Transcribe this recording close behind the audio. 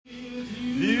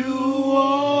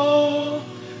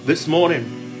This morning,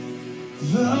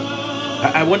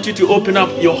 I want you to open up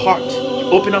your heart.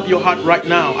 Open up your heart right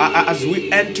now as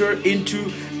we enter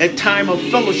into a time of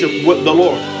fellowship with the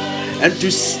Lord and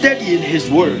to study in His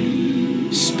Word.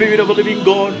 Spirit of the living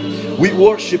God, we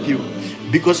worship you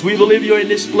because we believe you're in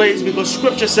this place, because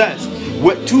Scripture says,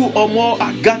 where two or more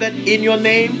are gathered in your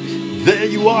name, there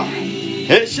you are.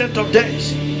 Ancient of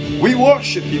days, we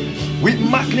worship you. We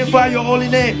magnify your holy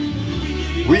name.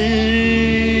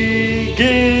 We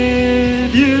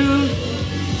give you,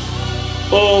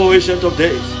 oh Ancient of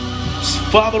days,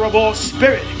 Father of all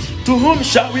spirit, to whom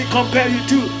shall we compare you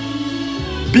to?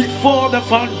 Before the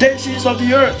foundations of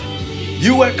the earth,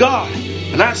 you were God,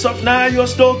 and as of now you are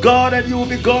still God, and you will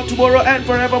be God tomorrow and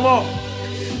forevermore.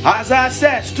 Isaiah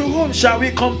says, to whom shall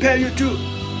we compare you to?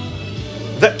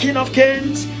 The King of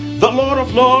Kings, the Lord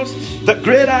of Lords, the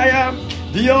great I am,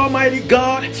 the Almighty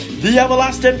God, the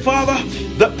everlasting Father,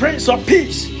 the Prince of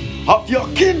Peace. Of your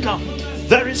kingdom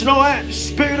there is no end.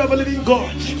 Spirit of a living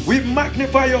God, we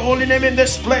magnify your holy name in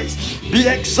this place. Be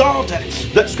exalted.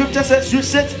 The Scripture says you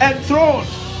sit enthroned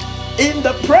in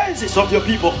the praises of your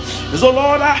people. So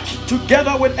Lord,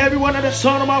 together with everyone at the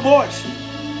sound of my voice,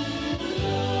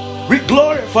 we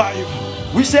glorify you.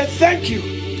 We say thank you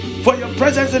for your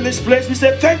presence in this place. We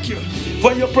say thank you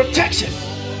for your protection.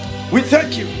 We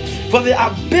thank you for the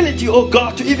ability, oh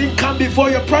God, to even come before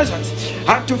your presence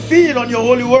and to feed on your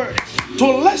holy word, to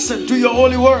listen to your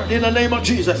holy word in the name of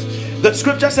Jesus. The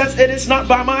Scripture says it is not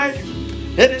by might,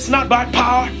 it is not by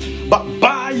power, but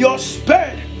by your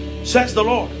Spirit, says the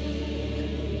Lord.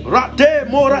 Rade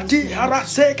morati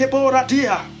haraseke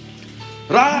boratia.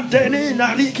 Radeni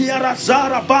nariki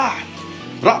arazara ba.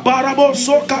 Rabarabo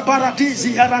soka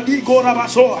paratizi haradigo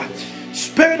rabasoa.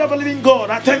 Spirit of the living God,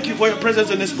 I thank you for your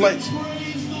presence in this place.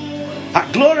 I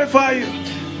glorify you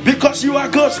because you are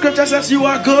good. Scripture says you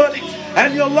are good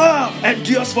and your love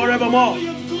endures forevermore.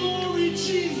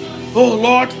 Oh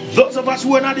Lord, those of us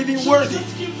who are not even worthy,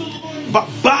 but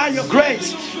by your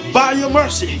grace, by your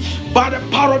mercy, by the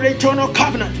power of the eternal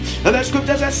covenant, and the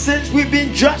Scripture says since we've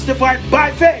been justified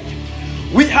by faith,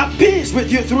 we have peace with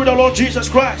you through the Lord Jesus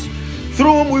Christ,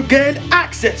 through whom we've gained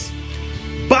access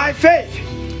by faith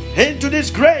into this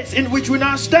grace in which we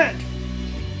now stand.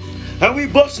 And we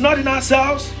boast not in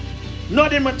ourselves,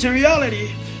 not in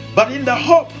materiality, but in the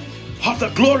hope of the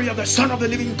glory of the Son of the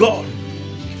living God.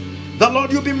 The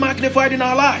Lord, you'll be magnified in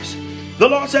our lives. The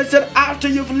Lord says that after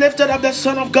you've lifted up the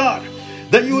Son of God,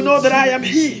 then you know that I am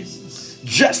He.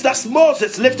 Just as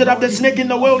Moses lifted up the snake in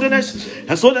the wilderness,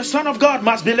 and so the Son of God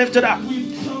must be lifted up,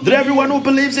 that everyone who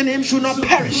believes in Him should not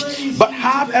perish, but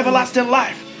have everlasting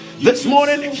life. This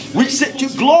morning, we seek to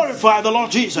glorify the Lord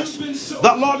Jesus.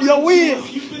 That Lord, your will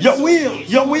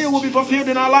will be fulfilled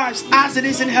in our lives as it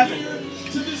is in heaven.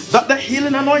 That the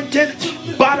healing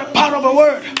anointing by the power of the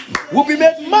word will be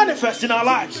made manifest in our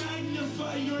lives.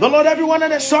 The Lord, everyone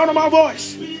in the sound of my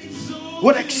voice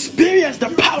would experience the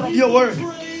power of your word.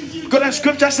 Because the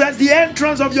Scripture says the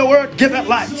entrance of your word giveth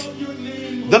light.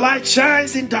 The light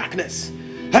shines in darkness,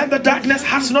 and the darkness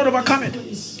has not overcome it.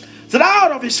 That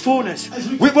out of His fullness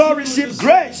we've all received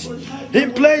grace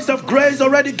in place of grace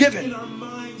already given.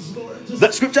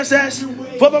 The Scripture says,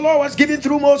 for the Lord was given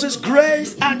through Moses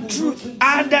grace and truth,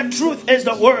 and that truth is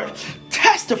the word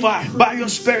testified by your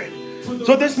Spirit.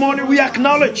 So this morning we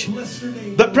acknowledge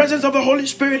the presence of the Holy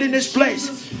Spirit in this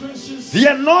place, the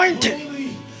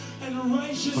anointing.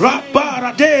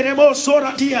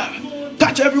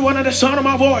 Touch everyone at the sound of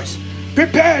my voice.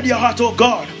 Prepare your heart, oh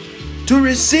God, to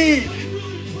receive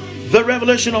the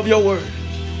revelation of your word.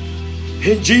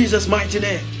 In Jesus' mighty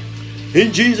name.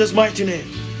 In Jesus' mighty name.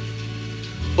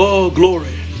 Oh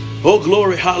glory. Oh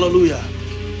glory. Hallelujah.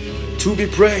 To be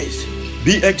praised.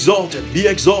 Be exalted. Be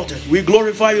exalted. We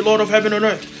glorify you, Lord of heaven and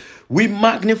earth. We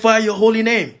magnify your holy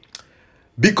name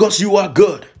because you are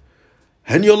good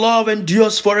and your love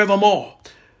endures forevermore.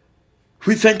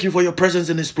 We thank you for your presence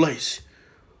in this place.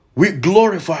 We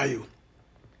glorify you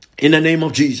in the name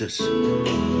of Jesus.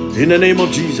 In the name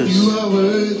of Jesus. You are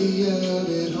worthy of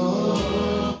it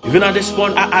all. Even at this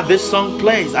point, as this song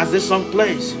plays,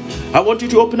 I want you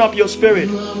to open up your spirit.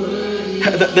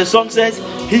 The song says,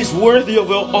 He's worthy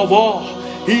of all.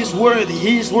 He's worthy.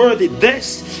 He's worthy.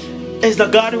 This is the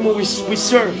God whom we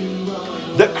serve.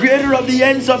 The creator of the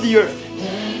ends of the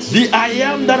earth. The I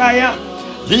am that I am.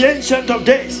 The ancient of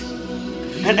days.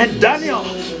 And Daniel,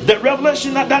 the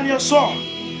revelation that Daniel saw,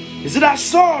 is that I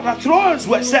saw the thrones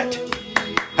were set.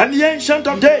 And the ancient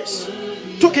of days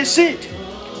took his seat.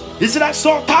 He said, I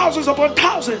saw thousands upon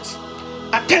thousands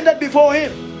attended before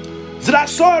him. He said, I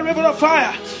saw a river of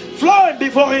fire flowing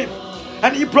before him.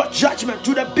 And he brought judgment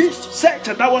to the beast,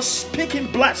 Satan, that was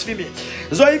speaking blasphemy.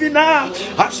 So even now,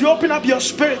 as you open up your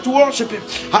spirit to worship him,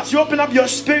 as you open up your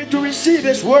spirit to receive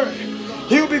his word,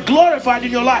 he will be glorified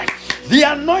in your life. The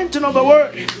anointing of the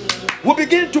word will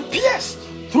begin to pierce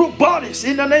through bodies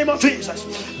in the name of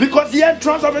Jesus. Because the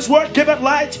entrance of his word giveth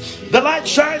light. The light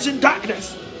shines in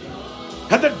darkness,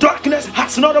 and the darkness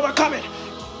has not overcome it.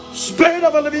 Spirit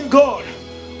of the living God.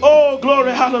 Oh,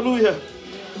 glory, hallelujah.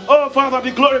 Oh, Father,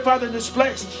 be glorified in this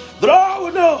place. That all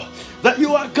will know that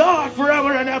you are God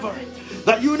forever and ever.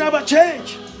 That you never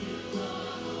change.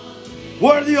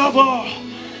 Worthy of all.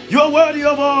 You are worthy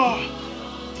of all.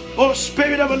 Oh,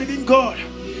 Spirit of the living God.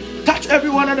 Touch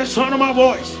everyone at the sound of my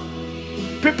voice.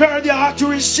 Prepare their heart to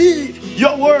receive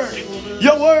your word.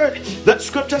 Your word. That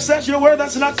scripture says your word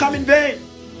does not come in vain,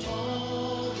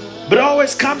 but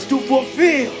always comes to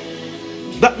fulfill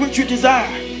that which you desire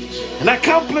and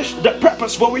accomplish the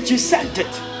purpose for which you sent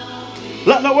it.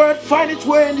 Let the word find its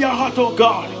way in your heart, oh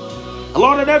God.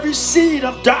 Lord, and every seed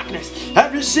of darkness,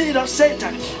 every seed of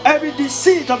Satan, every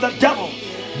deceit of the devil,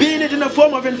 being it in the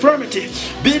form of infirmity,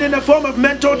 being it in the form of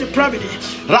mental depravity,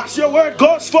 as your word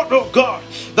goes forth, oh God,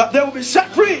 that they will be set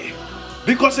free,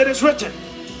 because it is written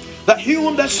that he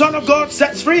whom the Son of God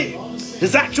sets free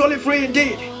is actually free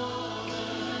indeed.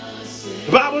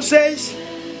 The Bible says,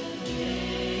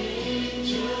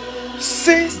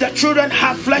 since the children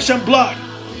have flesh and blood,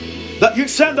 that you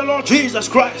send the Lord Jesus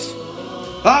Christ,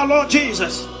 our Lord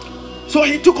Jesus. So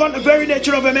he took on the very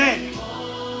nature of a man,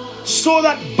 so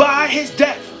that by his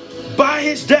death,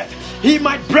 he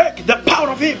might break the power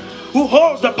of him who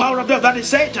holds the power of death, that is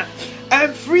Satan,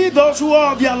 and free those who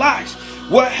all their lives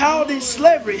were held in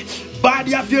slavery by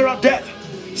their fear of death.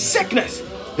 Sickness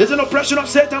is an oppression of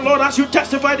Satan, Lord, as you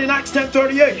testified in Acts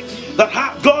 10:38,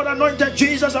 that God anointed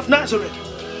Jesus of Nazareth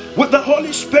with the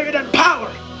Holy Spirit and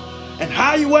power, and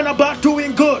how he went about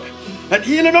doing good and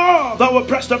healing all that were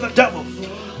oppressed of the devil,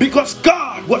 because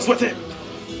God was with him.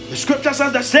 The scripture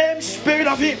says the same Spirit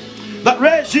of him that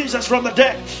raised Jesus from the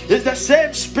dead is the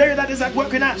same Spirit that is at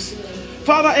work in us.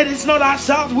 Father, it is not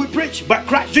ourselves we preach, but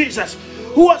Christ Jesus,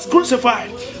 who was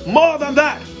crucified. More than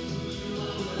that,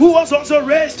 who was also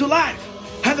raised to life.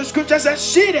 And the scripture says,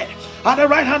 seated at the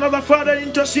right hand of the Father,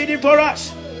 interceding for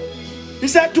us. He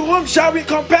said, to whom shall we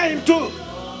compare him to?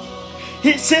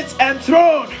 He sits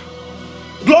enthroned.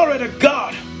 Glory to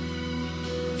God.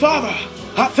 Father,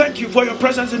 I thank you for your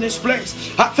presence in this place.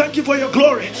 I thank you for your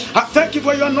glory. I thank you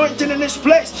for your anointing in this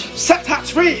place. Set hearts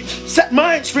free, set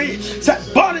minds free,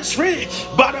 set bodies free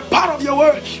by the power of your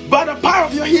word, by the power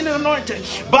of your healing anointing,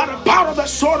 by the power of the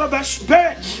sword of the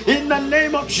Spirit, in the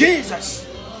name of Jesus.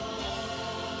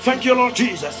 Thank you, Lord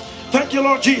Jesus. Thank you,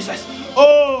 Lord Jesus.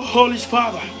 Oh, Holy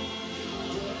Father,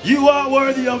 you are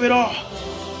worthy of it all.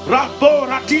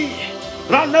 Raporati.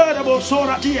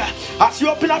 As you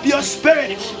open up your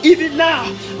spirit, even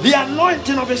now, the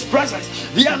anointing of his presence,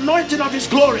 the anointing of his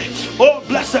glory, oh,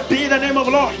 blessed be the name of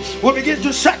the Lord, will begin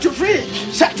to set you free,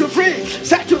 set you free,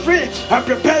 set you free, and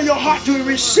prepare your heart to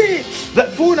receive the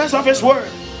fullness of his word.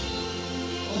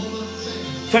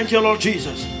 Thank you, Lord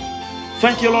Jesus.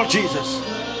 Thank you, Lord Jesus.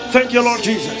 Thank you, Lord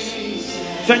Jesus.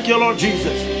 Thank you, Lord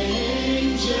Jesus.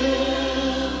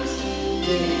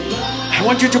 I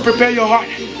want you to prepare your heart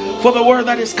for the word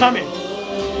that is coming.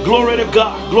 Glory to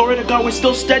God. Glory to God. We're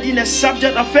still studying the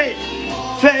subject of faith.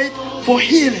 Faith for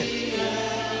healing.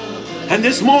 And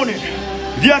this morning,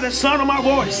 if you are the sound of my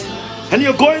voice and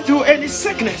you're going through any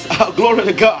sickness, oh, glory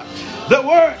to God. The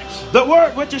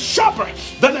word which is sharper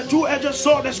than a two-edged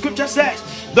sword, the scripture says,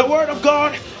 the word of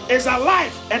God is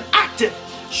alive and active,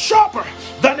 sharper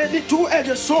than any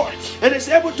two-edged sword. It is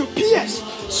able to pierce,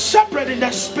 separating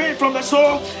the spirit from the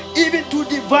soul, even to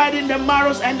dividing the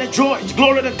marrows and the joints.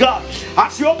 Glory to God.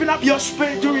 As you open up your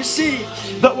spirit to receive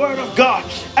the word of God,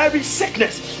 every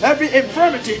sickness, every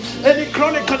infirmity, any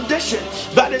chronic condition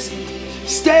that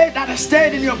has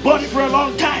stayed in your body for a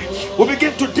long time will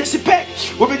begin to dissipate,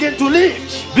 will begin to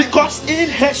leave, because in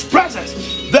his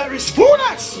presence there is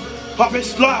fullness of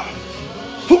his love,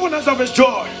 fullness of his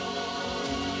joy.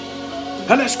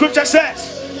 And the scripture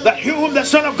says that he whom the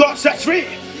Son of God sets free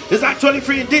is actually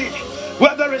free indeed.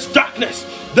 Where there is darkness,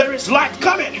 there is light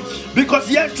coming, because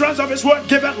the entrance of his word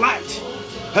giveth light,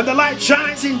 and the light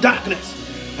shines in darkness,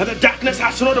 and the darkness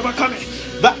has not overcome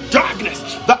it. That darkness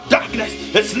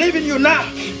is leaving you now,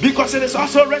 because it is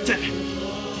also written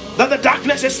that the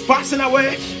darkness is passing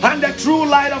away and the true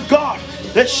light of God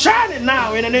is shining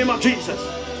now in the name of Jesus.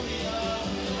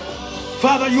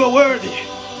 Father, you are worthy.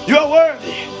 You are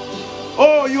worthy.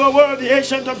 Oh, you are worthy,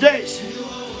 Ancient of Days,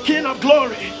 King of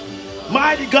Glory,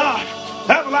 mighty God,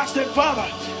 everlasting Father.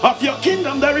 of your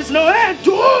kingdom, there is no end.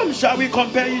 To whom shall we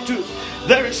compare you to?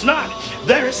 There is none.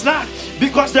 There is none.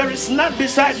 Because there is none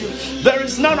beside you. There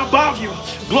is none above you.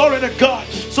 Glory to God.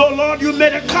 So Lord, you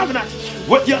made a covenant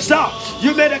with yourself.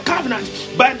 You made a covenant,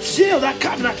 but seal that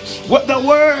covenant with the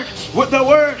word,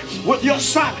 with your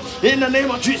son, in the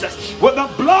name of Jesus, with the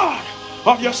blood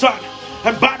of your son,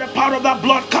 and by the power of that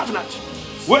blood covenant.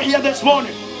 We're here this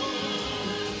morning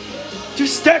to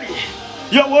study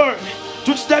your word,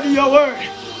 to study your word.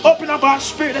 Open up our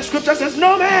spirit. The scripture says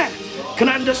no man can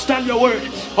understand your word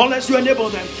unless you enable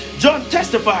them. John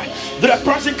testified that a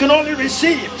person can only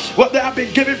receive what they have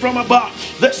been given from above.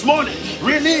 This morning,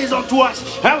 release unto us,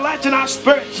 enlighten our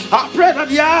spirit. I pray that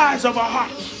the eyes of our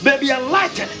heart may be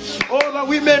enlightened, oh, that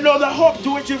we may know the hope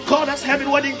to which you've called us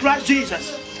heavenward in Christ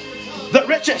Jesus, the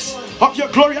riches of your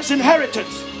glorious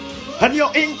inheritance, and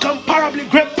your incomparably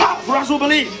great power for us who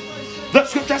believe. The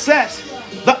scripture says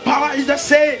that power is the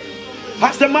same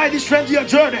as the mighty strength you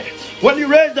exerted when you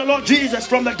raised the Lord Jesus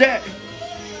from the dead,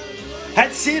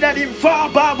 and see that in far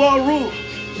above all rule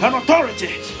and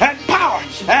authority and power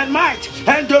and might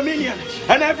and dominion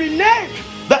and every name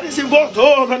that is invoked.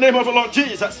 Oh, the name of the Lord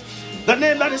Jesus, the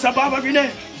name that is above every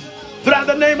name. Throughout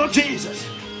the name of Jesus,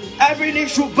 every knee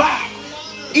should bow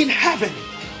in heaven,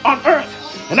 on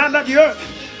earth, and under the earth,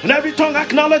 and every tongue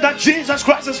acknowledge that Jesus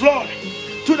Christ is Lord,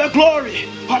 to the glory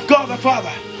of God the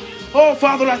Father. Oh,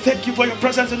 Father, I thank you for your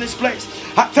presence in this place.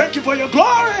 I thank you for your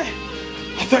glory.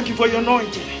 I thank you for your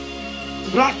anointing.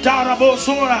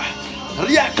 Ratarabosora,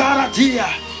 Riakaratia,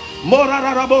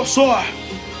 Morarabosoa,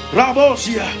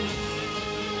 Rabosia.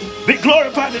 Be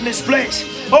glorified in this place.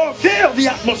 Oh, fill the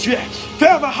atmosphere.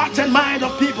 Fill the hearts and mind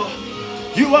of people.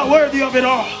 You are worthy of it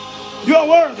all. You are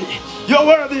worthy. You're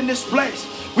worthy in this place.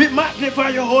 We magnify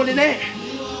your holy name.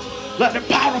 Let the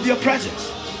power of your presence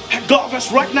engulf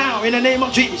us right now in the name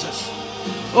of Jesus.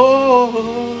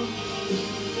 Oh,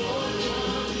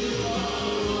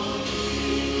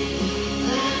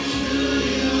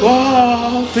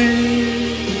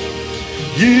 worthy,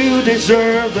 you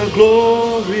deserve the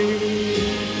glory.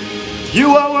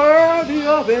 You are worthy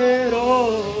of it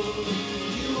all.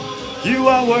 You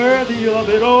are worthy of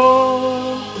it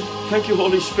all. Thank you,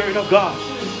 Holy Spirit of God.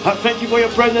 I thank you for your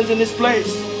presence in this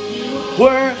place.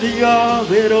 Worthy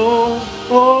of it all.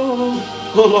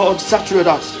 Oh, oh Lord, saturate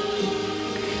us.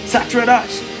 Saturate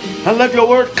us. And let your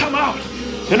word come out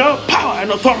in all power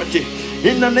and authority.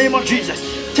 In the name of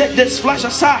Jesus. Take this flesh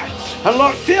aside. And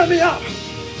Lord, fill me up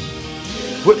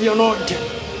with the anointing.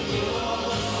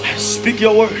 And speak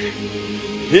your word.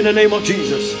 In the name of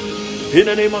Jesus. In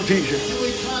the name of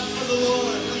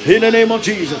Jesus. In the name of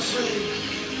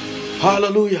Jesus.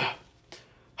 Hallelujah.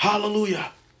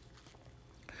 Hallelujah.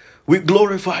 We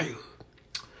glorify you,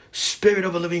 Spirit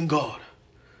of a living God.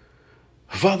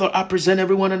 Father, I present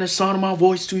everyone in the sound of my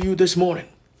voice to you this morning.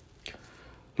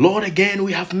 Lord, again,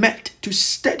 we have met to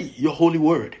study your holy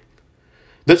word.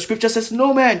 The scripture says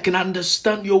no man can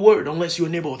understand your word unless you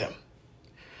enable them.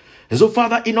 And so,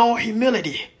 Father, in all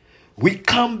humility, we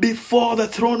come before the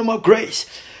throne room of grace.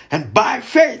 And by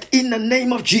faith, in the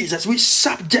name of Jesus, we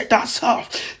subject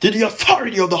ourselves to the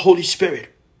authority of the Holy Spirit.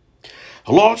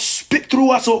 Lord, speak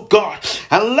through us, oh God,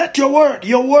 and let your word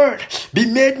be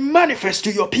made manifest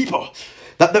to your people,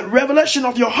 that the revelation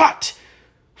of your heart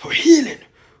for healing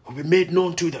will be made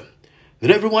known to them.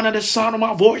 That everyone at the sound of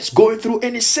my voice going through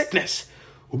any sickness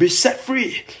will be set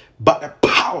free by the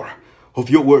power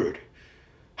of your word.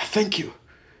 I thank you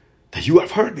that you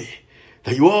have heard me,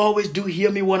 that you always do hear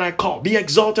me when I call. Be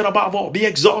exalted above all. Be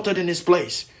exalted in this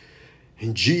place.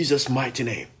 In Jesus' mighty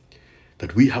name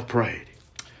that we have prayed.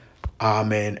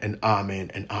 Amen and amen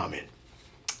and amen.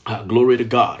 Glory to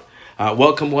God.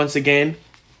 Welcome once again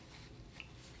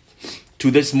to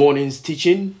this morning's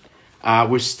teaching.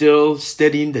 We're still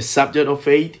studying the subject of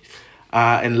faith.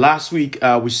 And last week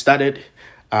we started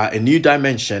a new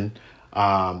dimension,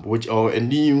 or a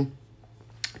new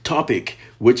topic,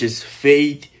 which is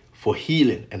faith for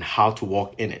healing and how to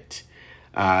walk in it.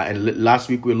 And last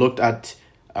week we looked at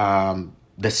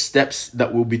the steps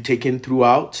that will be taken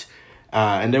throughout.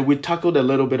 And then we tackled a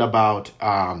little bit about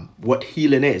what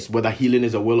healing is, whether healing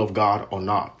is a will of God or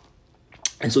not.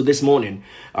 And so this morning,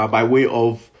 by way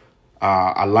of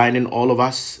aligning all of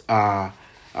us,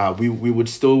 we would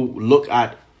still look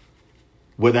at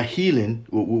whether healing,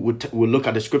 we'll look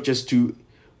at the scriptures to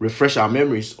refresh our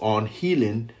memories on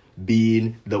healing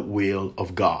being the will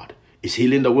of God. Is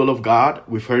healing the will of God?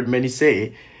 We've heard many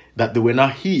say that they were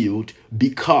not healed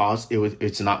because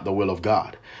it's not the will of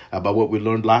God. But what we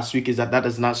learned last week is that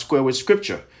does not square with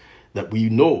scripture, that we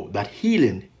know that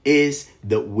healing is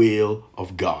the will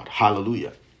of God.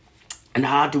 Hallelujah. And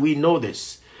how do we know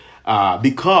this?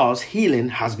 because healing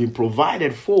has been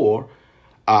provided for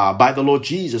by the Lord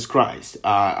Jesus Christ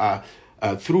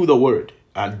through the word.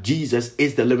 Jesus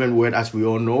is the living word, as we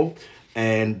all know.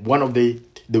 And one of the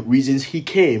reasons he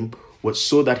came was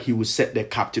so that he would set the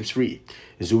captives free.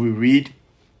 And so we read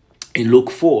in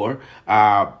Luke 4,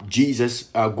 Jesus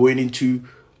going into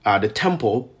the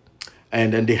temple,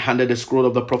 and then they handed the scroll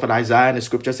of the prophet Isaiah, and the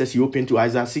scripture says he opened to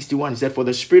Isaiah 61. He said, "For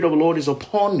the Spirit of the Lord is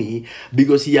upon me,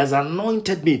 because he has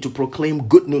anointed me to proclaim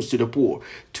good news to the poor,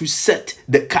 to set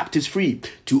the captives free,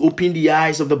 to open the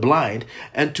eyes of the blind,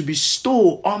 and to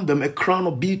bestow on them a crown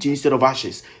of beauty instead of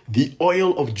ashes, the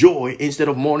oil of joy instead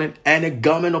of mourning, and a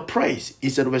garment of praise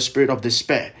instead of a spirit of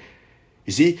despair."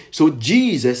 You see, so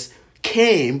Jesus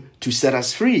came to set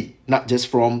us free, not just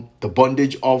from the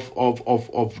bondage of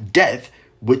death,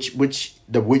 which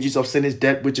the wages of sin is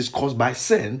death, which is caused by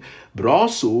sin, but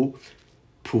also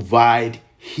provide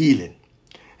healing.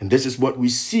 And this is what we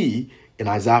see in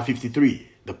Isaiah 53,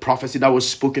 the prophecy that was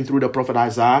spoken through the prophet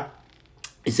Isaiah.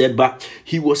 He said, "But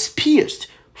he was pierced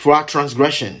for our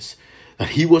transgressions, that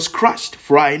he was crushed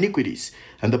for our iniquities,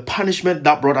 and the punishment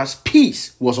that brought us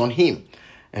peace was on him,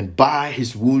 and by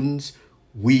his wounds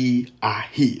we are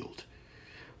healed."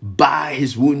 By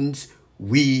his wounds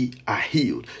we are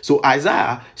healed. So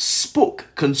Isaiah spoke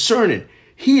concerning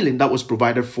healing that was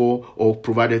provided for or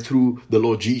provided through the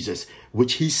Lord Jesus,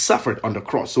 which he suffered on the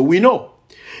cross. So we know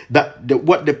that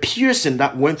the piercing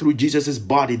that went through Jesus's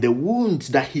body, the wounds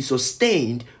that he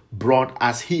sustained, brought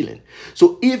us healing.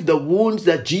 So if the wounds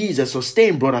that Jesus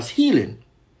sustained brought us healing,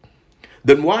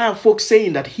 then why are folks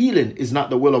saying that healing is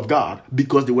not the will of God?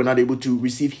 Because they were not able to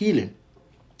receive healing.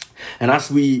 And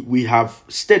as we have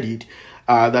studied,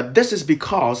 that this is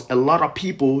because a lot of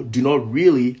people do not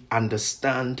really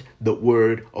understand the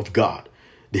word of God.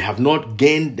 They have not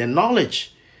gained the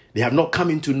knowledge. They have not come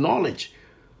into knowledge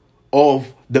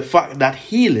of the fact that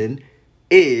healing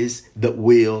is the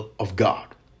will of God.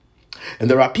 And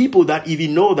there are people that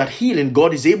even know that healing,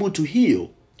 God is able to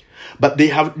heal, but they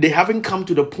haven't come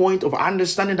to the point of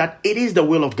understanding that it is the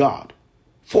will of God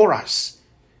for us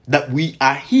that we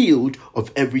are healed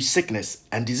of every sickness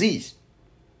and disease.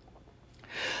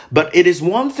 But it is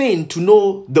one thing to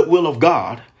know the will of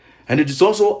God, and it is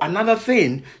also another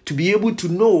thing to be able to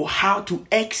know how to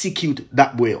execute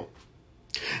that will.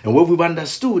 And what we've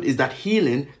understood is that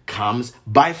healing comes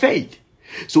by faith.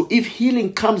 So if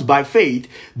healing comes by faith,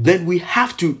 then we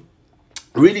have to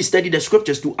really study the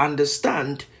scriptures to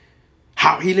understand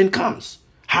how healing comes,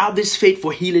 how this faith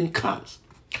for healing comes.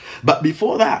 But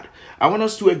before that, I want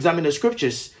us to examine the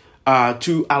scriptures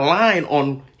to align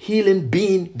on healing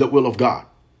being the will of God.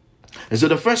 And so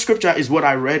the first scripture is what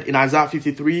I read in Isaiah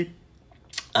 53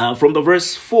 from the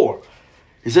verse 4.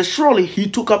 It says, "Surely he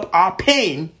took up our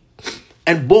pain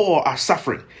and bore our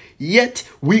suffering. Yet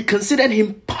we considered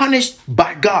him punished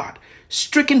by God,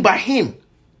 stricken by him,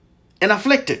 and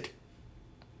afflicted."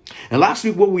 And last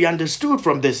week, what we understood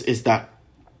from this is that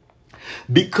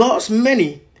because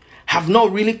many have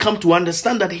not really come to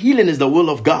understand that healing is the will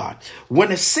of God, when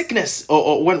a sickness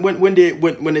or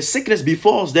when a sickness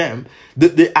befalls them,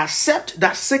 they accept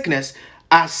that sickness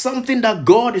as something that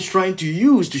God is trying to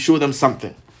use to show them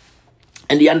something.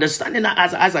 And the understanding that,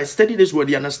 as I study this word,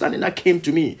 the understanding that came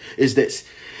to me is this: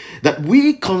 that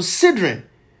we considering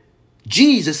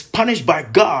Jesus punished by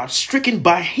God, stricken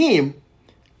by him,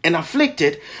 and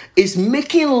afflicted, is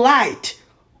making light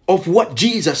of what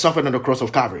Jesus suffered on the cross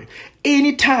of Calvary.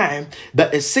 Anytime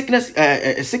that a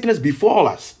sickness befall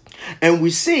us, and we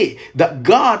say that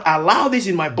God allowed this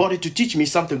in my body to teach me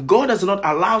something, God does not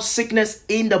allow sickness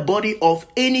in the body of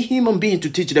any human being to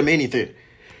teach them anything.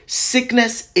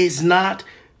 Sickness is not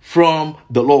from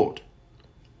the Lord.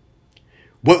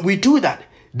 When we do that,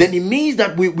 then it means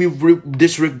that we've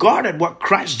disregarded what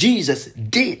Christ Jesus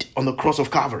did on the cross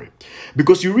of Calvary.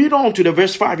 Because you read on to the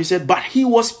verse 5, he said, "But he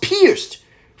was pierced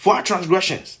for our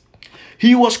transgressions.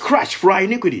 He was crushed for our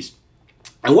iniquities."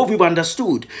 And what we've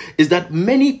understood is that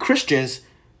many Christians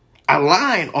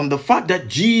align on the fact that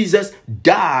Jesus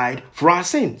died for our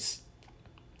sins.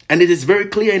 And it is very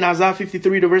clear in Isaiah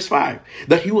 53, the verse 5,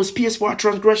 that he was pierced for our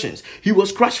transgressions. He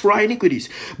was crushed for our iniquities.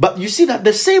 But you see that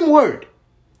the same word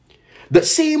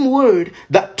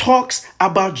that talks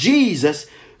about Jesus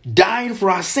dying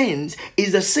for our sins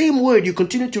is the same word you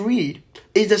continue to read,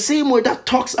 is the same word that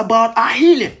talks about our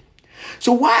healing.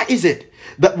 So why is it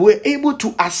that we're able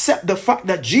to accept the fact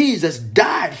that Jesus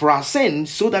died for our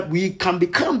sins so that we can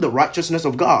become the righteousness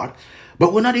of God,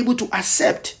 but we're not able to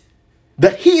accept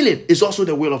that healing is also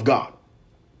the will of God?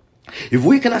 If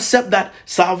we can accept that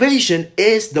salvation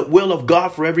is the will of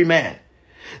God for every man,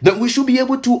 then we should be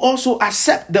able to also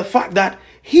accept the fact that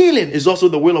healing is also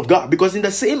the will of God, because in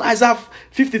the same Isaiah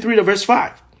 53, the verse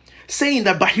 5, saying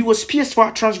that, but he was pierced for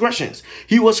our transgressions,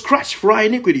 he was crushed for our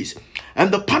iniquities,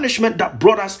 and the punishment that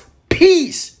brought us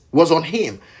peace was on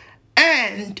him,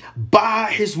 and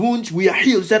by his wounds we are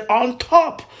healed. That on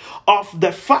top of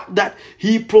the fact that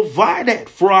he provided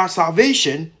for our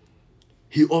salvation,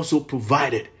 he also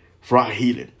provided for our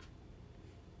healing.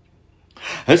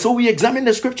 And so we examine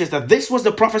the scriptures that this was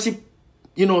the prophecy,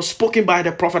 spoken by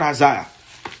the prophet Isaiah.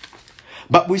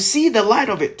 But we see the light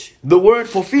of it, the word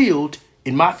fulfilled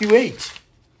in Matthew 8.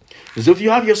 So if you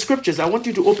have your scriptures, I want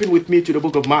you to open with me to the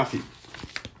book of Matthew.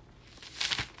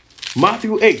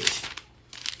 Matthew 8.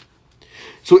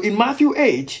 So in Matthew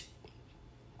 8,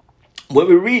 when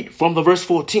we read from the verse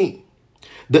 14,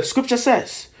 the scripture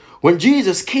says, when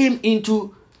Jesus came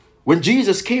into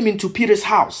Peter's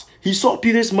house, he saw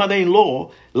Peter's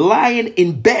mother-in-law lying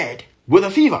in bed with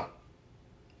a fever.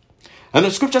 And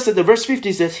the scripture says, the verse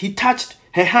 15 says, he touched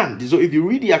her hand. So if you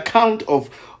read the account of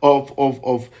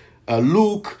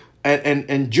Luke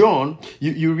and John,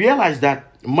 you realize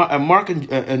that Mark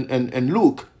and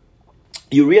Luke,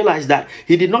 you realize that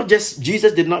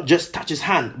Jesus did not just touch his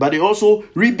hand, but he also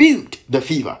rebuked the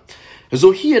fever. And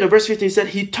so here, the verse 15 said,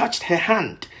 he touched her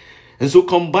hand. And so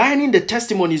combining the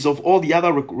testimonies of all the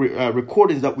other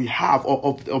recordings that we have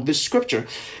of this scripture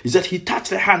is that he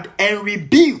touched her hand and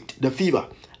rebuked the fever.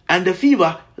 And the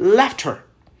fever left her.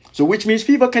 So which means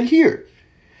fever can hear.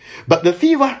 But the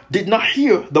fever did not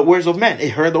hear the words of men.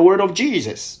 It heard the word of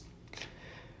Jesus.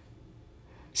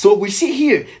 So we see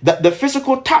here that the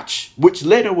physical touch, which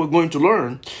later we're going to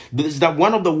learn, is that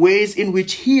one of the ways in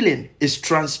which healing is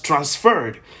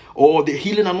transferred, or the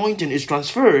healing anointing is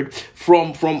transferred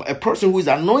from a person who is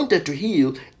anointed to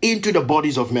heal into the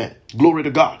bodies of men. Glory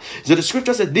to God. So the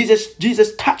scripture says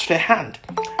Jesus touched her hand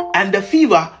and the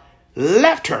fever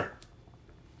left her.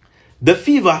 The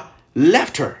fever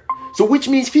left her. So which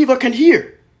means fever can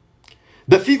hear.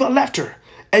 The fever left her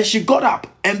and she got up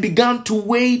and began to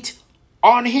wait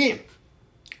on him.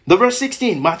 The verse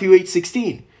 16, Matthew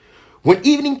 8:16. When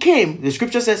evening came, the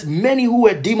scripture says, many who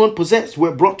were demon possessed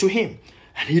were brought to him,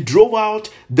 and he drove out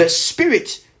the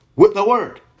spirit with the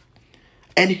word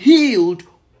and healed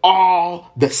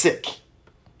all the sick.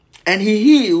 And he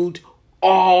healed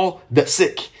all the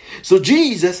sick. So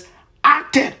Jesus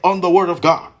acted on the word of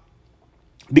God,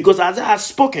 because Isaiah has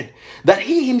spoken that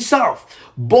he himself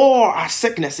bore our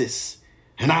sicknesses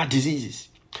and our diseases.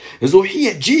 And so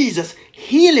here Jesus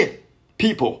healing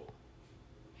people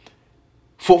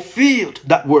fulfilled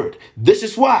that word. This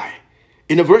is why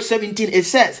in the verse 17 it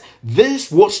says,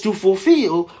 this was to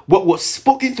fulfill what was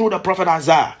spoken through the prophet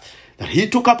Isaiah, that he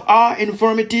took up our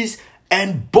infirmities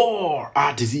and bore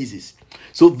our diseases.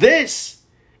 So this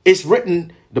is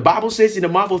written, the Bible says, in the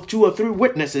mouth of 2 or 3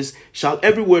 witnesses shall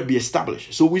every word be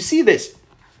established. So we see this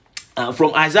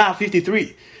from Isaiah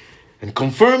 53 and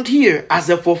confirmed here as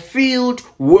a fulfilled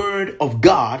word of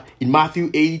God in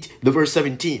Matthew 8, the verse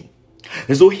 17.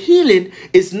 And so healing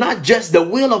is not just the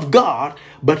will of God,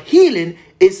 but healing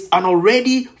is an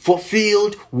already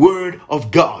fulfilled word of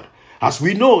God. As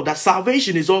we know that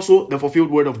salvation is also the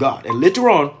fulfilled word of God. And later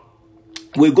on,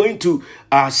 we're going to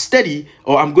study,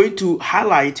 or I'm going to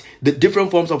highlight the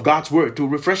different forms of God's word to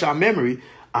refresh our memory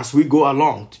as we go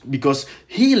along, because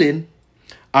healing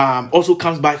also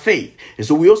comes by faith. And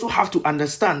so we also have to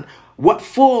understand what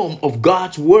form of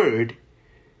God's word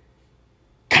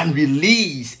can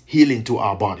release healing to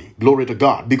our body. Glory to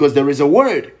God. Because there is a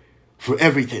word for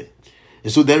everything.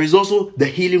 And so there is also the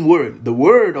healing word. The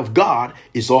word of God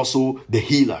is also the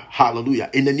healer. Hallelujah.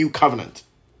 In the new covenant.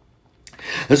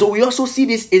 And so we also see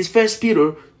this in 1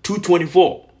 Peter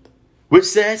 2:24, which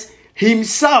says,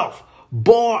 himself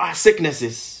bore our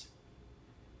sicknesses,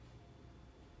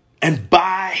 and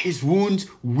by his wounds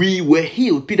we were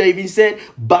healed. Peter even said,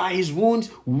 by his wounds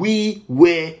we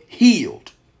were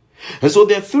healed. And so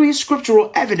there are 3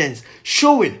 scriptural evidence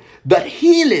showing that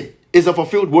healing is a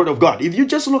fulfilled word of God. If you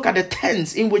just look at the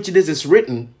tense in which this is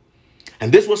written,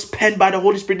 and this was penned by the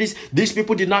Holy Spirit, these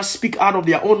people did not speak out of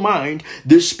their own mind.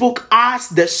 They spoke as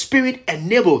the Spirit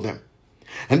enabled them.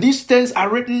 And these things are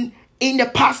written in the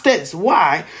past tense.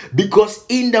 Why? Because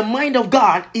in the mind of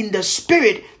God, in the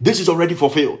Spirit, this is already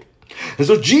fulfilled. And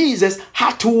so Jesus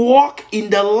had to walk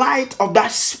in the light of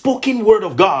that spoken word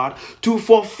of God to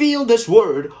fulfill this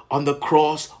word on the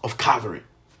cross of Calvary.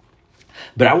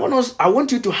 But I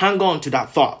want you to hang on to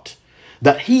that thought,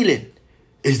 that healing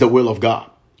is the will of God.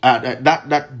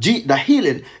 That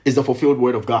healing is the fulfilled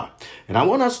word of God. And I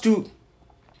want us to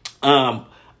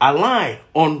align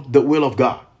on the will of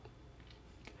God.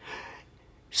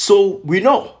 So we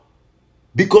know,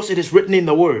 because it is written in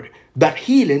the word, that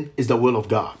healing is the will of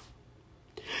God.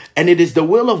 And it is the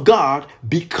will of God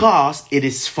because it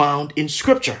is found in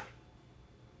Scripture.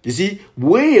 You see,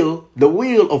 the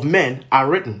will of men are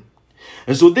written.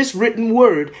 And so this written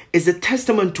word is a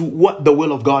testament to what the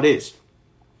will of God is.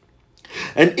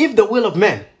 And if the will of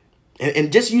men,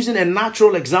 and just using a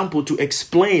natural example to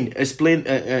explain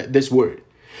this word,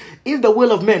 if the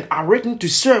will of men are written to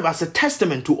serve as a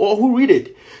testament to all who read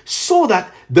it, so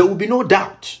that there will be no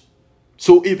doubt.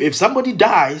 So if somebody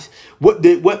dies, what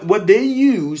they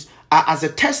use as a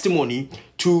testimony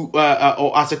to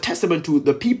or as a testament to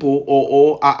the people,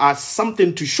 or as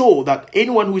something to show that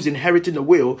anyone who is inheriting the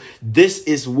will, this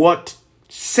is what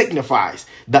signifies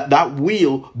that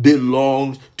will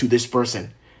belongs to this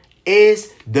person,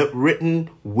 is the written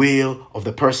will of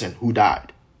the person who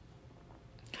died.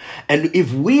 And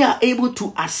if we are able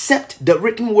to accept the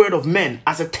written word of men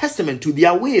as a testament to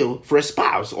their will for a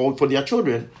spouse or for their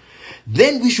children,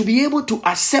 then we should be able to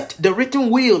accept the written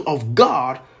will of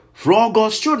God for all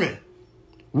God's children,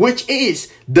 which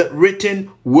is the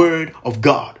written word of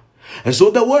God. And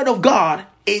so the word of God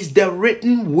is the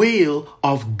written will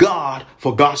of God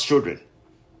for God's children.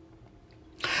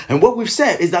 And what we've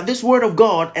said is that this word of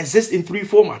God exists in three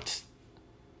formats.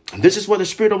 And this is what the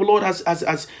Spirit of the Lord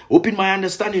has opened my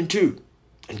understanding to,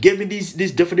 and gave me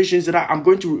these definitions that I'm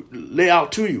going to lay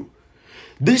out to you.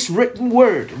 This written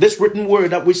word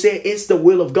that we say is the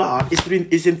will of God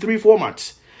is in three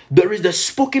formats. There is the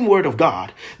spoken word of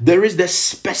God, there is the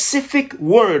specific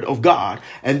word of God,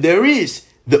 and there is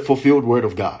the fulfilled word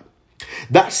of God.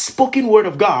 That spoken word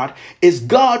of God is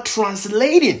God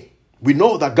translating. We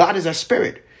know that God is a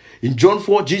spirit. In John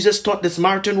 4, Jesus taught the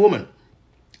Samaritan woman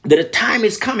that a time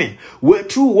is coming where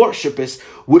true worshipers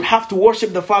would have to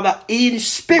worship the Father in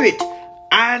spirit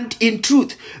and in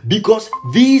truth, because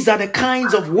these are the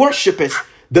kinds of worshipers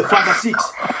the Father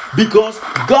seeks. Because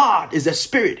God is a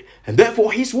spirit, and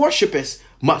therefore his worshipers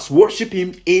must worship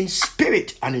him in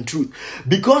spirit and in truth.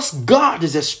 Because God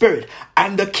is a spirit,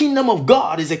 and the kingdom of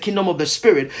God is a kingdom of the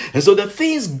spirit, and so the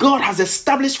things God has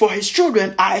established for his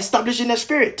children are established in the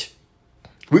spirit.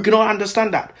 We cannot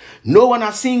understand that. No one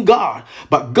has seen God,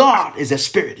 but God is a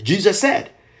spirit. Jesus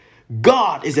said,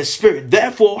 God is a spirit.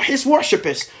 Therefore, his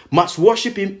worshippers must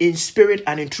worship him in spirit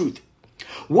and in truth.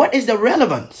 What is the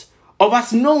relevance of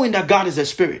us knowing that God is a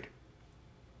spirit?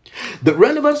 The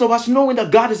relevance of us knowing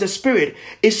that God is a spirit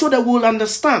is so that we'll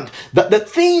understand that the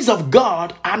things of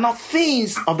God are not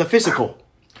things of the physical.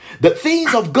 The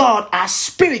things of God are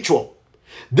spiritual.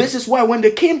 This is why when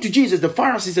they came to Jesus, the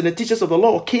Pharisees and the teachers of the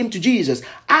law came to Jesus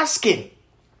asking,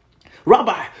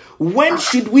 Rabbi, when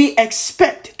should we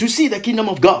expect to see the kingdom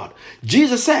of God?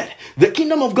 Jesus said, the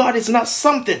kingdom of God is not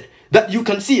something that you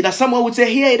can see, that someone would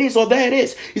say, here it is or there it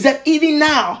is. He said, even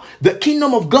now, the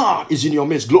kingdom of God is in your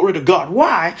midst. Glory to God.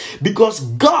 Why? Because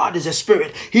God is a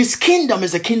spirit. His kingdom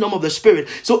is a kingdom of the spirit.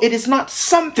 So it is not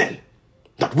something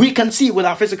that we can see with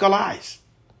our physical eyes.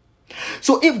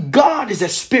 So if God is a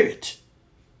spirit,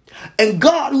 and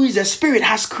God, who is a spirit,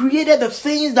 has created the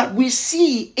things that we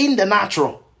see in the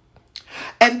natural,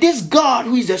 and this God,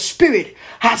 who is a spirit,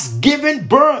 has given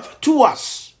birth to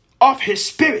us of his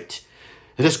spirit.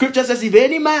 The scripture says, if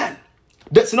any man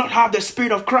does not have the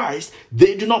spirit of Christ,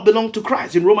 they do not belong to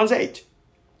Christ, in Romans 8.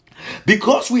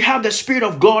 Because we have the spirit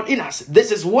of God in us,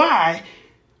 this is why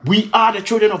we are the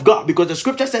children of God. Because the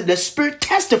scripture said the spirit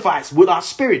testifies with our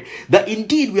spirit that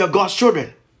indeed we are God's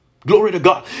children. Glory to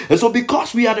God. And so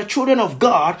because we are the children of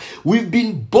God, we've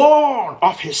been born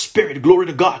of his spirit. Glory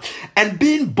to God. And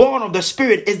being born of the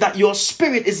spirit is that your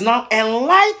spirit is now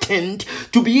enlightened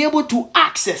to be able to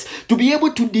access, to be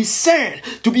able to discern,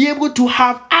 to be able to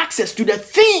have access to the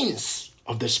things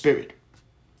of the spirit.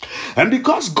 And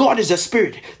because God is a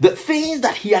spirit, the things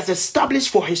that he has established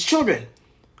for his children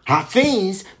are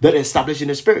things that are established in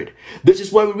the spirit. This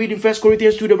is why we read in 1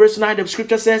 Corinthians 2, the verse 9, the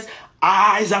scripture says,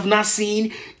 eyes have not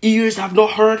seen, ears have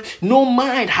not heard, no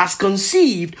mind has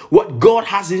conceived what God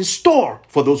has in store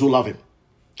for those who love him.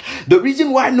 The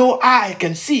reason why no eye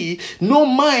can see, no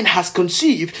mind has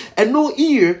conceived, and no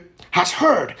ear has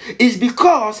heard is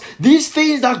because these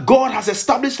things that God has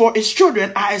established for his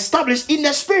children are established in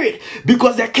the spirit,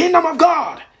 because the kingdom of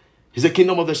God is the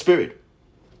kingdom of the spirit.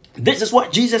 This is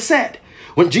what Jesus said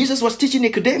when Jesus was teaching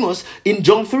Nicodemus in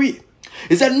John 3.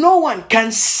 He said, no one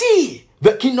can see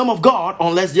the kingdom of God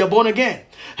unless they are born again.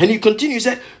 And he continued, he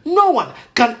said, no one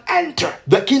can enter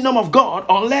the kingdom of God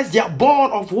unless they are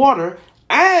born of water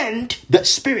and the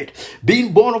spirit.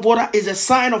 Being born of water is a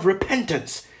sign of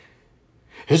repentance.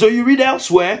 And so you read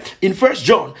elsewhere in 1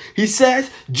 John, he says,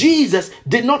 Jesus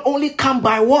did not only come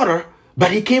by water,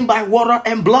 but he came by water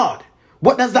and blood.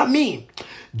 What does that mean?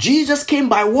 Jesus came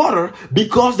by water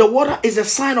because the water is a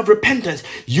sign of repentance.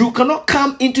 You cannot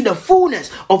come into the fullness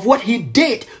of what he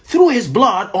did through his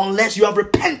blood unless you have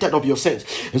repented of your sins.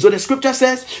 And so the scripture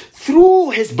says,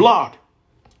 through his blood,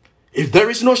 if there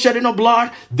is no shedding of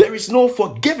blood, there is no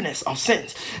forgiveness of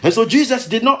sins. And so Jesus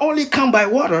did not only come by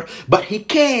water, but he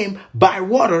came by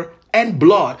water and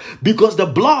blood, because the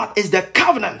blood is the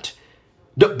covenant.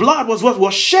 The blood was what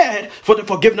was shed for the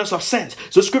forgiveness of sins.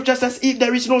 So scripture says, if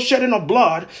there is no shedding of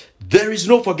blood, there is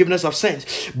no forgiveness of sins.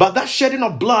 But that shedding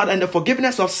of blood and the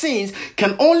forgiveness of sins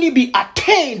can only be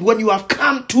attained when you have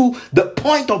come to the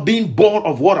point of being born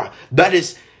of water. That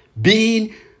is,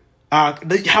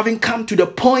 having come to the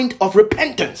point of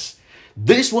repentance.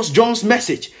 This was John's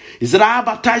message. He said, I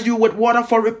baptize you with water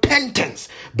for repentance,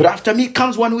 but after me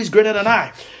comes one who is greater than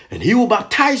I, and he will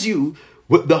baptize you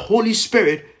with the Holy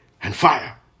Spirit and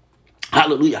fire.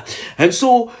 Hallelujah. And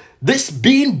so this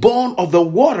being born of the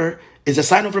water is a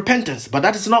sign of repentance. But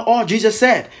that is not all. Jesus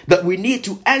said that we need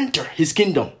to enter his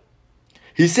kingdom.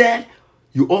 He said,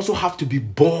 you also have to be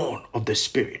born of the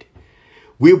Spirit.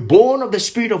 We're born of the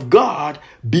Spirit of God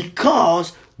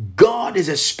because God is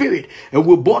a spirit, and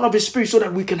we're born of his Spirit so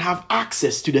that we can have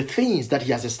access to the things that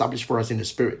he has established for us in the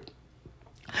Spirit.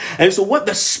 And so what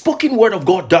the spoken word of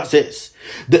God does is,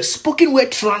 the spoken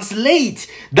word translates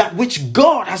that which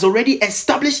God has already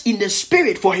established in the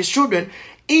Spirit for his children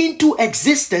into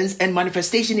existence and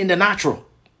manifestation in the natural.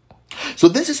 So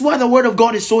this is why the word of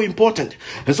God is so important.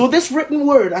 And so this written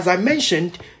word, as I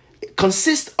mentioned,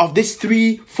 consists of these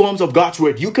three forms of God's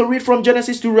word. You can read from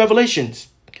Genesis to Revelations.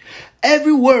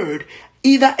 Every word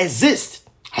either exists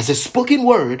as a spoken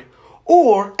word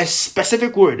or a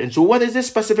specific word. And so what is this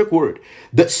specific word?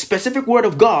 The specific word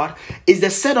of God is the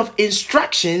set of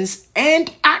instructions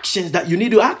and actions that you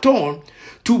need to act on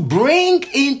to bring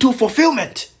into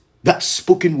fulfillment that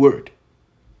spoken word.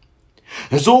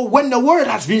 And so when the word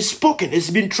has been spoken,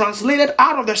 it's been translated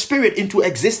out of the Spirit into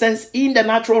existence in the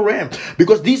natural realm,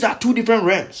 because these are two different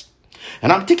realms.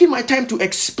 And I'm taking my time to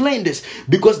explain this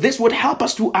because this would help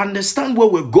us to understand where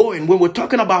we're going when we're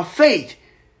talking about faith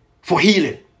for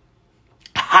healing.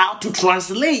 How to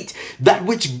translate that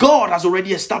which God has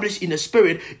already established in the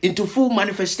Spirit into full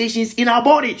manifestations in our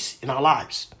bodies, in our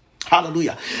lives.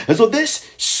 Hallelujah. And so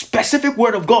this specific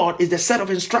word of God is the set of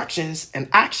instructions and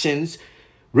actions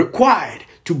required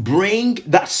to bring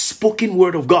that spoken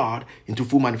word of God into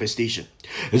full manifestation.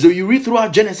 And so you read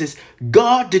throughout Genesis,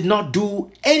 God did not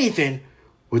do anything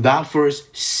without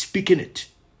first speaking it.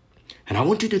 And I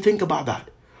want you to think about that.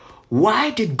 Why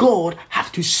did God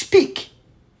have to speak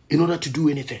in order to do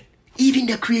anything? Even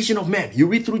the creation of man. You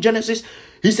read through Genesis,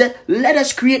 he said, let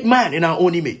us create man in our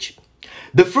own image.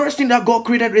 The first thing that God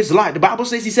created is light. The Bible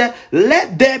says, he said,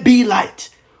 let there be light.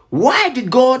 Why did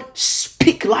God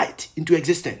speak light into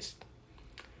existence?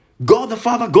 God the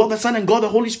Father, God the Son, and God the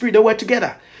Holy Spirit, they were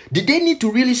together. Did they need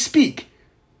to really speak?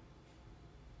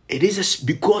 It is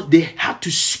because they had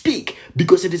to speak,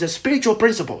 because it is a spiritual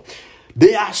principle.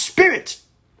 They are spirit.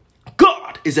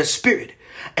 God is a spirit.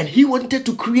 And he wanted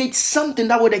to create something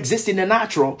that would exist in the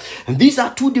natural. And these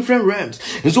are two different realms.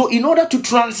 And so in order to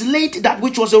translate that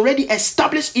which was already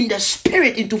established in the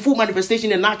Spirit into full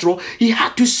manifestation in the natural, he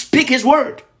had to speak his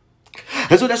word.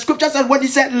 And so the scripture said, when he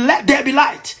said, let there be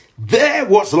light, there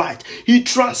was light. He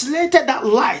translated that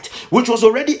light, which was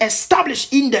already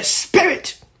established in the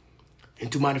Spirit,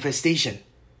 into manifestation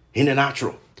in the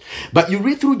natural. But you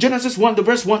read through Genesis 1, the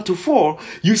verse 1 to 4,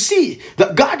 you see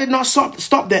that God did not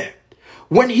stop there.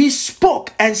 When he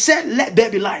spoke and said, let there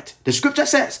be light, the scripture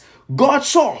says, God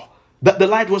saw that the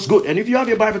light was good. And if you have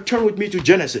your Bible, turn with me to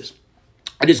Genesis.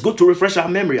 It is good to refresh our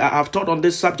memory. I've taught on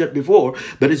this subject before,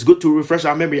 but it's good to refresh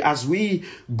our memory as we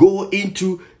go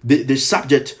into the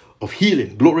subject of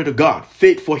healing. Glory to God.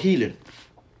 Faith for healing.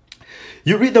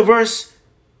 You read the verse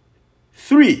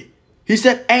 3. He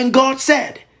said, and God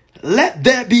said, let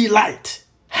there be light.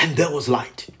 And there was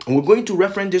light. And we're going to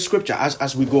reference this scripture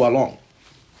as we go along.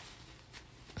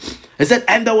 It said,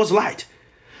 and there was light.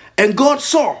 And God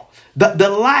saw that the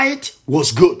light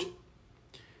was good.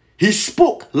 He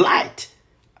spoke light,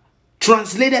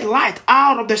 translated light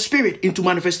out of the Spirit into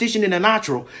manifestation in the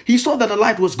natural. He saw that the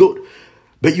light was good.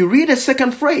 But you read the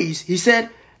second phrase, he said,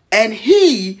 and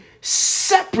he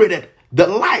separated the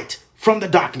light from the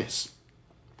darkness.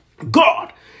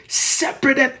 God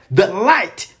separated the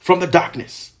light from the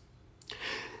darkness.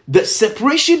 The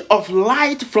separation of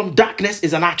light from darkness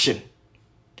is an action.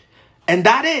 And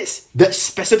that is the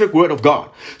specific word of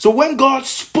God. So when God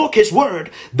spoke his word,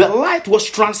 the light was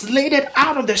translated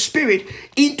out of the spirit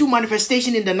into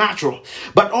manifestation in the natural.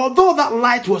 But although that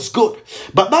light was good,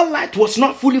 but that light was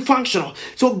not fully functional.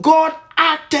 So God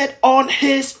acted on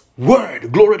his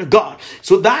word. Glory to God.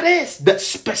 So that is the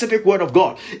specific word of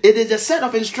God. It is a set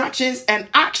of instructions and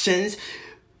actions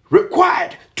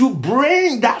required to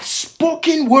bring that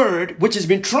spoken word, which has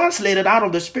been translated out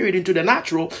of the spirit into the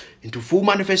natural, into full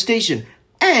manifestation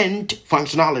and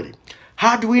functionality.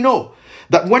 How do we know?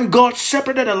 That when God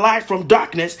separated the light from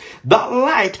darkness, that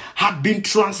light had been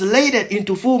translated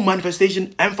into full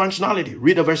manifestation and functionality.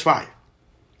 Read the verse 5.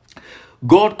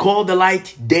 God called the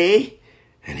light day,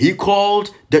 and he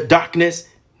called the darkness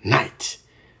night.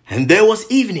 And there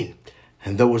was evening,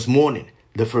 and there was morning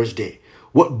the first day.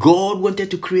 What God wanted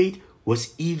to create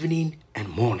was evening and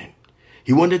morning.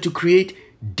 He wanted to create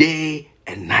day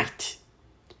and night.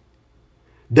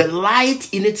 The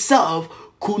light in itself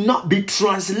could not be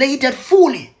translated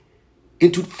fully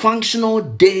into functional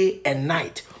day and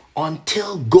night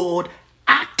until God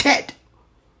acted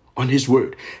on his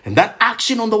word. And that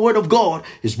action on the word of God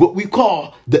is what we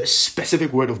call the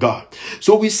specific word of God.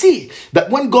 So we see that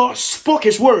when God spoke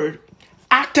his word,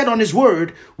 acted on his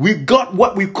word, we got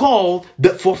what we call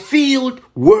the fulfilled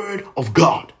word of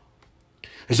God.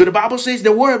 And so the Bible says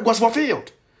the word was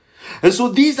fulfilled. And so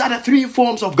these are the three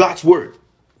forms of God's word.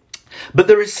 But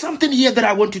there is something here that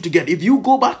I want you to get. If you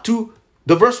go back to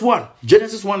the verse 1,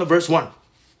 Genesis 1, verse 1,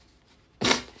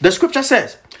 the scripture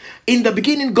says, in the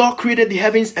beginning God created the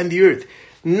heavens and the earth.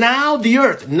 Now the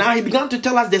earth, now he began to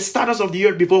tell us the status of the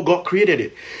earth before God created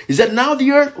it. He said, now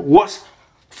the earth was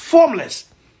formless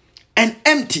and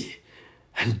empty,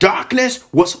 and darkness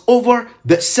was over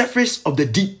the surface of the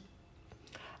deep,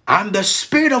 and the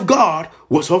Spirit of God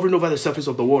was hovering over the surface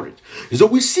of the waters. So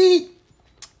we see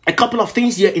a couple of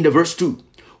things here in the verse 2.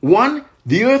 One,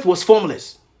 the earth was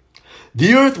formless,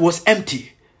 the earth was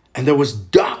empty, and there was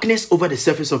darkness over the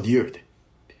surface of the earth.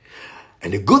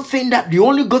 And the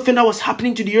only good thing that was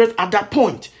happening to the earth at that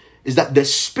point is that the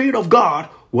Spirit of God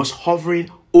was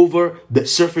hovering over the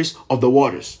surface of the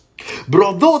waters. But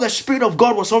although the Spirit of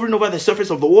God was hovering over the surface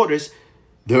of the waters,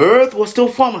 the earth was still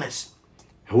formless.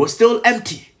 It was still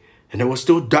empty. And there was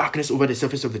still darkness over the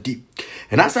surface of the deep.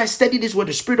 And as I studied this word,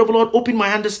 the Spirit of the Lord opened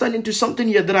my understanding to something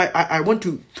here that I want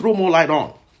to throw more light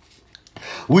on.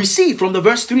 We see from the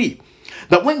verse 3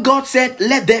 that when God said,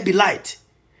 let there be light,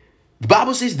 the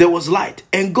Bible says there was light.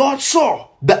 And God saw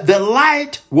that the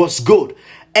light was good.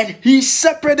 And he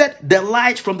separated the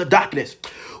light from the darkness.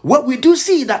 What we do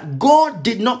see that God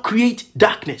did not create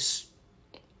darkness.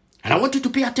 And I want you to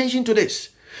pay attention to this.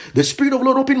 The Spirit of the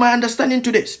Lord opened my understanding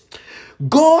to this.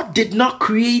 God did not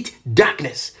create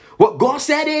darkness. What God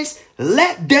said is,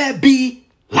 let there be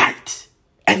light.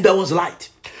 And there was light.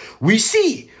 We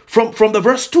see from the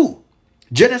verse 2,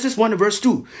 Genesis 1 verse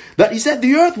 2, that he said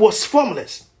the earth was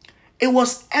formless. It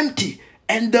was empty.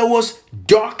 And there was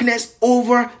darkness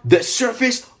over the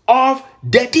surface of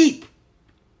the deep.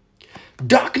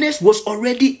 Darkness was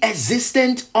already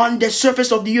existent on the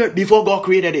surface of the earth before God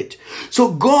created it.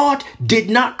 So God did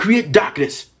not create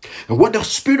darkness. And what the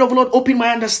Spirit of the Lord opened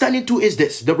my understanding to is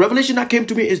this. The revelation that came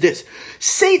to me is this.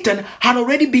 Satan had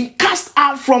already been cast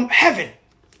out from heaven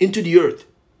into the earth.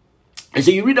 And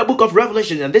so you read the book of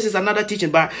Revelation, and this is another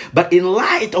teaching, but in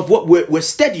light of what we're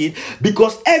studying,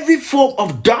 because every form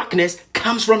of darkness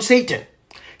comes from Satan.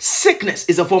 Sickness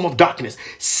is a form of darkness.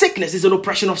 Sickness is an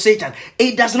oppression of Satan.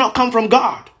 It does not come from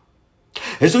God.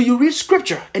 And so you read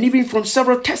scripture, and even from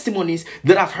several testimonies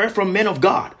that I've heard from men of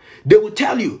God, they will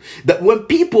tell you that when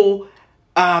people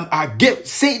give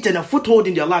Satan a foothold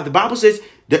in their life, the Bible says,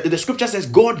 the scripture says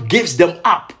God gives them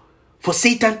up for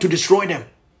Satan to destroy them.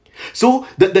 So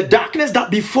the darkness that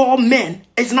befall men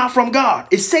is not from God,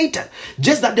 it's Satan.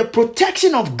 Just that the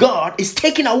protection of God is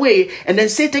taken away, and then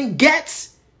Satan gets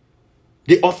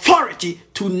the authority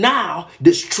to now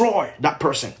destroy that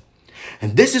person.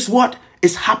 And this is what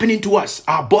is happening to us,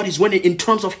 our bodies, when in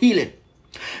terms of healing.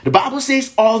 The Bible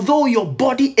says, although your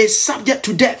body is subject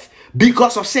to death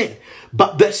because of sin,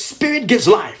 but the Spirit gives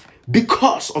life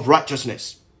because of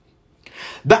righteousness.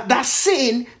 That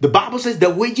sin, the Bible says,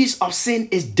 the wages of sin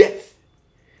is death.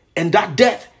 And that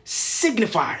death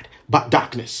signified by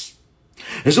darkness.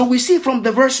 And so we see from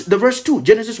the verse 2,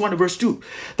 Genesis 1 verse 2,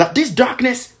 that this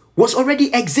darkness was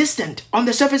already existent on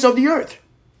the surface of the earth.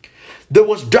 There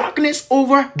was darkness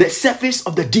over the surface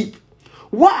of the deep.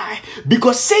 Why?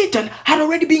 Because Satan had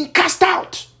already been cast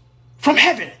out from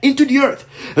heaven into the earth.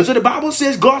 And so the Bible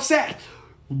says, God said,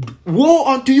 woe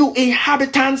unto you,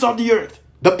 inhabitants of the earth.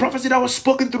 The prophecy that was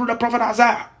spoken through the prophet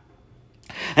Isaiah.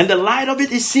 And the light of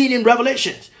it is seen in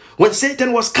Revelations. When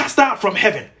Satan was cast out from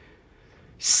heaven,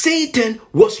 Satan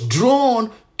was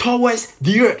drawn towards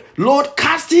the earth. Lord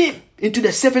cast him into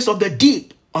the surface of the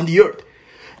deep on the earth.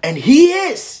 And he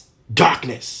is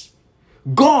darkness.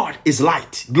 God is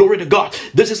light. Glory to God.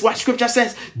 This is what scripture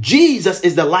says. Jesus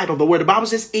is the light of the world. The Bible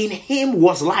says in him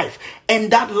was life,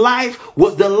 and that life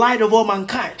was the light of all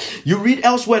mankind. You read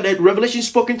elsewhere that Revelation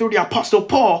spoken through the apostle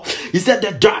Paul. He said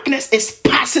the darkness is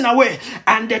passing away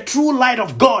and the true light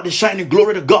of God is shining.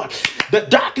 Glory to God. The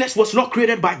darkness was not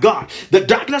created by God. The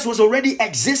darkness was already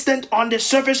existent on the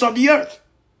surface of the earth.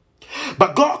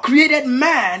 But God created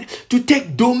man to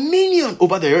take dominion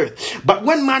over the earth. But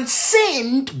when man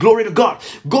sinned, glory to God,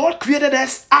 God created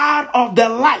us out of the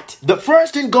light. The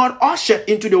first thing God ushered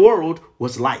into the world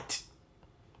was light.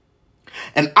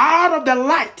 And out of the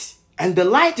light, and the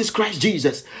light is Christ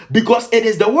Jesus, because it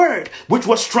is the word which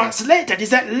was translated. He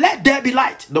said, let there be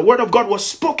light. The word of God was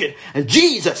spoken, and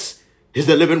Jesus is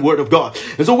the living word of God.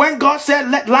 And so when God said,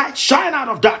 let light shine out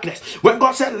of darkness, when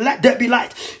God said, let there be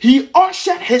light, he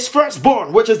ushered his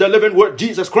firstborn, which is the living word,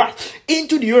 Jesus Christ,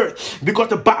 into the earth. Because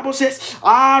the Bible says,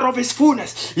 out of his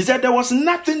fullness, he said there was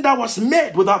nothing that was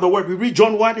made without the word. We read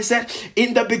John 1, he said,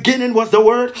 in the beginning was the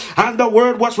word, and the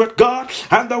word was with God,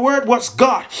 and the word was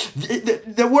God.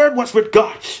 The word was with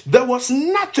God. There was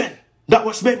nothing that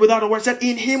was made without a word. Said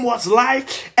in him was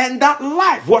life, and that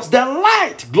life was the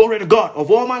light, glory to God,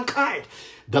 of all mankind.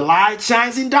 The light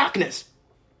shines in darkness,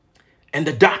 and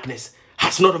the darkness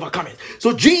has not overcome it.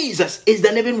 So Jesus is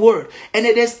the living word, and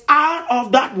it is out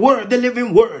of that word, the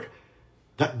living word,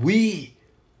 that we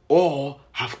all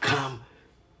have come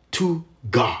to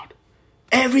God.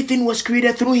 Everything was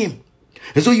created through him.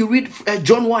 And so you read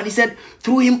John 1, he said,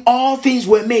 through him all things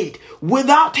were made.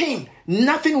 Without him,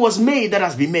 nothing was made that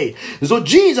has been made. And so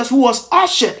Jesus, who was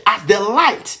ushered as the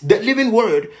light, the living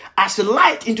word, as the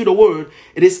light into the world,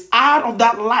 it is out of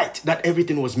that light that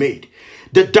everything was made.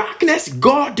 The darkness,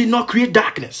 God did not create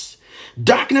darkness.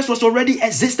 Darkness was already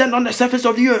existent on the surface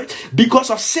of the earth because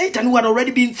of Satan, who had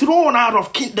already been thrown out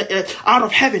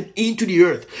of heaven into the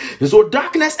earth. And so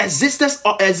darkness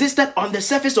existed on the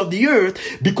surface of the earth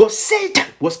because Satan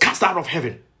was cast out of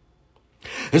heaven.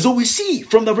 And so we see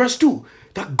from the verse 2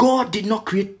 that God did not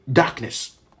create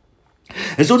darkness.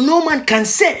 And so no man can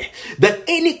say that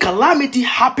any calamity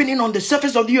happening on the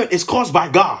surface of the earth is caused by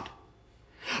God,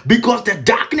 because the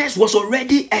darkness was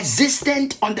already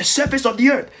existent on the surface of the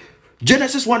earth.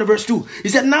 Genesis 1 verse 2. He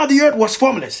said, now the earth was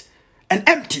formless and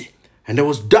empty, and there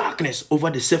was darkness over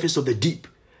the surface of the deep.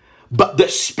 But the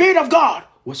Spirit of God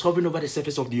was hovering over the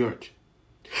surface of the earth.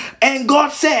 And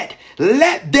God said,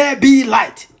 let there be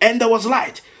light. And there was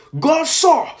light. God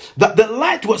saw that the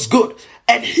light was good,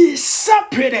 and he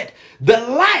separated the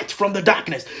light from the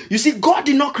darkness. You see, God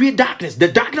did not create darkness. The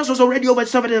darkness was already over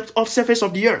the surface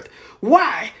of the earth.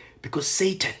 Why? Because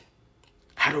Satan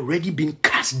had already been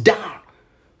cast down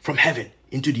from heaven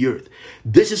into the earth.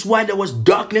 This is why there was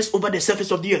darkness over the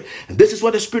surface of the earth. And this is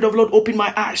what the Spirit of the Lord opened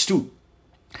my eyes to.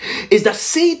 Is that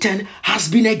Satan has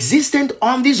been existent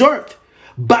on this earth.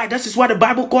 But this is why the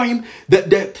Bible calls him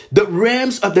the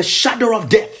realms of the shadow of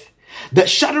death. The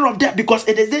shadow of death, because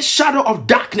it is this shadow of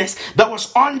darkness that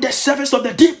was on the surface of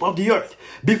the deep of the earth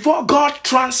before God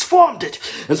transformed it.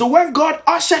 And so when God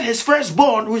ushered his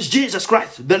firstborn, who is Jesus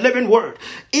Christ, the living word,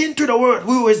 into the world,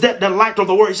 who is the light of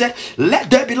the world, he said, let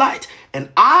there be light. And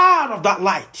out of that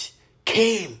light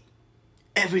came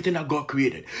everything that God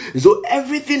created. And so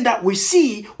everything that we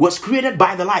see was created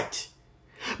by the light.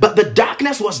 But the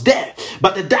darkness was there.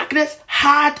 But the darkness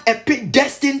had a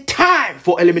predestined time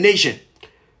for elimination.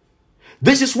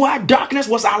 This is why darkness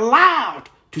was allowed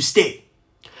to stay.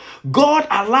 God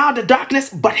allowed the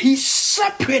darkness, but he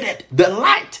separated the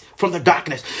light from the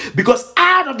darkness, because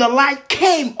out of the light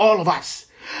came all of us.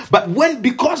 But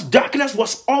because darkness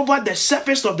was over the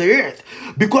surface of the earth,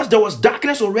 because there was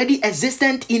darkness already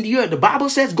existent in the earth, the Bible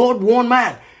says God warned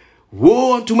man,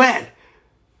 woe unto man,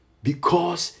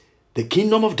 because the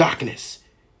kingdom of darkness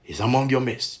is among your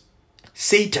midst.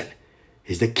 Satan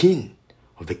is the king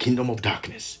of the kingdom of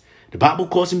darkness. The Bible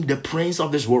calls him the prince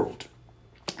of this world.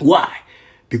 Why?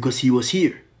 Because he was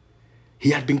here.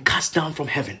 He had been cast down from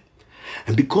heaven.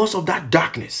 And because of that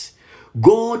darkness,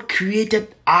 God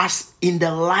created us in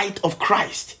the light of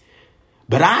Christ.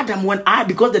 But Adam,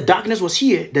 because the darkness was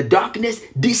here, the darkness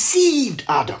deceived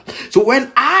Adam. So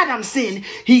when Adam sinned,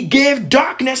 he gave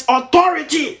darkness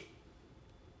authority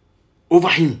over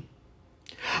him.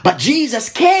 But Jesus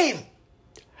came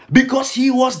Because he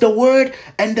was the word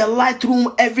and the light through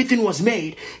whom everything was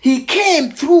made. He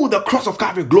came through the cross of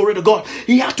Calvary. Glory to God.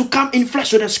 He had to come in flesh.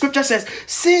 So the scripture says,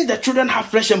 since the children have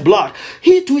flesh and blood,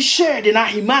 he too shared in our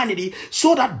humanity,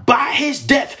 so that by his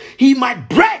death he might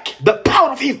break the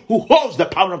power of him who holds the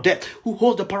power of death. Who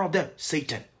holds the power of death?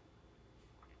 Satan.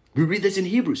 We read this in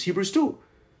Hebrews 2.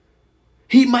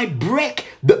 He might break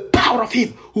the power of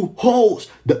him who holds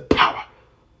the power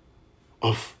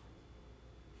of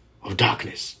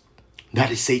darkness. That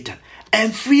is Satan.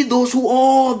 And free those who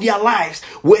all their lives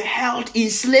were held in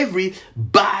slavery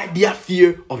by their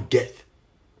fear of death.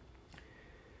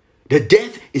 The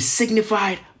death is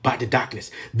signified by the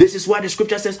darkness. This is why the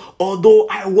scripture says, although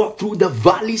I walk through the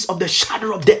valleys of the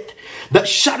shadow of death. The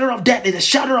shadow of death is the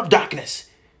shadow of darkness,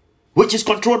 which is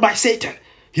controlled by Satan.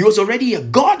 He was already here.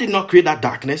 God did not create that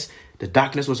darkness. The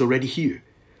darkness was already here.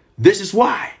 This is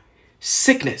why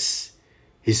sickness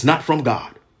is not from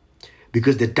God.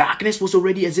 Because the darkness was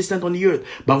already existent on the earth.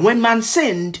 But when man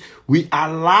sinned, we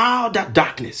allowed that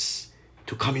darkness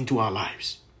to come into our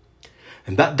lives.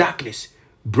 And that darkness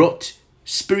brought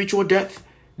spiritual death.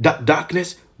 That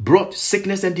darkness brought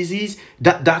sickness and disease.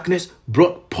 That darkness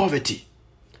brought poverty.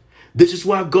 This is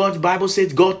why God's Bible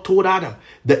says God told Adam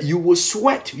that you will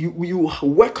sweat, you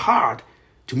work hard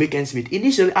to make ends meet.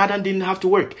 Initially, Adam didn't have to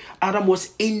work. Adam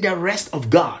was in the rest of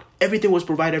God. Everything was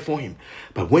provided for him.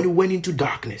 But when he went into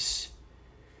darkness,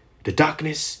 the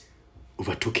darkness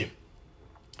overtook him.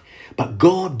 But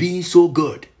God being so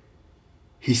good,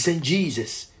 he sent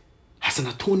Jesus as an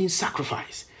atoning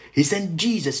sacrifice. He sent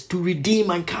Jesus to redeem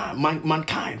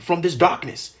mankind from this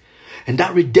darkness. And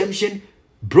that redemption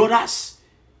brought us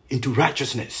into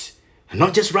righteousness. And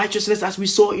not just righteousness as we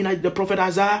saw in the prophet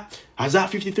Isaiah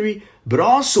 53, but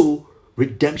also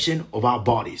redemption of our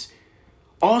bodies.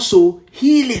 Also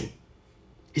healing.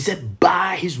 He said,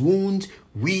 by his wounds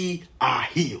we are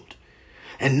healed.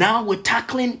 And now we're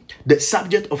tackling the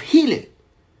subject of healing.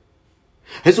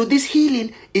 And so this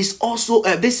healing is also,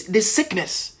 this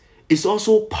sickness is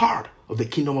also part of the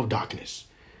kingdom of darkness.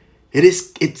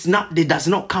 It does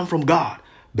not come from God,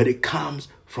 but it comes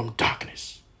from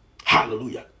darkness.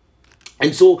 Hallelujah.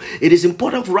 And so it is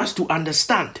important for us to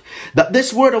understand that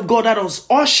this word of God that was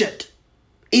ushered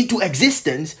into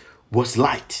existence was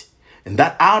light. And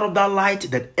that out of that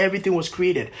light that everything was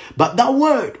created. But that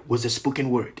word was a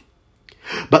spoken word.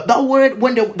 But that word,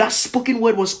 when that spoken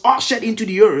word was ushered into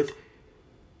the earth,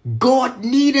 God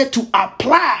needed to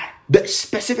apply the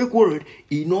specific word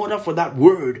in order for that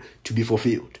word to be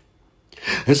fulfilled.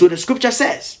 And so the scripture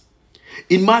says,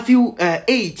 in Matthew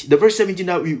 8, the verse 17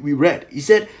 that we read, he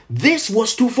said, this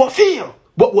was to fulfill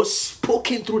what was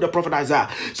spoken through the prophet Isaiah.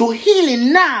 So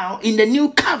healing now in the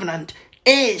new covenant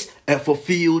is a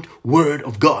fulfilled word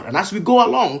of God. And as we go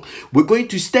along, we're going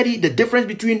to study the difference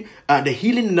between the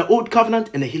healing in the old covenant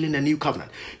and the healing in the new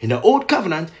covenant. In the old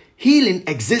covenant, healing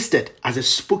existed as a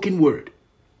spoken word.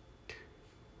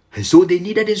 And so they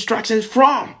needed instructions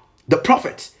from the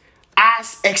prophets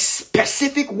as a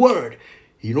specific word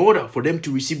in order for them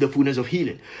to receive the fullness of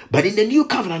healing. But in the new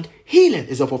covenant, healing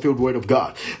is a fulfilled word of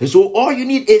God. And so all you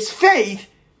need is faith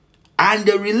and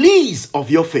the release of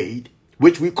your faith,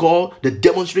 which we call the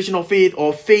demonstration of faith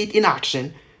or faith in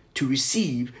action, to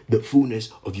receive the fullness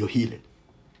of your healing.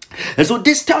 And so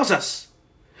this tells us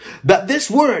that this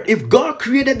word, if God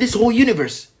created this whole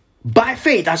universe by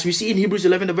faith, as we see in Hebrews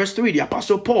 11 verse 3, the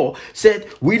apostle Paul said,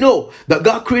 we know that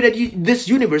God created this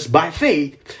universe by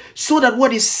faith so that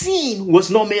what is seen was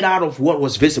not made out of what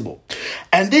was visible.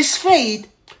 And this faith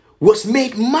was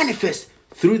made manifest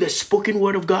through the spoken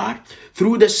word of God,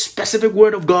 through the specific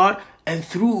word of God, and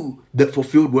through the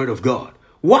fulfilled word of God.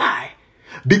 Why?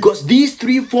 Because these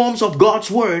three forms of God's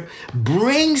word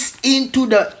brings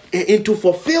into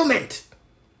fulfillment,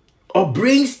 or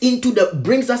brings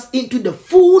us into the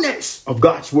fullness of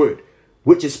God's word,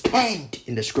 which is penned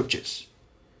in the scriptures.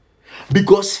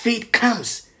 Because faith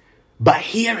comes by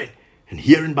hearing, and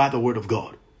hearing by the word of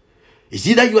God. It's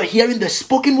either you are hearing the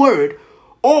spoken word,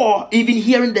 or even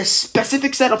hearing the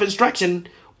specific set of instruction,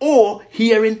 or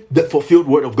hearing the fulfilled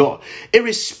word of God.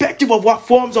 Irrespective of what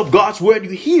forms of God's word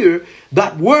you hear,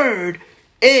 that word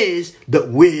is the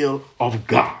will of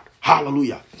God.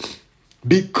 Hallelujah.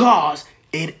 Because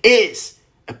it is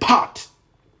a part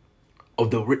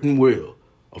of the written will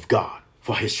of God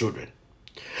for his children.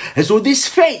 And so this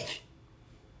faith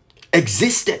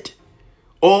existed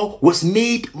or was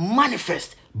made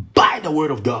manifest by the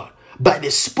word of God, by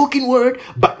the spoken word,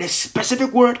 by the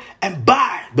specific word, and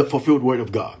by the fulfilled word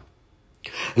of God.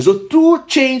 And so two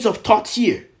chains of thoughts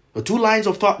here, or two lines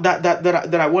of thought that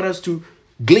I want us to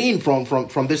glean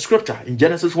from this scripture in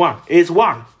Genesis 1 is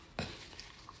one.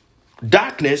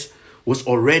 darkness was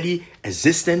already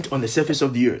existent on the surface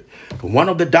of the earth. One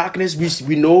of the darkness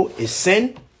we know is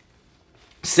sin.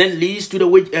 Sin leads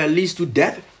to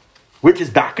death, which is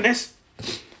darkness,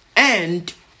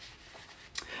 and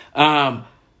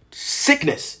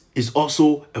sickness is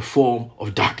also a form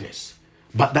of darkness.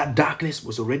 But that darkness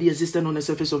was already existent on the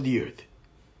surface of the earth.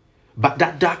 But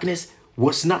that darkness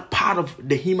was not part of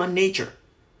the human nature.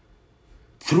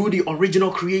 Through the original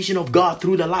creation of God,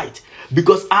 through the light.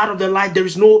 Because out of the light, there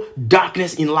is no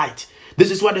darkness in light.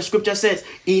 This is what the scripture says.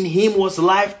 In him was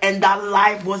life, and that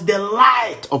life was the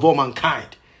light of all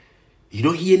mankind. You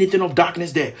don't hear anything of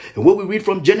darkness there. And what we read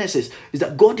from Genesis is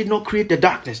that God did not create the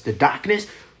darkness. The darkness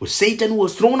was Satan, who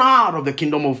was thrown out of the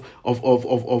kingdom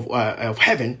of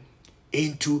heaven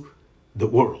into the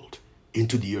world,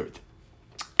 into the earth.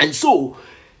 And so,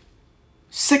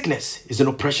 sickness is an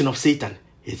oppression of Satan.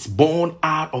 It's born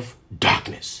out of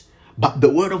darkness. But the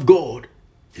word of God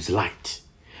is light.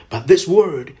 But this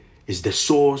word is the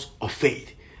source of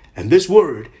faith. And this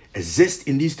word exists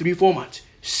in these three formats: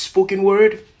 spoken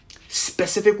word,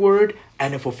 specific word,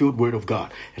 and a fulfilled word of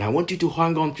God. And I want you to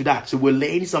hang on to that. So we're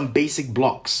laying some basic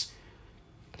blocks.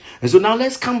 And so now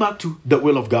let's come back to the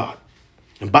will of God.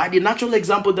 And by the natural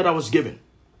example that I was given,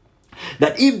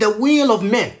 that if the will of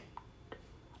men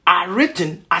are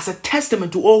written as a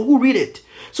testament to all who read it,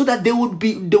 so that they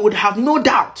would have no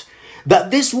doubt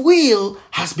that this will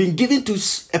has been given to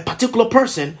a particular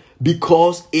person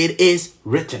because it is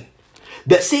written.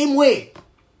 The same way,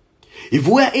 if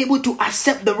we are able to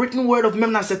accept the written word of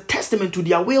men as a testament to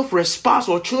their will for a spouse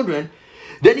or children,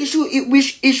 then it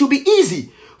should be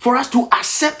easy for us to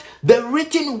accept the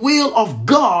written will of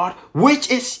God, which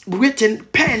is written,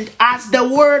 penned as the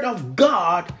word of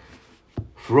God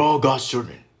for all God's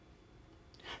children.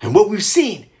 And what we've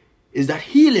seen is that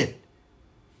healing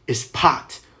is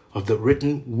part of the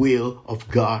written will of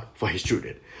God for his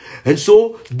children. And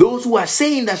so those who are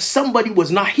saying that somebody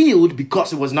was not healed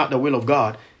because it was not the will of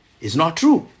God is not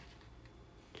true.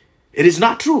 It is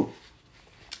not true.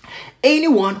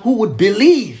 Anyone who would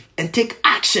believe and take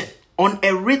action on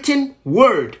a written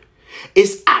word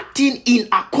is acting in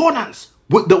accordance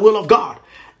with the will of God.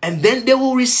 And then they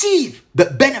will receive the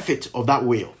benefit of that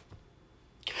will.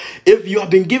 If you have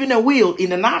been given a will in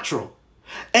the natural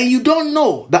and you don't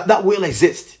know that that will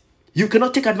exists, you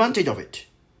cannot take advantage of it.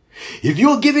 If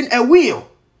you're given a will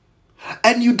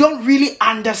and you don't really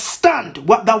understand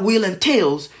what that will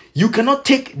entails, you cannot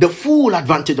take the full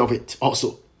advantage of it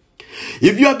also.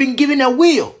 If you have been given a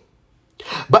will,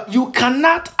 but you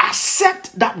cannot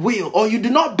accept that will, or you do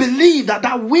not believe that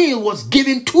that will was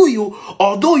given to you,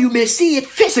 although you may see it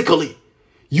physically,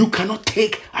 you cannot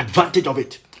take advantage of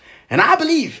it. And I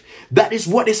believe that is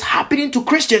what is happening to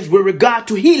Christians with regard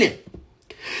to healing.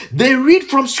 They read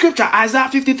from scripture, Isaiah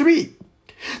 53,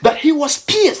 that he was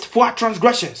pierced for our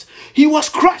transgressions. He was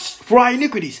crushed for our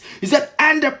iniquities. He said,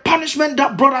 and the punishment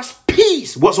that brought us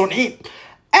peace was on him.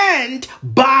 And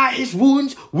by his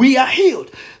wounds we are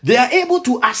healed. They are able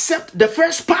to accept the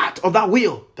first part of that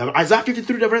will. Isaiah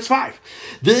 53, the verse 5.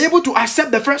 They're able to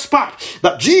accept the first part,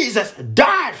 that Jesus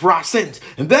died for our sins,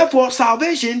 and therefore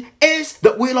salvation is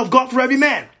the will of God for every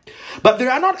man. But they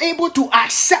are not able to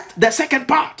accept the second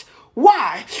part.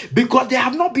 Why? Because they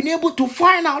have not been able to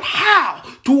find out how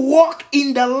to walk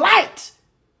in the light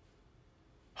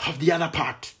of the other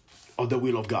part of the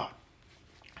will of God.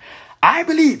 I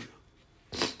believe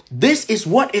this is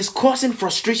what is causing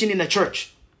frustration in the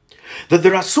church. That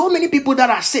there are so many people that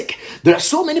are sick. There are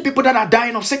so many people that are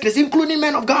dying of sickness, including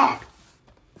men of God.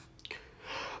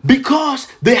 Because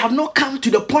they have not come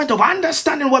to the point of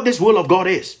understanding what this will of God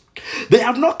is. They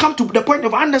have not come to the point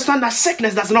of understanding that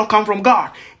sickness does not come from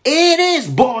God. It is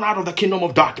born out of the kingdom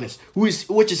of darkness,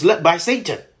 which is led by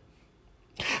Satan.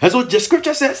 And so the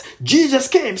scripture says Jesus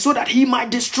came so that he might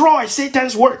destroy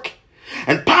Satan's work.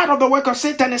 And part of the work of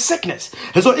Satan is sickness.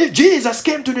 And so if Jesus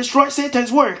came to destroy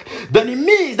Satan's work, then it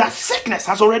means that sickness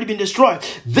has already been destroyed.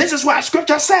 This is why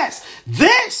scripture says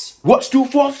this was to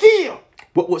fulfill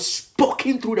what was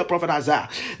spoken through the prophet Isaiah.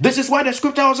 This is why the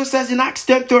scripture also says in Acts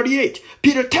 10:38,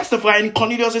 Peter testified in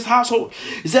Cornelius' household.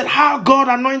 He said how God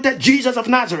anointed Jesus of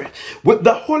Nazareth with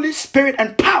the Holy Spirit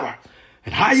and power,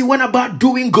 and how he went about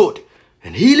doing good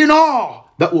and healing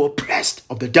all that were oppressed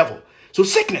of the devil. So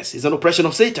sickness is an oppression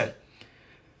of Satan.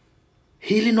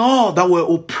 Healing all that were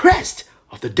oppressed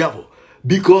of the devil,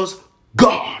 because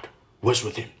God was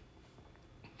with him.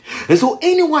 And so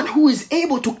anyone who is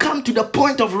able to come to the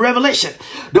point of revelation,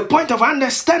 the point of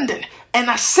understanding and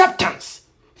acceptance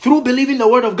through believing the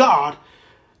word of God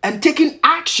and taking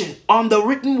action on the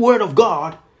written word of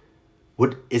God,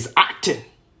 is acting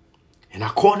in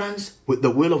accordance with the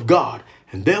will of God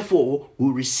and therefore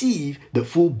will receive the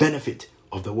full benefit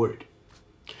of the word.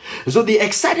 So the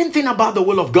exciting thing about the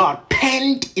will of God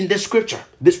penned in the scripture,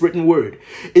 this written word,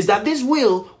 is that this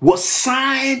will was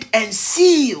signed and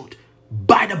sealed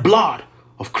by the blood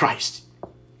of Christ.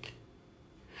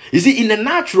 You see, in the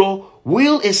natural,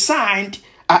 will is signed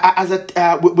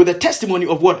with a testimony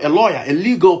of what? A lawyer, a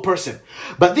legal person.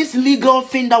 But this legal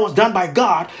thing that was done by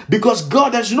God, because God,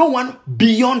 there's no one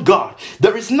beyond God.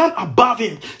 There is none above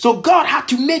him. So God had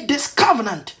to make this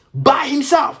covenant by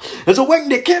himself. And so when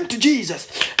they came to Jesus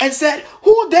and said,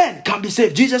 who then can be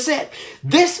saved? Jesus said,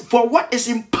 this, for what is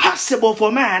impossible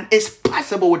for man is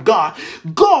possible with God.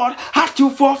 God had to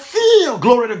fulfill,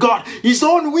 glory to God, his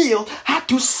own will, had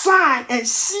to sign and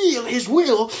seal his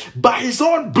will by his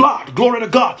own blood, glory to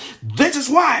God. This is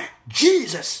why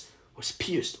Jesus was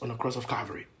pierced on the cross of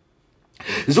Calvary.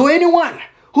 So anyone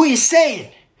who is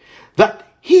saying that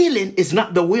healing is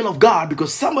not the will of God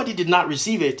because somebody did not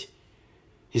receive it,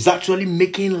 he's actually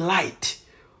making light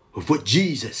of what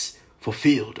Jesus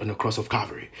fulfilled on the cross of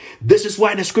Calvary. This is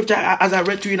why the scripture, as I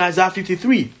read to you in Isaiah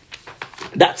 53,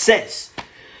 that says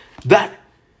that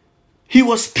he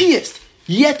was pierced,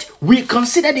 yet we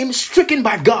considered him stricken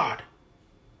by God.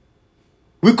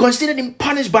 We considered him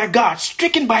punished by God,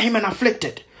 stricken by him and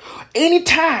afflicted.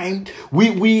 Anytime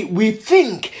we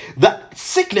think that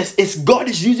sickness is God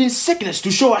is using sickness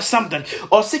to show us something,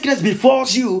 or sickness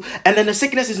befalls you and then the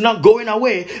sickness is not going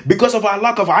away because of our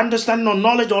lack of understanding or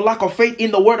knowledge or lack of faith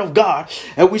in the word of God,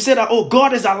 and we say that, oh,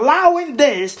 God is allowing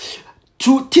this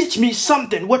to teach me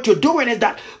something. What you're doing is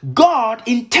that God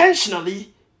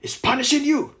intentionally is punishing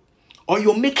you, or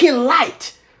you're making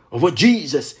light of what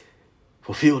Jesus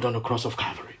fulfilled on the cross of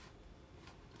Calvary.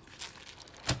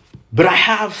 But I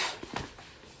have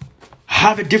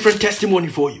a different testimony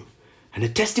for you. And the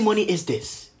testimony is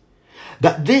this,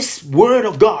 that this word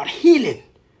of God, healing,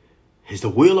 is the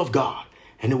will of God.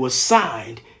 And it was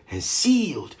signed and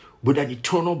sealed with an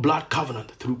eternal blood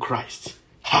covenant through Christ.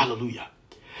 Hallelujah.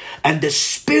 And the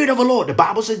Spirit of the Lord, the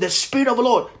Bible says the Spirit of the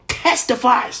Lord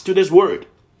testifies to this word,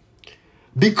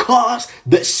 because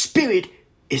the Spirit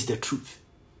is the truth.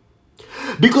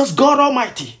 Because God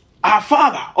Almighty, our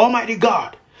Father, Almighty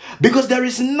God, because there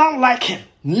is none like him,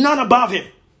 none above him,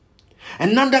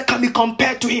 and none that can be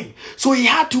compared to him. So he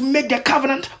had to make the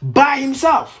covenant by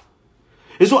himself.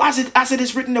 And so as it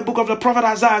is written in the book of the prophet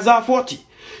Isaiah 40,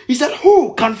 he said,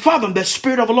 who can fathom the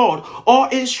Spirit of the Lord or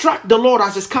instruct the Lord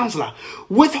as his counselor?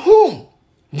 With whom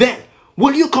then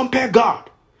will you compare God?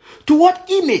 To what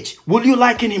image will you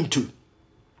liken him to?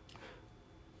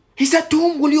 He said, to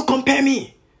whom will you compare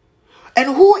me?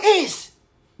 And who is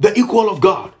the equal of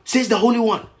God? Says the Holy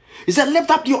One. He said, lift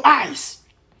up your eyes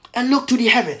and look to the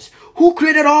heavens. Who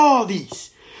created all these?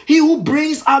 He who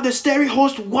brings out the starry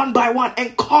host one by one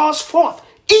and calls forth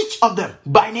each of them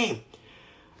by name.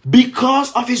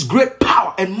 Because of his great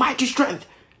power and mighty strength,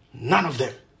 none of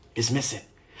them is missing.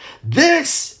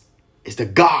 This is the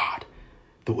God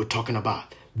that we're talking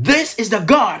about. This is the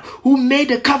God who made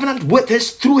the covenant with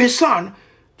us through his Son,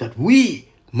 that we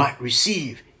might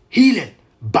receive healing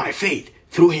by faith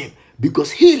through him,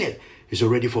 because healing is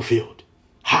already fulfilled.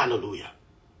 Hallelujah.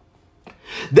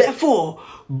 Therefore,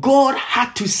 God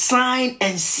had to sign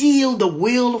and seal the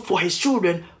will for his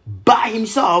children by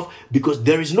himself, because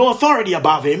there is no authority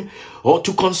above him or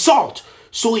to consult.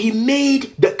 So he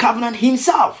made the covenant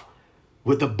himself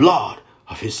with the blood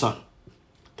of his Son,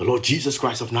 the Lord Jesus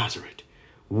Christ of Nazareth,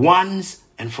 once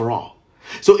and for all.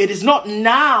 So it is not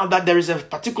now that there is a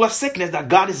particular sickness that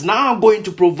God is now going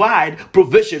to provide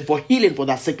provision for healing for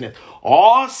that sickness.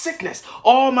 All sickness,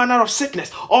 all manner of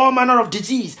sickness, all manner of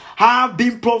disease have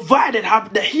been provided,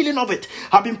 have the healing of it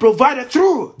have been provided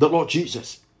through the Lord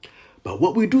Jesus. But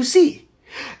what we do see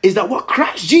is that what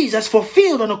Christ Jesus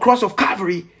fulfilled on the cross of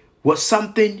Calvary was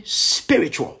something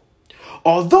spiritual.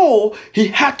 Although he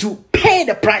had to pay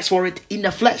the price for it in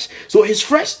the flesh. So his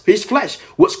flesh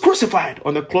was crucified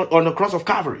on the cross of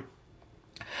Calvary.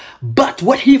 But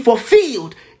what he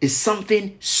fulfilled is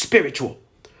something spiritual.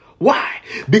 Why?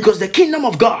 Because the kingdom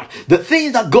of God, the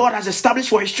things that God has established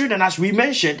for his children, as we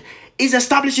mentioned, is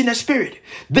established in the spirit.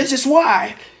 This is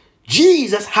why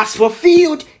Jesus has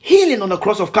fulfilled healing on the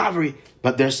cross of Calvary,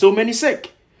 but there's so many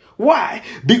sick. Why?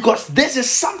 Because this is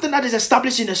something that is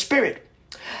established in the spirit.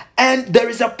 And there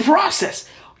is a process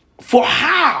for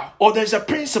how, or there's a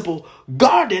principle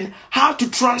guarding how to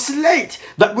translate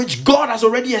that which God has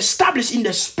already established in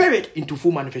the spirit into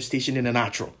full manifestation in the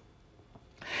natural.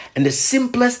 And the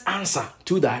simplest answer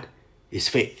to that is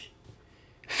faith.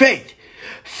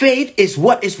 Faith is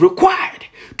what is required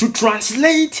to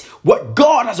translate what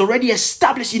God has already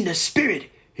established in the spirit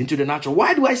into the natural.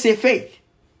 Why do I say faith?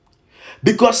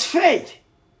 Because faith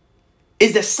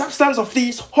is the substance of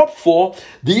things hoped for,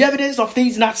 the evidence of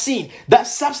things not seen. That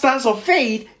substance of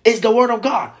faith is the word of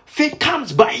God. Faith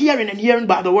comes by hearing, and hearing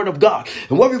by the word of God.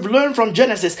 And what we've learned from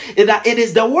Genesis is that it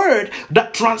is the word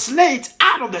that translates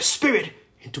out of the spirit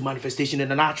into manifestation in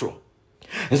the natural.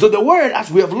 And so the word,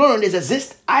 as we have learned, is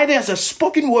exists either as a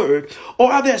spoken word,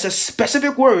 or either as a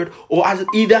specific word, or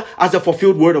either as a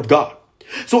fulfilled word of God.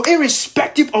 So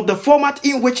irrespective of the format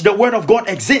in which the word of God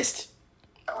exists,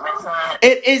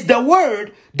 it is the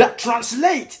word that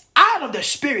translates out of the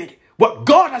spirit what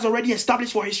God has already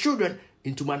established for his children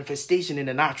into manifestation in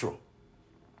the natural.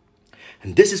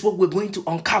 And this is what we're going to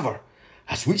uncover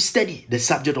as we study the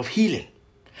subject of healing.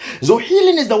 So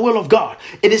healing is the will of God.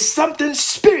 It is something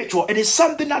spiritual. It is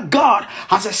something that God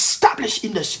has established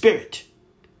in the spirit.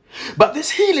 But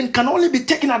this healing can only be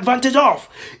taken advantage of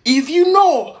if you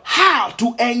know how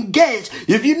to engage,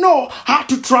 if you know how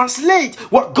to translate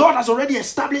what God has already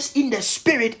established in the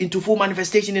spirit into full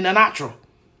manifestation in the natural.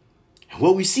 And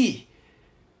what we see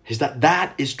is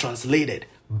that is translated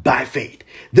by faith.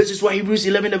 This is why Hebrews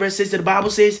 11 verse 6, the Bible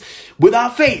says,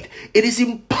 without faith, it is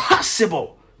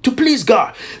impossible to please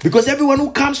God, because everyone who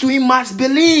comes to him must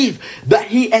believe that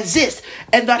he exists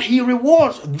and that he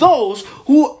rewards those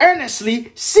who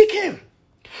earnestly seek him.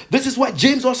 This is what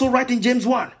James also writes in James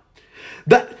 1,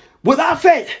 that without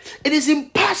faith, it is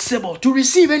impossible to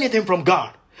receive anything from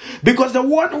God, because the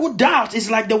one who doubts is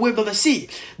like the wave of the sea.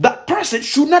 That person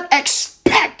should not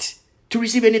expect to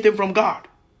receive anything from God.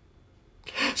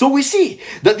 So we see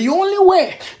that the only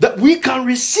way that we can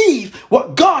receive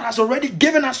what God has already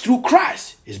given us through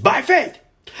Christ is by faith.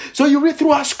 So you read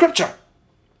through our scripture,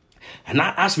 and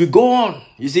as we go on,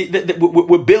 you see,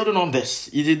 we're building on this.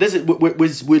 You see,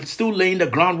 we're still laying the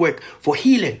groundwork for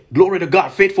healing. Glory to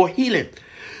God, faith for healing.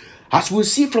 As we'll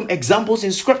see from examples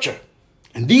in scripture,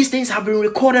 and these things have been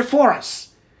recorded for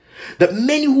us, that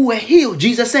many who were healed,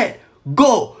 Jesus said,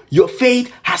 "Go, your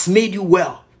faith has made you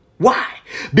well." Why?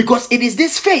 Because it is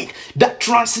this faith that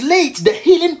translates the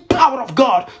healing power of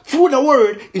God through the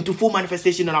word into full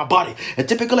manifestation in our body. A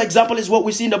typical example is what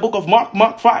we see in the book of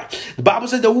Mark 5. The Bible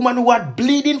says the woman who had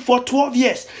bleeding for 12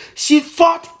 years, she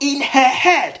thought in her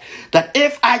head that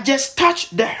if I just touch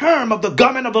the hem of the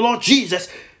garment of the Lord Jesus,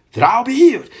 that I'll be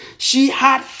healed. She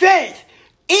had faith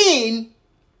in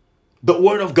the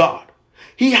word of God.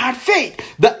 He had faith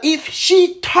that if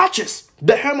she touches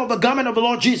the hem of the garment of the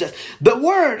Lord Jesus, the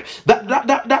word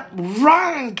that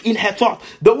rang in her thought,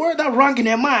 the word that rang in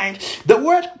her mind, the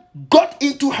word got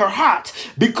into her heart,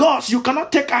 because you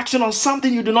cannot take action on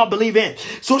something you do not believe in.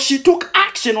 So she took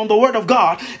action on the word of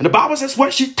God, and the Bible says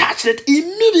when she touched it,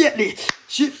 immediately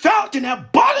she felt in her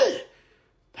body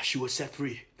that she was set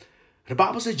free. The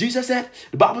Bible says,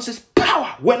 the Bible says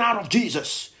power went out of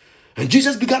Jesus, and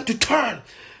Jesus began to turn.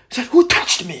 He said, "Who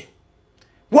touched me?"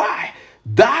 Why?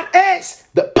 That is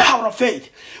the power of faith.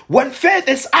 When faith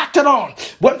is acted on,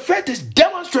 when faith is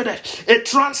demonstrated, it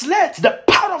translates the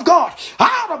power of God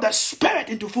out of the spirit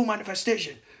into full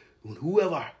manifestation. When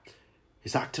whoever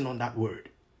is acting on that word.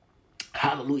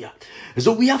 Hallelujah.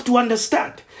 So we have to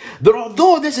understand that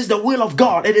although this is the will of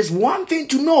God, it is one thing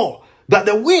to know that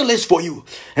the will is for you,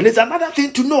 and it's another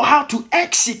thing to know how to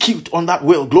execute on that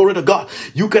will. Glory to God.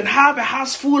 You can have a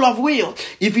house full of will.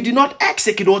 If you do not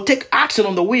execute or take action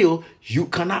on the will, you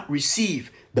cannot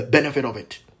receive the benefit of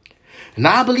it. And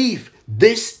I believe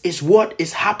this is what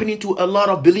is happening to a lot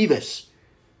of believers.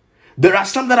 There are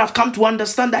some that have come to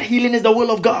understand that healing is the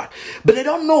will of God, but they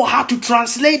don't know how to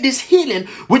translate this healing,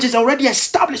 which is already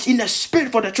established in the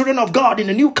spirit for the children of God in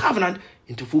the new covenant,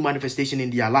 into full manifestation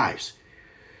in their lives.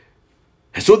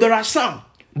 And so there are some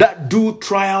that do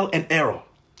trial and error.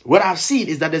 What I've seen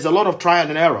is that there's a lot of trial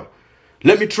and error.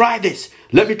 Let me try this.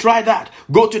 Let me try that.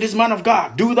 Go to this man of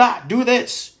God. Do that. Do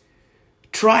this.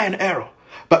 Try and error.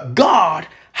 But God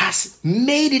has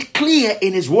made it clear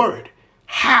in his word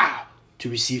how to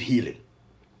receive healing.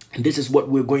 And this is what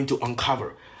we're going to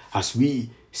uncover as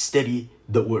we study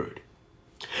the word.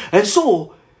 And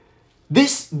so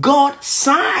this God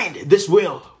signed this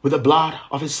will with the blood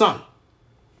of his son,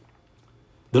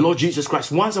 the Lord Jesus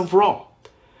Christ, once and for all.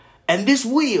 And this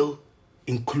will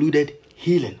included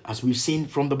healing, as we've seen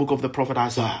from the book of the prophet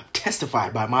Isaiah,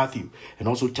 testified by Matthew, and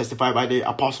also testified by the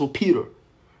apostle Peter.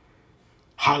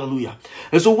 Hallelujah.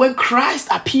 And so when Christ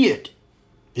appeared,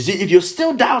 you see, if you're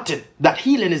still doubting that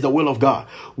healing is the will of God,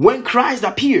 when Christ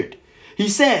appeared, he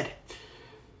said,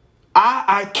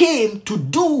 I came to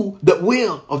do the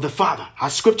will of the Father,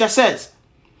 as scripture says.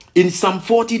 In Psalm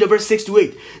 40, the verse 6 to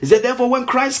 8, it said, therefore, when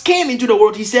Christ came into the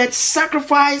world, he said,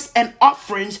 sacrifice and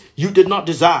offerings you did not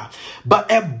desire,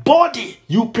 but a body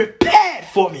you prepared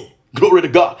for me. Glory to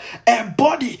God. A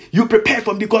body you prepared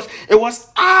for me, because it was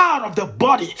out of the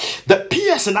body, the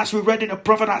piercing, as we read in the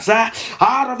prophet Isaiah,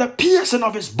 out of the piercing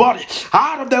of his body,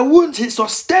 out of the wounds he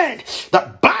sustained,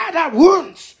 that by that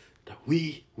wounds that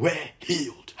we were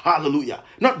healed. Hallelujah.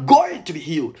 Not going to be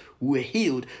healed. We were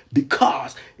healed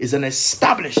because it's an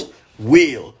established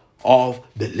will of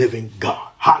the living God.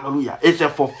 Hallelujah. It's a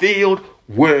fulfilled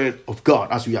word of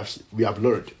God, as we have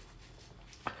learned.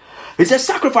 It says,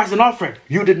 sacrifice and offering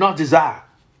you did not desire,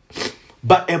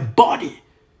 but a body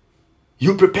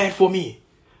you prepared for me.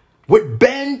 With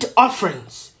burnt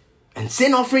offerings and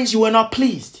sin offerings you were not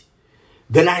pleased.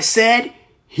 Then I said,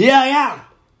 here I am.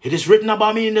 It is written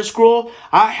about me in the scroll.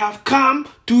 I have come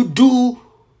to do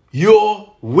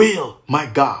your will, my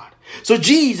God. So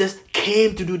Jesus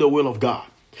came to do the will of God.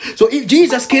 So if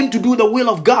Jesus came to do the will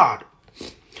of God,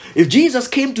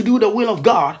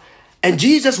 and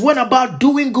Jesus went about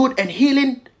doing good and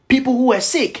healing people who were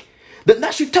sick, then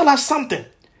that should tell us something.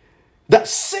 That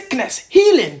sickness,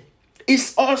 healing,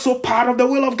 is also part of the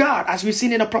will of God, as we've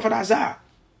seen in the prophet Isaiah.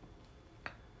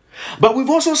 But we've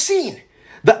also seen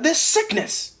that this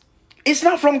sickness is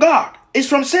not from God, it's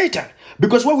from Satan.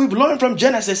 Because what we've learned from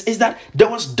Genesis is that there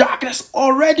was darkness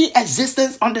already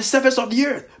existent on the surface of the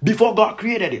earth before God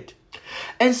created it.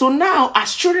 And so now,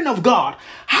 as children of God,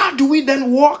 how do we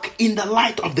then walk in the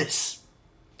light of this?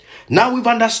 Now we've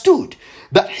understood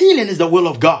that healing is the will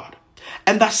of God,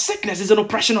 and that sickness is an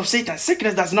oppression of Satan.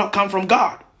 Sickness does not come from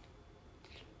God.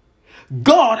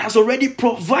 God has already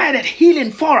provided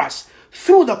healing for us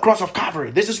through the cross of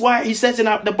Calvary. This is why he says in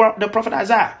the prophet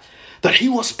Isaiah that he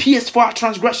was pierced for our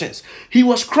transgressions, he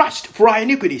was crushed for our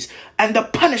iniquities, and the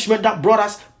punishment that brought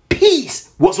us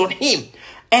peace was on him,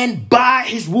 and by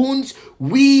his wounds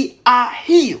we are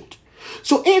healed.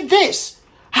 So if this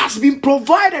has been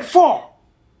provided for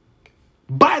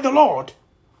by the Lord,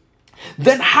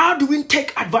 then how do we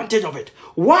take advantage of it?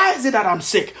 Why is it that I'm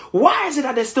sick? Why is it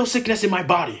that there's still sickness in my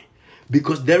body?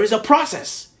 Because there is a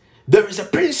process, there is a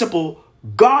principle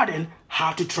guarding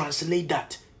how to translate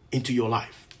that into your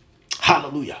life.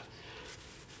 Hallelujah.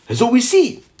 And so we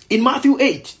see in Matthew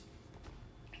 8,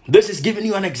 this is giving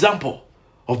you an example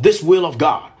of this will of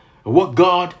God, and what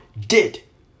God did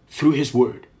through his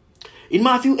word. In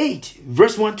Matthew 8,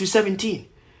 verse 1 to 17,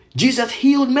 Jesus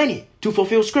healed many to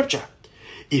fulfill scripture.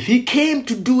 If he came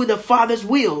to do the Father's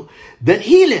will, then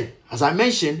healing, as I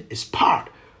mentioned, is part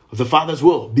of the Father's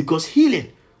will, because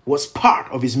healing was part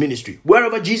of his ministry.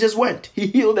 Wherever Jesus went, he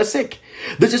healed the sick.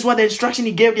 This is what the instruction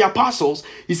he gave the apostles.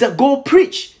 He said, go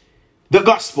preach the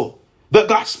gospel,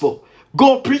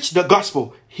 Go preach the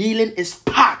gospel. Healing is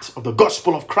part of the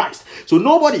gospel of Christ. So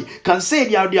nobody can say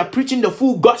they are preaching the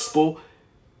full gospel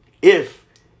if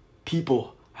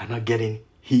people are not getting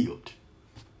healed,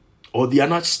 or they are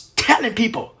not telling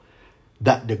people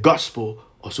that the gospel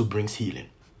also brings healing.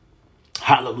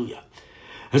 Hallelujah.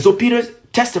 And so Peter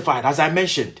testified, as I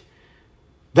mentioned,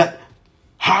 that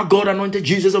how God anointed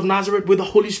Jesus of Nazareth with the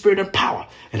Holy Spirit and power,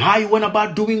 and how he went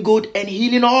about doing good and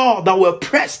healing all that were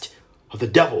oppressed of the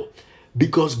devil,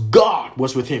 because God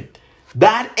was with him.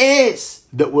 That is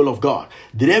the will of God,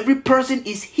 that every person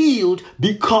is healed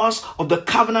because of the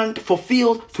covenant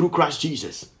fulfilled through Christ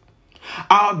Jesus.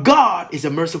 Our God is a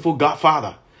merciful God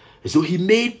Father, and so he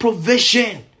made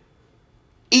provision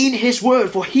in his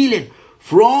word for healing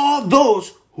for all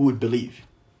those who would believe.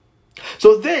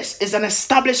 So this is an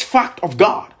established fact of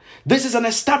God. This is an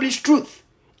established truth,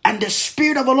 and the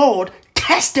Spirit of the Lord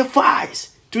testifies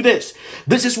to this.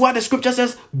 This is why the scripture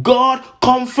says God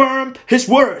confirmed his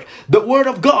word. The word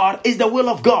of God is the will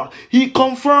of God. He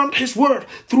confirmed his word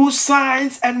through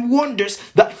signs and wonders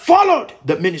that followed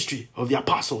the ministry of the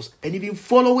apostles, and even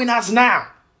following us now.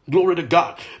 Glory to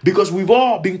God, because we've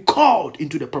all been called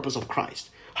into the purpose of Christ.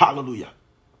 Hallelujah.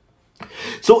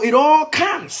 So it all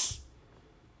comes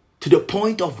to the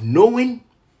point of knowing,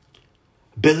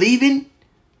 believing,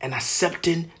 and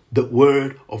accepting the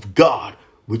word of God,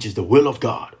 which is the will of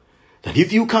God. That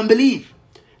if you can believe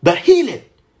that healing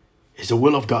is the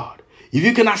will of God, if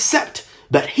you can accept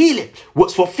that healing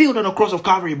was fulfilled on the cross of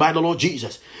Calvary by the Lord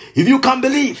Jesus, if you can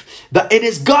believe that it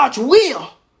is God's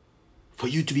will for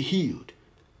you to be healed,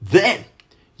 then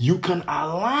you can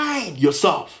align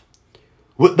yourself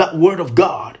with that word of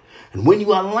God. And when you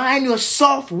align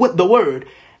yourself with the word,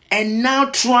 and now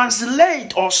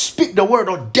translate or speak the word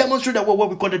or demonstrate the word, what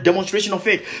we call the demonstration of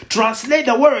faith. Translate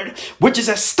the word which is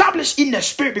established in the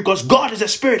spirit, because God is a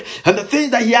spirit, and the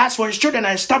things that he has for his children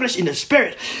are established in the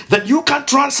spirit. That you can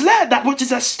translate that which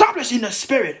is established in the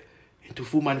spirit into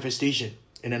full manifestation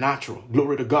in the natural.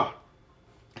 Glory to God.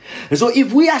 And so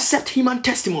if we accept human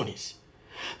testimonies,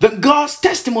 then God's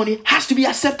testimony has to be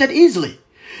accepted easily.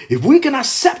 If we can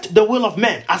accept the will of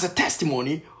men as a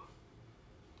testimony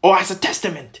or as a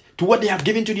testament to what they have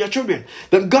given to their children,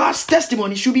 then God's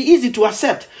testimony should be easy to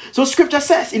accept. So scripture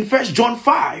says in 1 John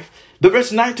 5, the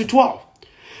verse 9 to 12,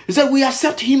 it said we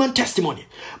accept human testimony,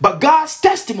 but God's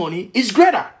testimony is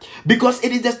greater because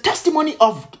it is the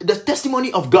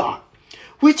testimony of God,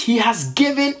 which he has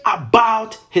given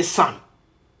about his Son.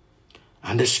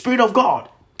 And the Spirit of God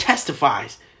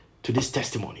testifies to this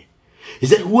testimony. He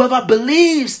said whoever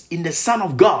believes in the Son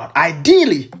of God,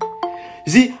 ideally,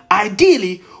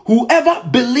 whoever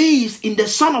believes in the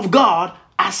Son of God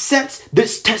accepts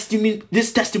this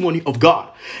testimony of God.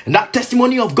 And that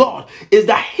testimony of God is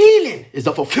that healing is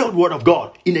the fulfilled word of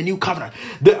God in the new covenant.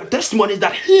 The testimony is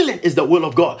that healing is the will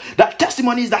of God. That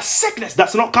testimony is that sickness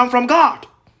does not come from God.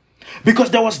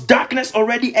 Because there was darkness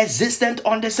already existent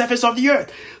on the surface of the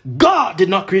earth. God did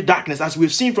not create darkness, as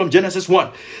we've seen from Genesis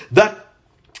 1. That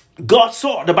God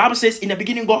saw, the Bible says, in the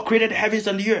beginning God created the heavens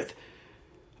and the earth.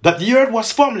 That the earth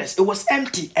was formless, it was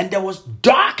empty, and there was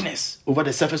darkness over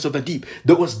the surface of the deep.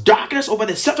 There was darkness over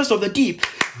the surface of the deep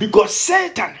because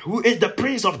Satan, who is the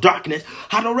prince of darkness,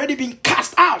 had already been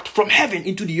cast out from heaven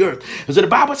into the earth. And so the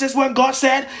Bible says when God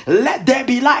said, let there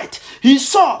be light, he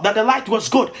saw that the light was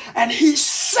good, and he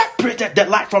separated the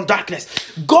light from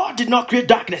darkness. God did not create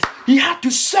darkness. He had to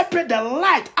separate the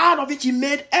light out of which he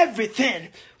made everything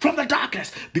from the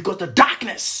darkness, because the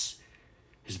darkness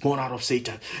is born out of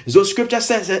Satan. So scripture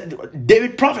says that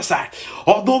David prophesied,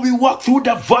 although we walk through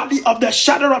the valley of the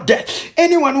shadow of death,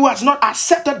 anyone who has not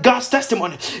accepted God's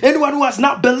testimony, anyone who has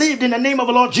not believed in the name of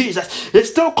the Lord Jesus, is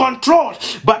still controlled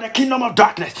by the kingdom of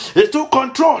darkness. Is still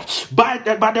controlled by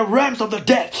the realms of the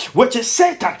dead, which is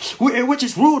Satan, which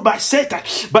is ruled by Satan.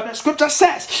 But the scripture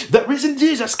says the reason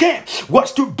Jesus came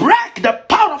was to break the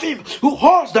power of him who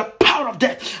holds the power of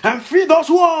death and free those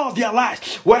who all their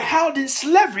lives were held in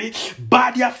slavery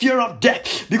by their fear of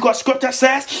death. Because scripture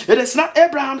says it is not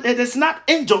Abraham, it is not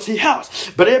angels he helps,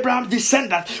 but Abraham's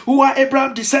descendants. Who are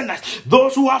Abraham's descendants?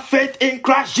 Those who have faith in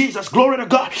Christ Jesus. Glory to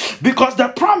God. Because the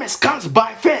promise comes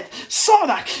by faith, so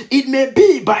that it may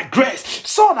be by grace,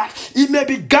 so that it may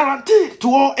be guaranteed to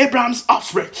all Abraham's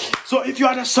offspring. So if you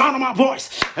are the sound of my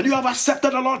voice and you have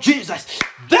accepted the Lord Jesus,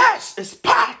 this is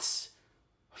part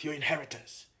of your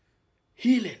inheritance.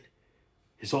 Healing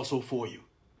is also for you.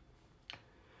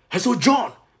 And so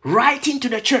John, writing to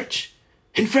the church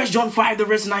in 1 John 5, the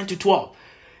verse 9 to 12,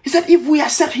 he said if we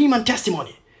accept human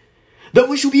testimony, then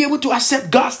we should be able to accept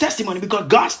God's testimony, because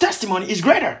God's testimony is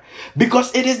greater,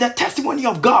 because it is the testimony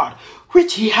of God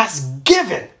which he has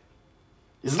given.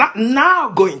 He's not now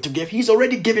going to give. He's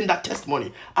already given that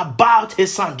testimony about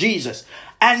his Son Jesus.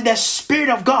 And the Spirit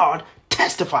of God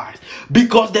testifies,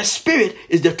 because the Spirit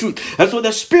is the truth. And so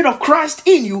the Spirit of Christ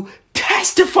in you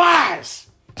testifies,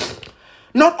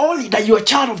 not only that you're a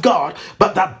child of God,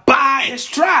 but that by his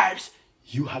stripes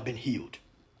you have been healed.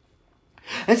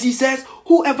 As he says,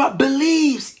 whoever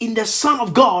believes in the Son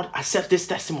of God accepts this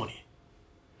testimony.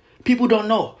 People don't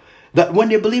know that when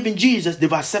they believe in Jesus,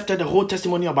 they've accepted the whole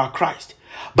testimony about Christ.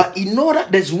 But in order,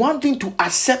 there's one thing to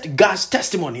accept God's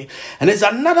testimony, and there's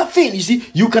another thing. You see,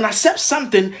 you can accept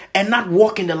something and not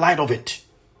walk in the light of it.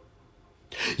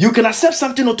 You can accept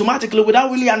something automatically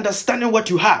without really understanding what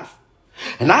you have.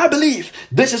 And I believe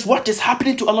this is what is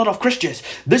happening to a lot of Christians.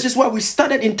 This is why we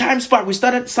started in Times Park. We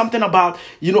started something about,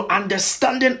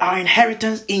 understanding our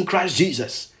inheritance in Christ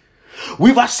Jesus.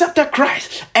 We've accepted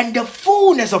Christ and the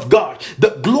fullness of God,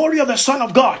 the glory of the Son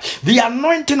of God, the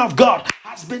anointing of God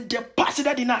has been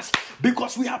deposited in us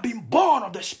because we have been born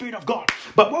of the Spirit of God.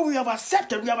 But what we have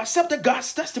accepted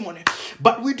God's testimony,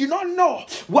 but we do not know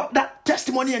what that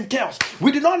testimony entails.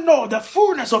 We do not know the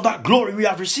fullness of that glory we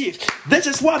have received. This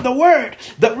is what the word,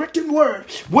 the written word,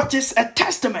 which is a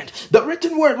testament, the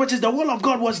written word, which is the will of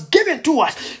God, was given to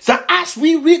us. So as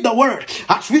we read the word,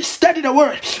 as we study the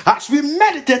word, as we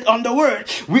meditate on the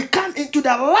word, we come into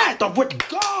the light of what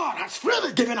God has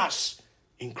freely given us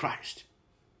in Christ.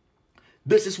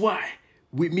 This is why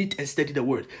we meet and study the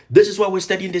word. This is why we're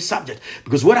studying this subject.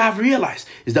 Because what I've realized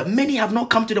is that many have not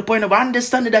come to the point of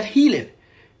understanding that healing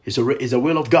is a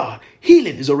will of God.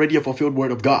 Healing is already a fulfilled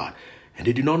word of God. And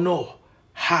they do not know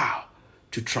how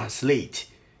to translate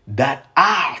that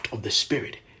out of the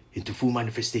Spirit into full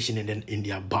manifestation in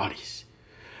their bodies.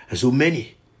 And so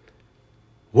many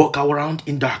walk around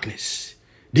in darkness.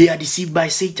 They are deceived by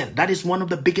Satan. That is one of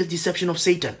the biggest deception of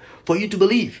Satan. For you to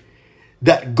believe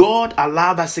that God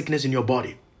allowed that sickness in your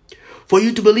body. For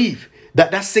you to believe that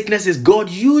that sickness is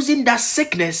God using that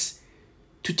sickness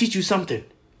to teach you something.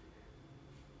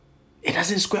 It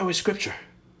doesn't square with scripture.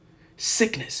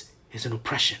 Sickness is an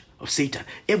oppression of Satan.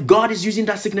 If God is using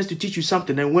that sickness to teach you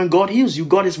something, then when God heals you,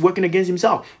 God is working against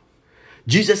himself.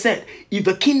 Jesus said, if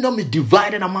a kingdom is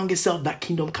divided among itself, that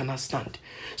kingdom cannot stand.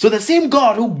 So the same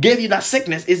God who gave you that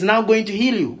sickness is now going to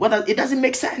heal you. Well, it doesn't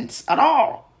make sense at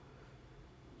all.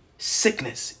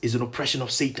 Sickness is an oppression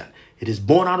of Satan. It is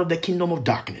born out of the kingdom of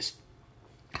darkness.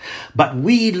 But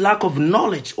we, lack of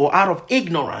knowledge or out of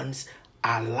ignorance,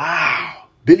 allow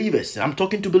believers, I'm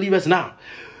talking to believers now,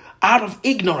 out of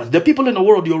ignorance. The people in the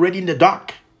world, you're already in the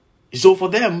dark. So for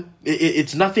them,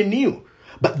 it's nothing new.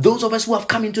 But those of us who have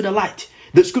come into the light,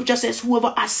 the scripture says,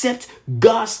 whoever accepts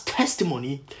God's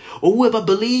testimony or whoever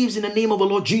believes in the name of the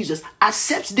Lord Jesus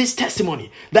accepts this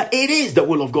testimony that it is the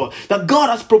will of God, that God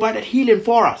has provided healing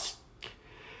for us.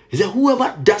 He said,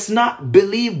 whoever does not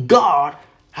believe God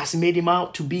has made him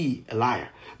out to be a liar,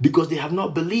 because they have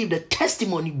not believed the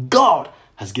testimony God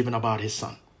has given about his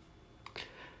son.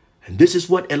 And this is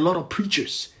what a lot of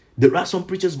preachers, there are some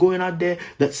preachers going out there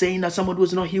that saying that somebody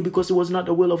was not healed because it was not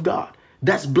the will of God.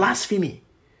 That's blasphemy.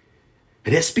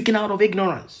 They're speaking out of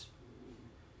ignorance.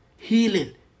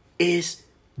 Healing is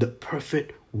the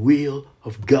perfect will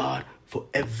of God for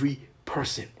every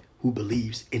person who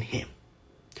believes in him.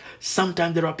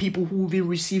 Sometimes there are people who will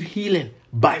receive healing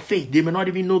by faith. They may not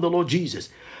even know the Lord Jesus,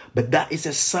 but that is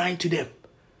a sign to them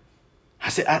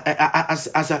as an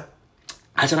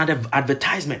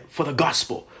advertisement for the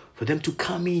gospel, for them to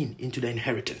come into the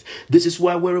inheritance. This is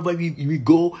why wherever we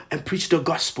go and preach the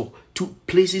gospel to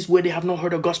places where they have not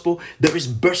heard the gospel, there is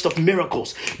burst of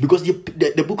miracles. Because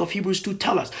the book of Hebrews 2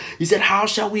 tells us, he said, how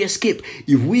shall we escape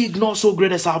if we ignore so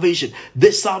great a salvation?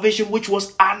 This salvation which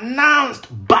was announced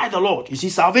by the Lord. You see,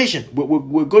 salvation,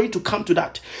 we're going to come to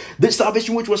that. This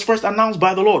salvation which was first announced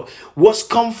by the Lord was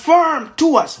confirmed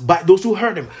to us by those who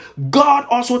heard him. God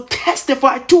also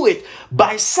testified to it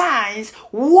by signs,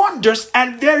 wonders,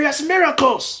 and various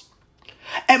miracles,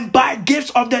 and by gifts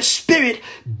of the Spirit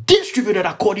distributed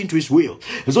according to his will.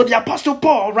 And so the Apostle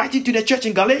Paul, writing to the church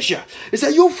in Galatia, he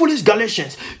said, you foolish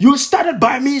Galatians, you started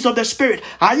by means of the Spirit.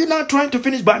 Are you now trying to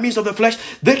finish by means of the flesh?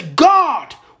 That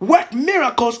God worked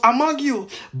miracles among you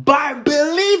by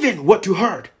believing what you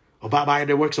heard, or by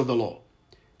the works of the law.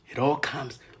 It all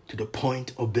comes to the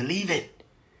point of believing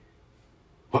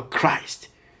what Christ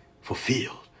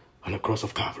fulfilled on the cross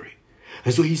of Calvary.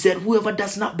 And so he said, whoever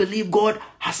does not believe God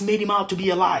has made him out to be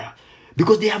a liar,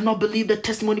 because they have not believed the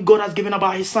testimony God has given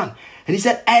about his son. And he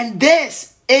said, and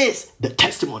this is the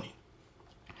testimony,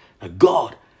 that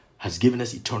God has given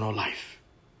us eternal life.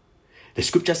 The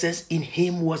scripture says, in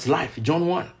him was life. John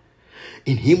 1.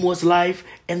 In him was life,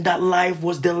 and that life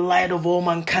was the light of all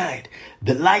mankind.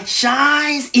 The light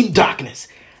shines in darkness,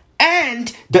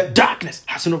 and the darkness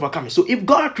hasn't overcome it. So if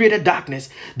God created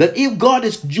darkness, then if God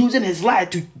is using his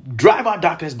light to drive out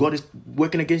darkness, God is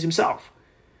working against himself.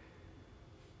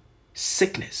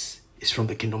 Sickness is from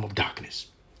the kingdom of darkness.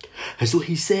 And so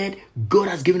he said, God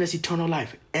has given us eternal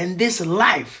life, and this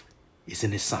life is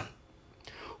in his son.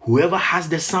 Whoever has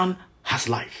the son has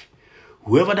life.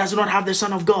 Whoever does not have the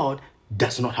Son of God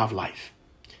does not have life.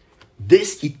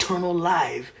 This eternal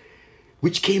life,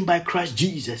 which came by Christ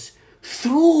Jesus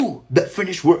through the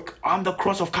finished work on the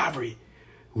cross of Calvary,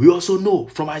 we also know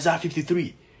from Isaiah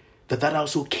 53 that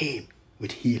also came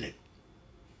with healing.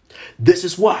 This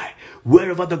is why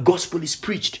wherever the gospel is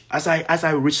preached, as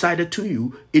I recited to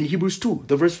you in Hebrews 2,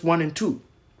 the verse 1 and 2,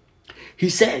 he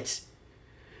says,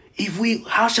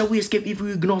 how shall we escape if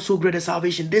we ignore so great a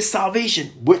salvation? This salvation,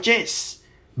 which is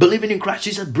believing in Christ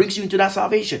Jesus, brings you into that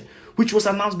salvation, which was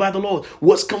announced by the Lord,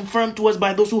 was confirmed to us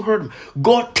by those who heard him.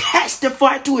 God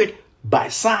testified to it by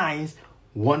signs,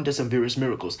 wonders, and various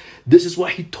miracles. This is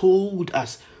why he told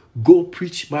us, go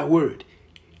preach my word,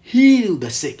 heal the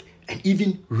sick, and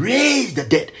even raise the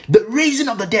dead. The raising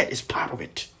of the dead is part of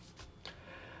it.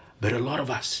 But a lot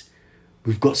of us,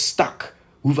 we've got stuck.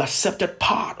 We've accepted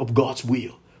part of God's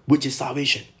will, which is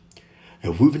salvation,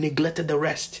 and we've neglected the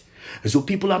rest. And so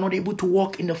people are not able to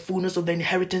walk in the fullness of the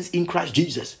inheritance in Christ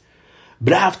Jesus.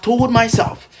 But I have told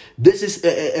myself, this is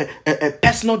a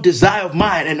personal desire of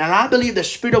mine. And I believe the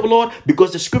Spirit of the Lord,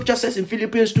 because the scripture says in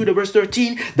Philippians 2, the verse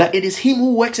 13, that it is him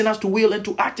who works in us to will and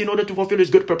to act in order to fulfill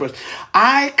his good purpose.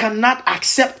 I cannot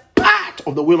accept part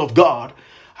of the will of God.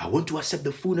 I want to accept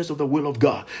the fullness of the will of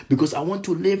God, because I want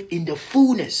to live in the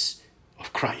fullness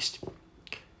of Christ.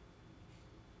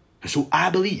 And so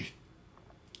I believe.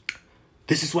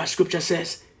 This is what scripture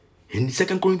says in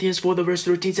 2 Corinthians 4, the verse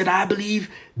 13, said, I believe,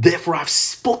 therefore I've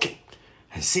spoken.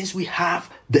 And since we have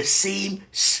the same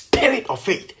spirit of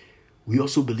faith, we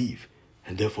also believe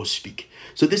and therefore speak.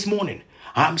 So this morning,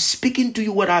 I'm speaking to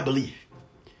you what I believe.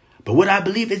 But what I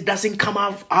believe, it doesn't come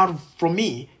out from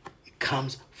me. It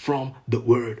comes from the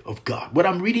word of God. What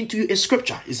I'm reading to you is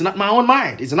scripture. It's not my own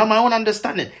mind. It's not my own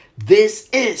understanding. This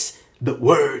is the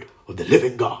word of the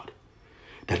living God.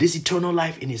 That is eternal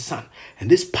life in his son.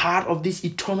 And this part of this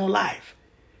eternal life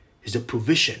is the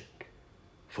provision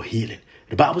for healing.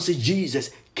 The Bible says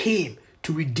Jesus came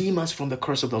to redeem us from the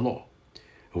curse of the law.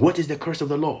 What is the curse of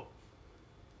the law?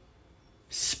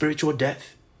 Spiritual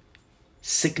death,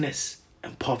 sickness,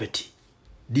 and poverty.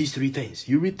 These three things.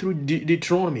 You read through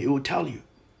Deuteronomy, it will tell you.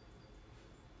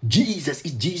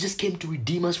 Jesus came to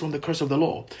redeem us from the curse of the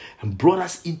law and brought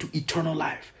us into eternal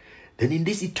life. Then in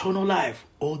this eternal life,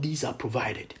 all these are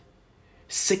provided.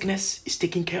 Sickness is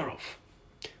taken care of.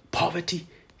 Poverty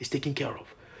is taken care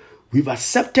of. We've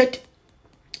accepted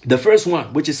the first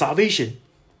one, which is salvation,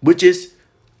 which is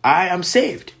I am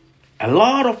saved. A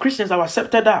lot of Christians have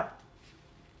accepted that.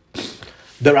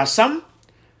 There are some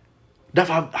that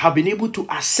have been able to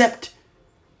accept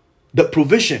the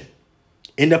provision.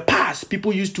 In the past,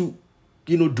 people used to,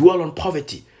 dwell on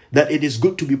poverty, that it is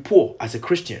good to be poor as a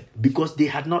Christian because they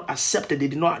had not accepted,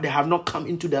 they have not come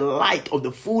into the light of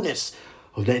the fullness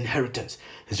of their inheritance.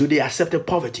 And so they accepted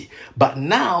poverty. But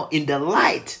now in the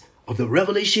light of the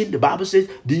revelation, the Bible says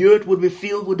the earth will be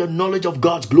filled with the knowledge of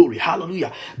God's glory.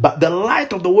 Hallelujah. But the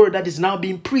light of the word that is now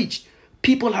being preached,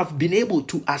 people have been able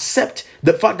to accept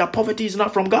the fact that poverty is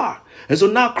not from God. And so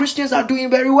now Christians are doing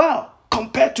very well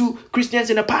compared to Christians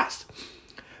in the past.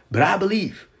 But I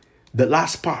believe the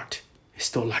last part is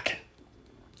still lacking.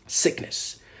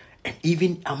 Sickness. And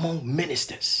even among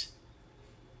ministers.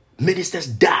 Ministers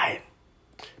dying.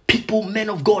 People, men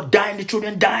of God dying, the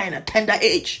children dying at tender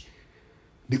age.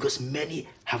 Because many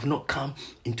have not come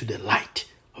into the light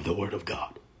of the word of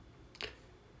God.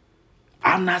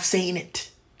 I'm not saying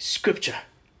it. Scripture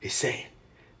is saying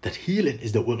that healing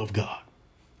is the will of God.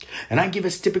 And I give a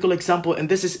typical example, and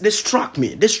this struck me.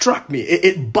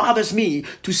 It bothers me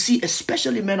to see,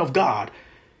 especially men of God,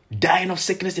 dying of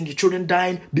sickness and the children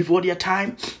dying before their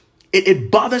time.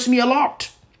 It bothers me a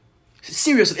lot.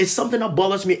 Seriously, it's something that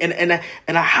bothers me, and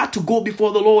I had to go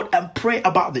before the Lord and pray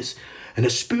about this. And the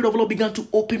Spirit of the Lord began to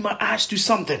open my eyes to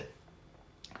something.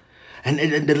 And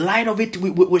in the light of it,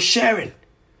 we're sharing.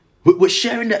 We're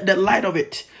sharing the light of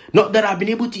it. Not that I've been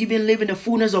able to even live in the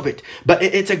fullness of it, but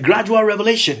it's a gradual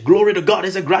revelation. Glory to God.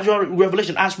 It's a gradual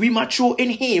revelation. As we mature in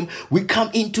Him, we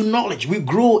come into knowledge. We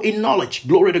grow in knowledge.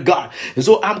 Glory to God. And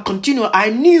so I'm continuing. I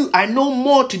know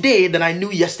more today than I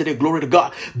knew yesterday. Glory to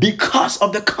God. Because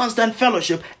of the constant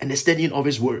fellowship and the studying of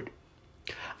His word.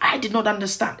 I did not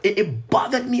understand. It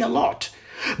bothered me a lot.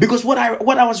 Because what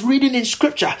I was reading in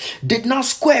scripture did not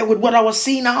square with what I was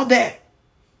seeing out there.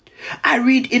 I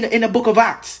read in the book of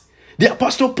Acts. The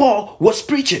Apostle Paul was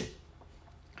preaching.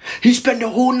 He spent the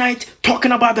whole night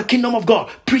talking about the kingdom of God,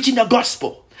 preaching the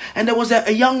gospel. And there was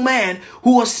a young man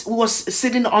who was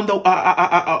sitting on the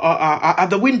at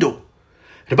the window.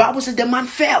 The Bible says the man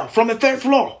fell from the third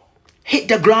floor, hit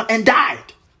the ground and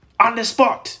died on the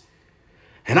spot.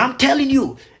 And I'm telling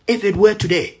you, if it were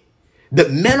today, the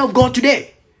men of God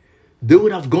today, they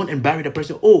would have gone and buried the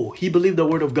person. Oh, he believed the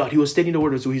word of God. He was studying the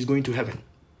word, so he's going to heaven.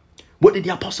 What did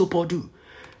the Apostle Paul do?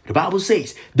 The Bible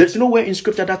says there's nowhere in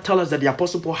scripture that tells us that the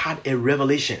Apostle Paul had a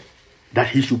revelation that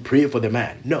he should pray for the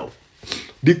man. No.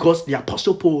 Because the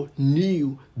Apostle Paul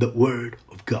knew the word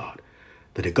of God.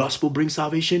 That the gospel brings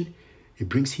salvation, it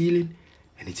brings healing,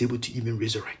 and it's able to even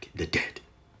resurrect the dead.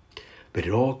 But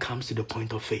it all comes to the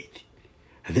point of faith.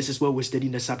 And this is where we're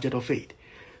studying the subject of faith.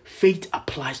 Faith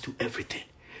applies to everything.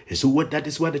 And so that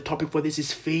is why the topic for this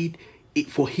is faith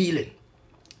for healing.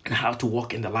 And how to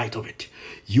walk in the light of it.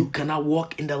 You cannot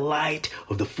walk in the light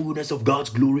of the fullness of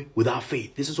God's glory without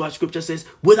faith. This is why scripture says,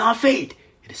 without faith,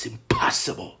 it is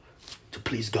impossible to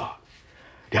please God.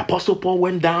 The Apostle Paul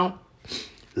went down,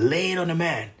 laid on a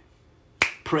man,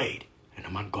 prayed, and the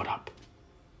man got up.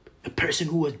 The person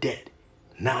who was dead,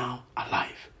 now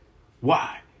alive.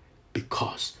 Why?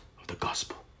 Because of the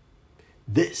gospel.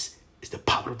 This is the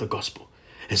power of the gospel.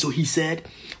 And so he said,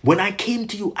 when I came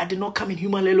to you, I did not come in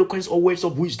human eloquence or words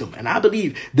of wisdom. And I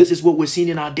believe this is what we're seeing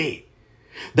in our day.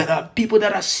 That are people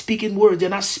that are speaking words, they're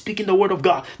not speaking the word of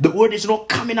God. The word is not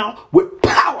coming out with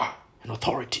power and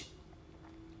authority.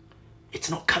 It's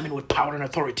not coming with power and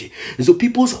authority. And so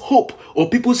people's hope or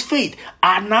people's faith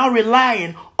are now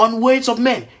relying on words of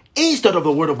men instead of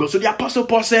the word of God. So the Apostle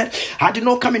Paul said, I did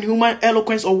not come in human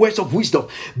eloquence or words of wisdom,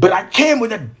 but I came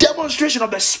with a demonstration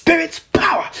of the Spirit's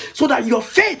power, so that your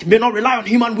faith may not rely on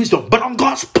human wisdom, but on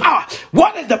God's power.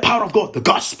 What is the power of God? The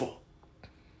gospel.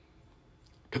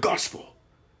 The gospel.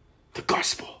 The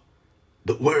gospel.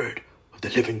 The word of the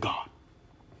living God.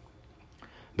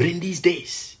 But in these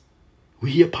days,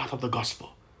 we hear part of the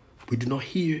gospel. We do not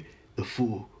hear the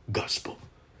full gospel.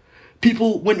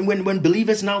 People, when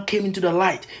believers now came into the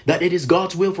light that it is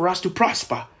God's will for us to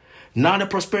prosper, now the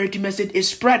prosperity message is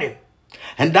spreading.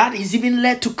 And that has even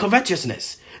led to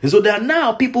covetousness. And so there are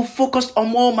now people focused on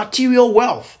more material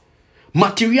wealth,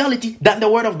 materiality, than the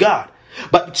word of God.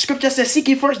 But scripture says, seek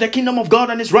ye first the kingdom of God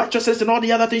and his righteousness, and all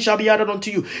the other things shall be added unto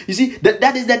you. You see,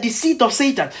 that is the deceit of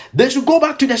Satan. They should go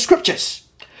back to the scriptures.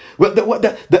 Well,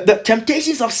 the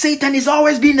temptations of Satan is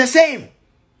always been the same.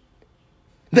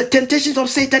 The temptations of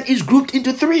Satan is grouped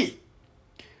into three.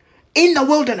 In the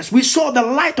wilderness, we saw the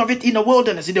light of it in the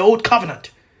wilderness in the old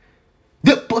covenant.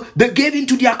 They gave in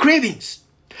to their cravings.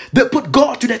 They put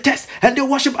God to the test and they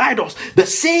worship idols. The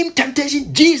same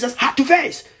temptation Jesus had to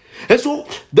face. And so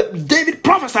David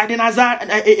prophesied in Isaiah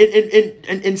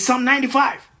in Psalm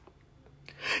 95.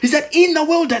 He said, in the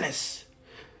wilderness,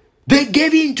 they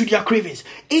gave in to their cravings.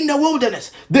 In the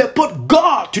wilderness, they put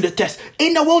God to the test.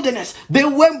 In the wilderness, they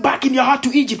went back in their heart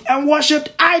to Egypt and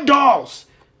worshipped idols.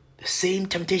 The same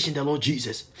temptation the Lord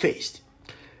Jesus faced.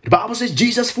 The Bible says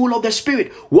Jesus, full of the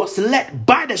Spirit, was led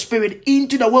by the Spirit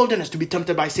into the wilderness to be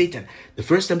tempted by Satan. The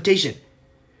first temptation,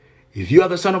 if you are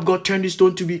the Son of God, turn this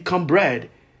stone to become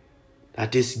bread.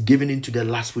 That is given into the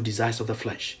lustful desires of the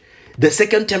flesh. The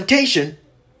second temptation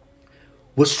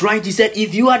was trying to say,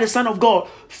 if you are the Son of God,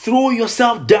 throw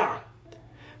yourself down.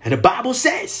 And the Bible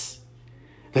says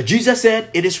that Jesus said,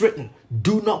 it is written,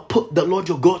 do not put the Lord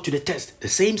your God to the test. The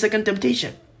same second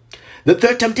temptation. The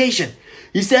third temptation,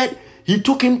 he said, he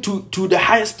took him to the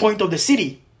highest point of the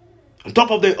city, on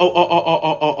top of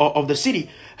the city,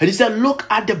 and he said, look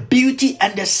at the beauty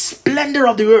and the splendor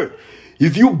of the earth.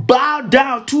 If you bow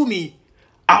down to me,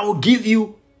 I will give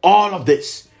you all of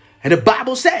this. And the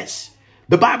Bible says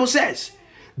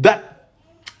that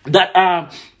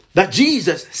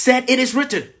Jesus said, it is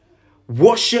written,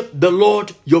 worship the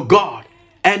Lord your God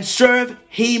and serve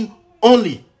him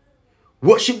only.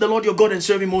 Worship the Lord your God and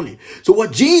serve him only. So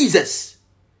what Jesus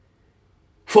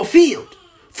fulfilled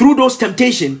through those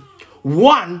temptations,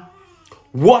 one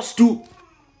was to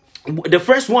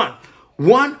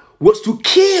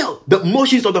kill the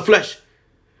motions of the flesh.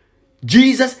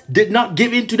 Jesus did not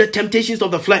give in to the temptations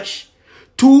of the flesh.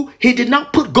 2, he did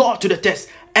not put God to the test.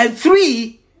 And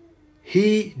 3,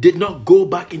 he did not go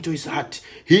back into his heart.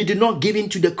 He did not give in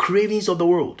to the cravings of the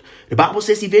world. The Bible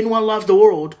says, if anyone loves the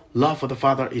world, love for the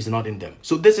Father is not in them.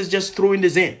 So this is just throwing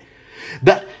this in.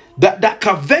 That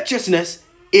covetousness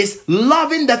is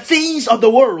loving the things of the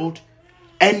world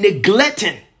and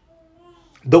neglecting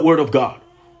the word of God.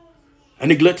 And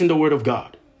neglecting the word of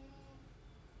God.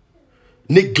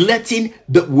 Neglecting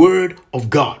the word of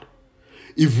God.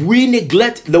 If we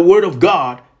neglect the word of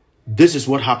God, this is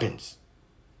what happens.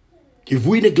 If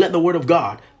we neglect the word of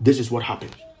God, this is what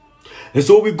happens. And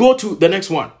so we go to the next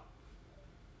one.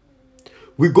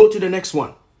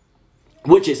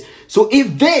 Which is, so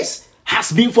if this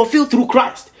has been fulfilled through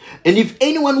Christ, and if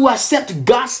anyone who accepts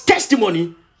God's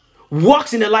testimony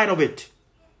walks in the light of it.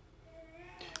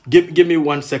 Give me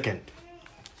 1 second.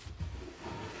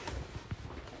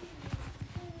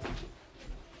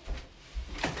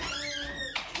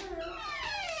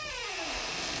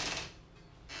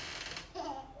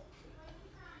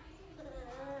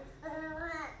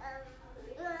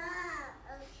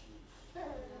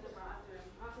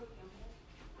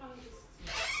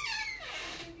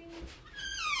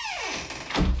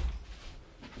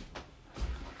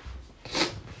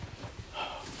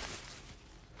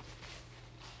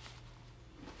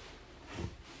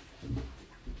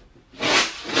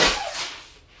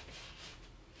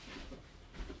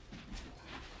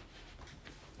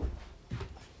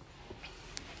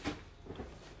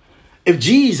 If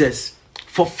Jesus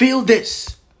fulfilled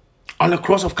this on the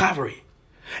cross of Calvary,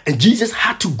 and Jesus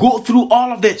had to go through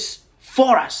all of this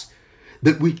for us,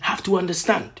 that we have to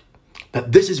understand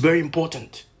that this is very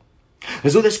important.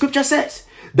 And so the scripture says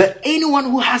that anyone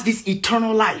who has this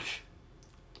eternal life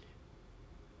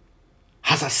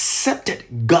has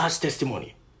accepted God's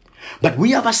testimony. But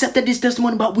we have accepted this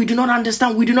testimony, but we do not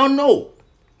understand. We do not know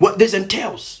what this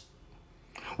entails.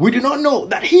 We do not know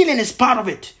that healing is part of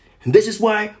it. And this is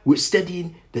why we're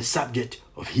studying the subject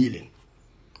of healing.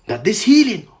 That this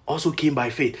healing also came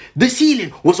by faith. This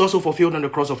healing was also fulfilled on the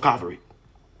cross of Calvary.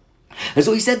 And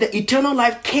so he said the eternal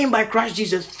life came by Christ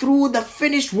Jesus through the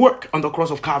finished work on the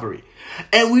cross of Calvary.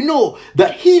 And we know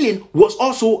that healing was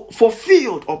also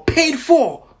fulfilled or paid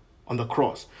for on the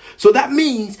cross. So that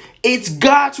means it's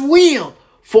God's will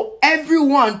for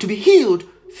everyone to be healed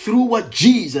through what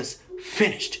Jesus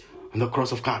finished on the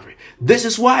cross of Calvary. This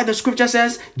is why the scripture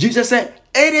says, Jesus said,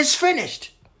 it is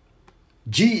finished.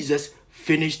 Jesus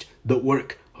finished the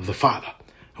work of the Father.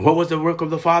 And what was the work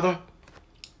of the Father?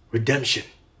 Redemption.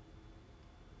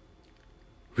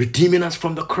 redeeming us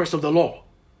from the curse of the law,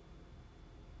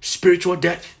 spiritual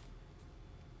death,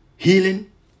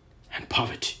 healing, and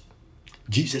poverty.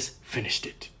 Jesus finished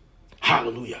it.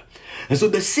 Hallelujah. And so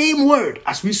the same word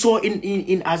as we saw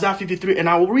in Isaiah 53, and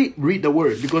I will read the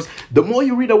word, because the more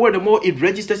you read the word, the more it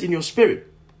registers in your spirit.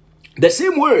 The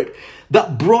same word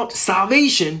that brought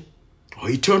salvation or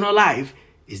eternal life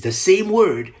is the same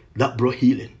word that brought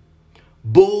healing,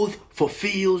 both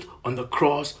fulfilled on the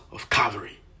cross of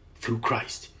Calvary through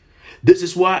Christ. This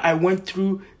is why I went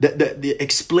through the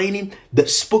explaining the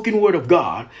spoken word of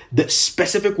God, the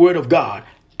specific word of God,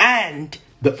 and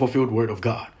the fulfilled word of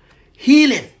God.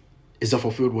 Healing is the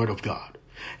fulfilled word of God.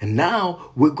 And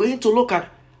now we're going to look at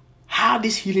how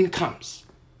this healing comes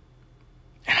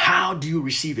and how do you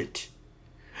receive it.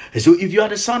 And so if you are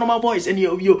the sound of my voice and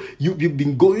you've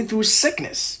been going through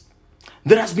sickness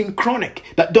that has been chronic,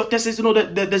 that doctor says,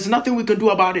 that there's nothing we can do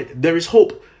about it. There is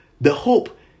hope. The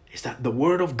hope is that the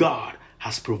word of God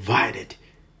has provided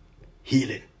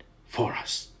healing for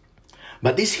us.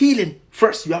 But this healing,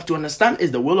 first, you have to understand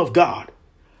is the will of God.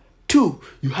 2,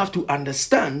 you have to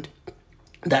understand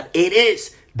that it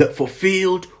is the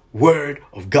fulfilled word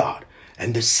of God.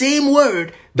 And the same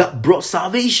word that brought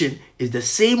salvation is the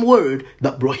same word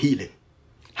that brought healing.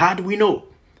 How do we know?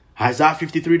 Isaiah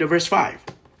 53, the verse 5.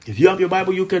 If you have your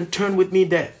Bible, you can turn with me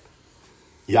there.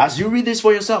 As you read this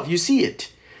for yourself, you see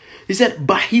it. He said,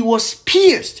 but he was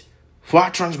pierced for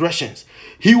our transgressions.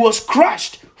 He was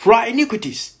crushed for our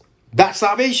iniquities. That's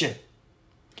salvation.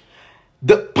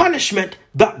 The punishment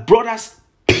that brought us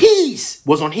peace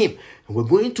was on him. And we're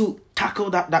going to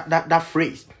tackle that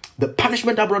phrase. The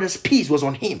punishment that brought us peace was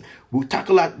on him. We'll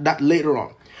tackle that later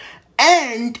on.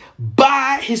 And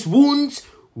by his wounds,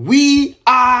 we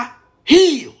are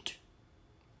healed.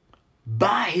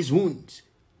 By his wounds,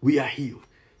 we are healed.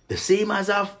 The same as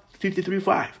Isaiah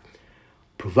 53:5.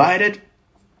 Provided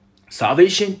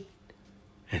salvation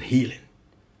and healing,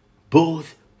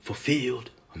 both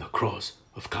fulfilled on the cross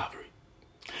of Calvary.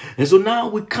 And so now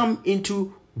we come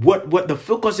into what the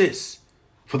focus is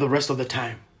for the rest of the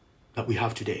time that we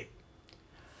have today.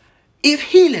 If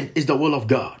healing is the will of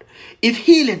God, if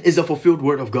healing is the fulfilled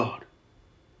word of God,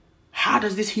 how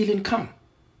does this healing come?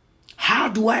 How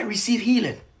do I receive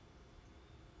healing?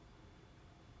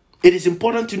 It is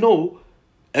important to know,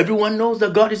 everyone knows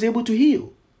that God is able to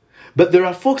heal. But there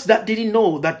are folks that didn't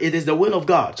know that it is the will of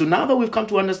God. So now that we've come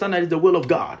to understand that it's the will of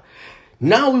God,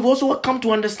 now we've also come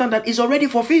to understand that it's already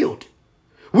fulfilled.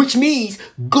 Which means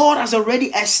God has already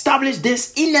established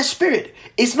this in the spirit.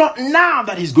 It's not now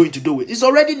that he's going to do it. It's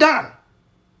already done.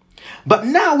 But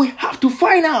now we have to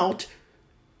find out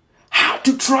how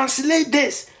to translate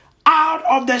this out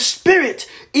of the spirit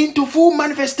into full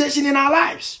manifestation in our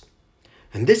lives.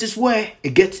 And this is where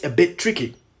it gets a bit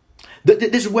tricky.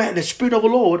 This is where the Spirit of the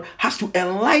Lord has to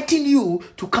enlighten you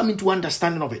to come into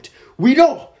understanding of it. We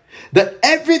know that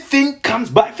everything comes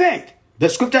by faith. The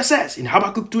scripture says in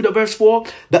Habakkuk 2, the verse 4,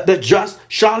 that the just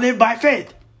shall live by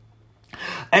faith.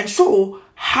 And so,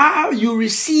 how you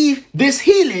receive this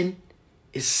healing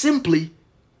is simply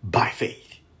by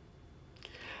faith.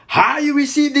 How you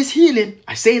receive this healing,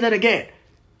 I say that again,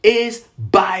 is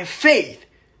by faith.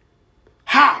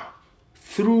 How?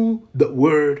 Through the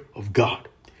word of God.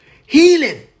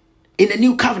 Healing in the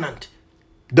new covenant,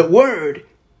 the word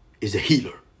is a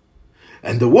healer.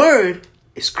 And the word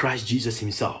is Christ Jesus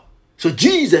himself. So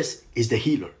Jesus is the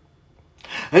healer.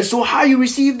 And so how you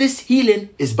receive this healing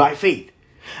is by faith.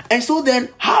 And so then,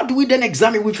 how do we then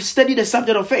examine? We've studied the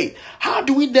subject of faith. How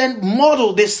do we then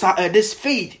model this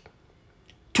faith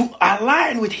to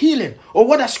align with healing? Or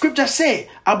what does scripture say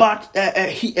about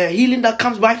healing that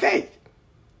comes by faith?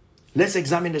 Let's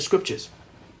examine the scriptures.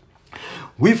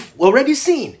 We've already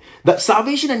seen that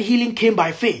salvation and healing came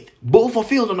by faith, both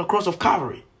fulfilled on the cross of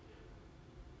Calvary.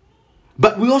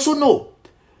 But we also know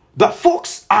that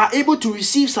folks are able to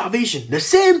receive salvation. The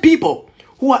same people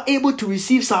who are able to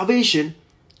receive salvation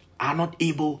are not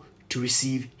able to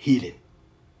receive healing.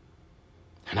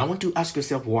 And I want to ask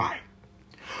yourself why.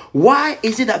 Why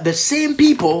is it that the same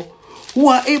people who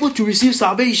are able to receive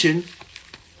salvation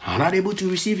are not able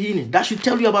to receive healing? That should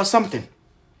tell you about something.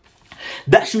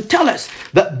 That should tell us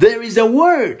that there is a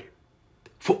word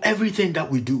for everything that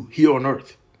we do here on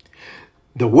earth.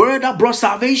 The word that brought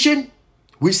salvation,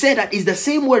 we say that is the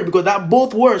same word because that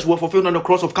both words were fulfilled on the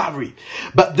cross of Calvary.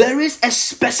 But there is a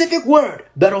specific word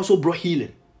that also brought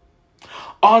healing.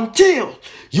 Until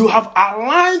you have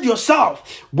aligned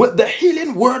yourself with the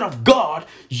healing word of God,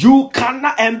 you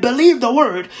cannot, and believe the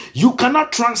word, you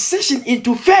cannot transition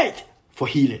into faith for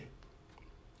healing.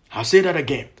 I'll say that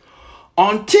again.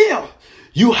 Until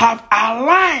you have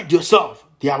aligned yourself,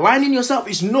 the aligning yourself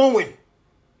is knowing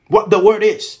what the word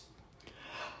is,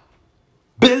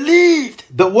 believed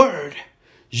the word,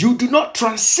 you do not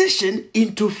transition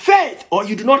into faith, or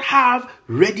you do not have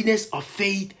readiness of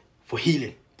faith for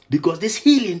healing, because this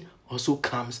healing also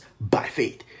comes by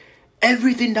faith.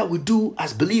 Everything that we do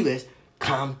as believers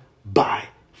comes by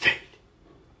faith.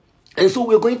 And so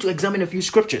we're going to examine a few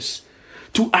scriptures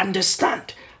to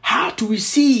understand how to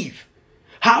receive,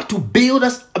 how to build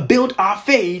our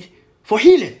faith for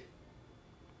healing.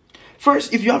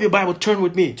 First, if you have your Bible, turn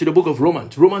with me to the book of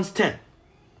Romans 10.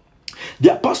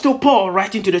 The Apostle Paul,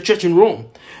 writing to the church in Rome,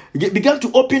 began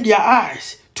to open their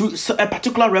eyes to a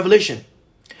particular revelation.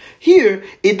 Here,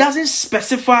 it doesn't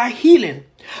specify healing,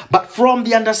 but from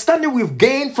the understanding we've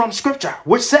gained from Scripture,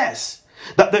 which says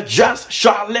that the just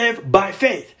shall live by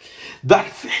faith, that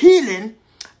healing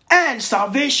and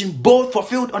salvation both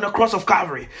fulfilled on the cross of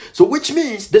Calvary. So which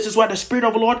means, this is why the Spirit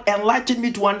of the Lord enlightened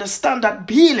me to understand that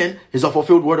healing is the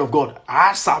fulfilled word of God.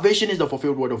 Our salvation is the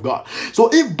fulfilled word of God. So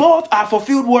if both are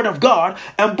fulfilled word of God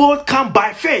and both come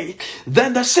by faith,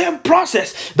 then the same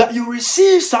process that you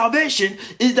receive salvation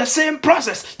is the same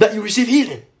process that you receive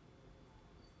healing.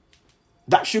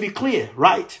 That should be clear,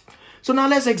 right? So now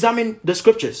let's examine the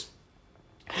scriptures.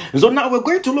 So now we're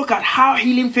going to look at how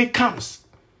healing faith comes,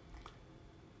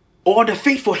 or the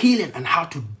faith for healing, and how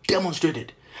to demonstrate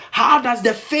it. How does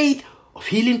the faith of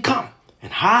healing come?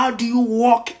 And how do you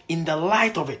walk in the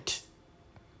light of it?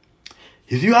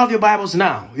 If you have your Bibles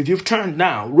now, if you've turned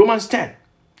now, Romans 10,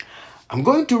 I'm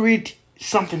going to read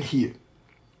something here.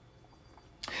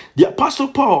 The Apostle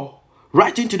Paul,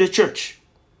 writing to the church,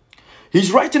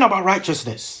 he's writing about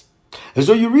righteousness. And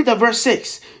so you read the verse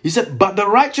 6. He said, but the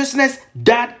righteousness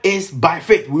that is by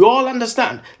faith. We all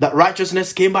understand that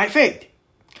righteousness came by faith.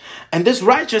 And this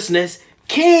righteousness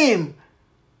came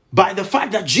by the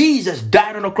fact that Jesus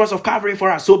died on the cross of Calvary for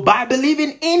us. So by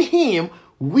believing in him,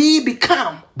 we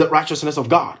become the righteousness of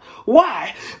God.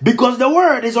 Why? Because the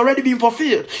word is already being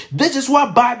fulfilled. This is why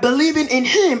by believing in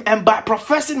him and by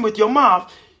professing with your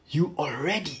mouth, you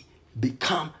already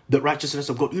become the righteousness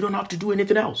of God. You don't have to do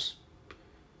anything else.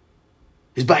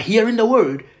 It's by hearing the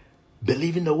word,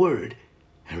 believing the word,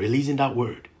 and releasing that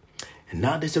word. And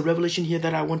now there's a revelation here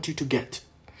that I want you to get.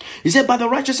 He said, by the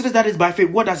righteousness that is by faith.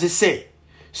 What does it say?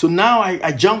 So now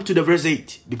I jump to the verse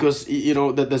 8, because,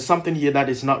 there's something here that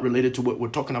is not related to what we're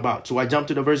talking about. So I jump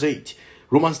to the verse 8.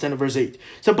 Romans 10 verse 8.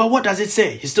 So, but what does it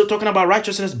say? He's still talking about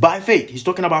righteousness by faith. He's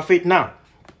talking about faith now.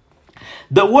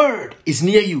 The word is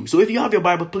near you. So if you have your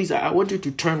Bible, please, I want you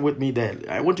to turn with me there.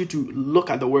 I want you to look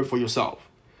at the word for yourself.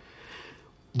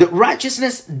 The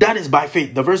righteousness that is by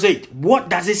faith. The verse 8. What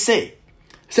does it say?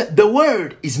 So the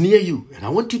word is near you. And I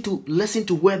want you to listen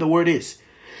to where the word is.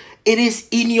 It is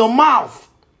in your mouth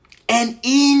and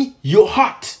in your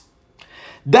heart.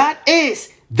 That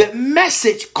is the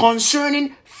message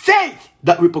concerning faith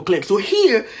that we proclaim. So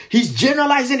here, he's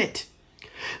generalizing it.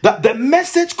 That the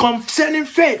message concerning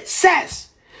faith says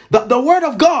that the word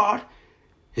of God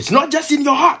is not just in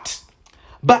your heart,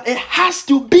 but it has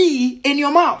to be in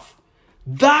your mouth.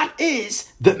 That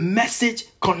is the message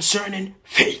concerning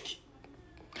faith.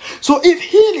 So if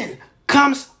healing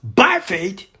comes by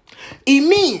faith, it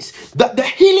means that the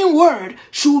healing word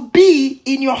should be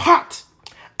in your heart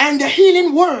and the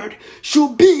healing word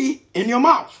should be in your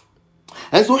mouth.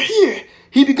 And so here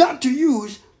he began to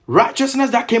use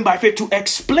righteousness that came by faith to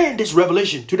explain this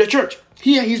revelation to the church.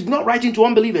 Here he's not writing to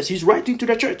unbelievers. He's writing to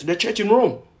the church in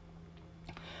Rome,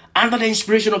 under the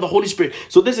inspiration of the Holy Spirit.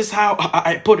 So this is how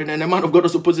I put it. And the man of God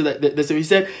also puts it. So he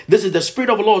said, this is the Spirit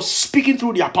of the Lord speaking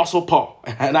through the Apostle Paul.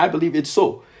 And I believe it's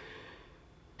so.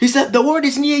 He said, the word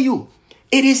is near you.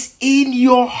 It is in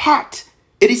your heart.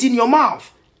 It is in your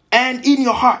mouth and in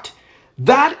your heart.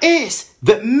 That is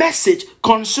the message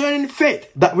concerning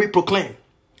faith that we proclaim.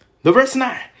 The verse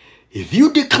 9. If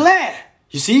you declare,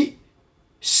 you see,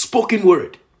 spoken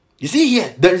word. You see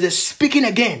here, there is a speaking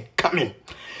again coming.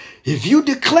 If you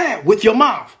declare with your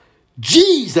mouth,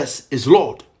 Jesus is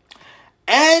Lord,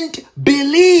 and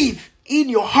believe in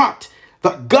your heart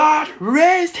that God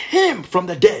raised him from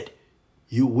the dead,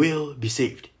 you will be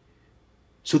saved.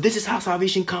 So this is how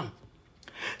salvation comes.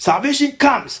 Salvation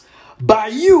comes by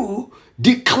you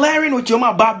declaring with your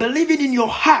mouth, by believing in your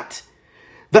heart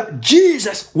that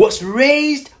Jesus was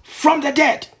raised from the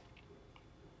dead.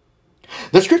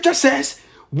 The scripture says,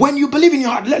 when you believe in your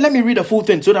heart, let me read the full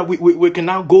thing so that we can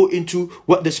now go into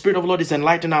what the Spirit of the Lord is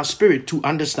enlightening our spirit to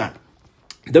understand.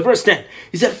 The verse 10,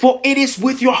 he said, for it is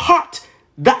with your heart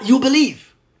that you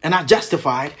believe and are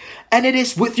justified, and it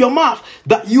is with your mouth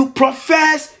that you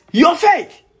profess your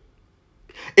faith.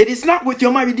 It is not with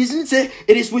your mouth. It doesn't say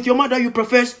it is with your mouth that you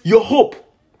profess your hope.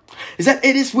 He said,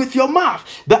 it is with your mouth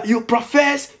that you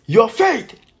profess your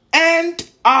faith and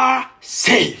are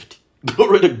saved.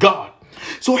 Glory to God.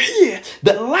 So here,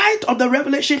 the light of the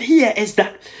revelation here is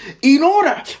that in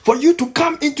order for you to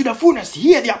come into the fullness,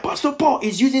 here the Apostle Paul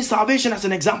is using salvation as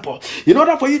an example. In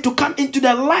order for you to come into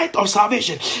the light of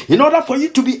salvation, in order for you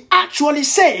to be actually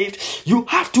saved, you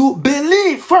have to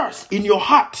believe first in your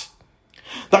heart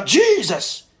that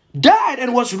Jesus died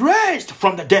and was raised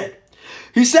from the dead.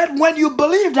 He said, when you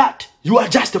believe that, you are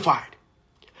justified.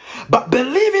 But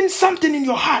believing something in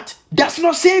your heart does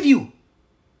not save you.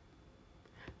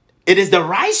 It is the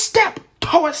right step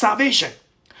towards salvation.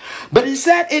 But he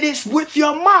said it is with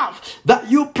your mouth that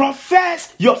you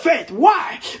profess your faith.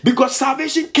 Why? Because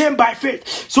salvation came by faith.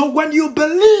 So when you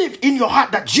believe in your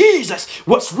heart that Jesus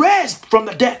was raised from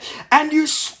the dead and you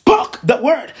spoke the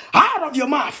word out of your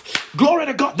mouth, glory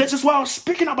to God. This is why I was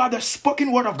speaking about the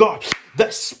spoken word of God. The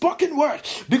spoken word,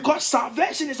 because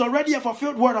salvation is already a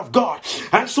fulfilled word of God.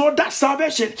 And so that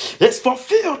salvation is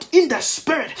fulfilled in the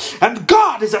spirit. And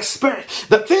God is a spirit.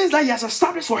 The things that he has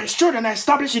established for his children are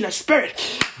established in the spirit.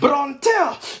 But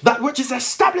until that which is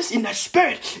established in the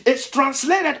spirit is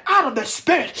translated out of the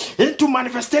spirit into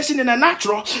manifestation in the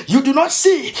natural, you do not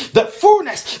see the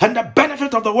fullness and the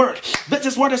benefit of the word. This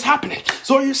is what is happening.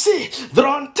 So you see that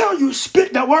until you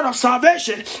speak the word of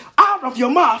salvation out of your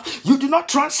mouth, you do not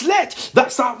translate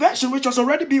that salvation which has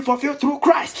already been fulfilled through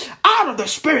Christ out of the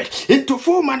spirit into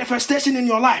full manifestation in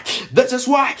your life. This is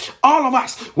why all of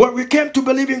us, when we came to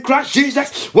believe in Christ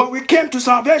Jesus, when we came to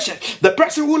salvation, the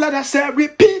person who let us say,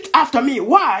 repeat after me.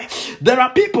 Why? There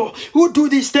are people who do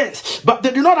these things, but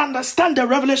they do not understand the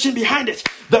revelation behind it.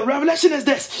 The revelation is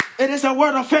this: it is a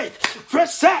word of faith.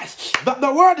 First says that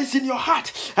the word is in your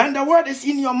heart and the word is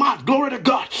in your mouth. Glory to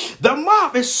God. The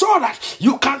mouth is so that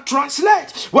you can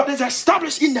translate what is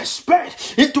established in the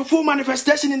spirit into full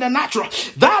manifestation in the natural.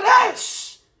 That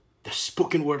is the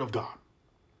spoken word of God.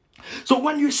 So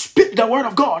when you speak the word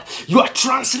of God, you are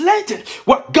translating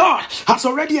what God has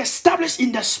already established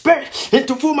in the spirit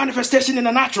into full manifestation in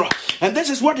the natural. And this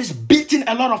is what is beating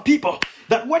a lot of people.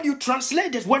 That when you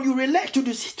translate this, when you relate to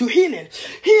this, to healing,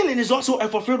 healing is also a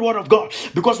fulfilled word of God.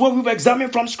 Because what we've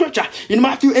examined from scripture in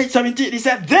Matthew 8:17, he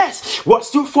said this was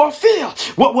to fulfill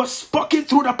what was spoken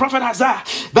through the prophet Isaiah,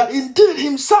 that indeed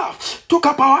himself took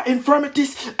up our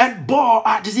infirmities and bore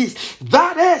our disease.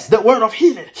 That is the word of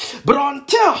healing. But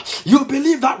until you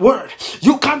believe that word,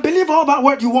 you can believe all that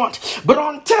word you want. But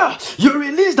until you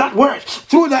release that word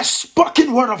through the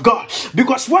spoken word of God,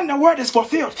 because when the word is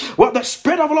fulfilled, what the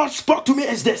Spirit of the Lord spoke to me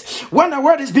is this: when the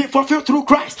word is being fulfilled through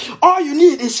Christ, all you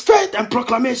need is faith and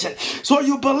proclamation. So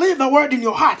you believe the word in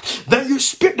your heart, then you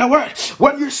speak the word.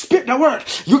 When you speak the word,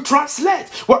 you translate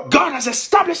what God has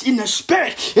established in the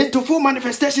spirit into full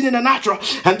manifestation in the natural.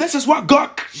 And this is what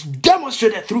God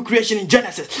demonstrated through creation in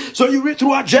Genesis. So you read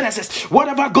throughout Genesis,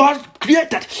 whatever God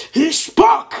created, he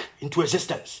spoke into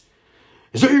existence.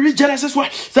 So you read Genesis 1,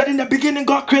 that in the beginning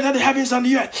God created the heavens and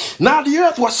the earth. Now the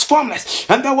earth was formless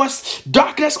and there was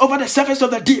darkness over the surface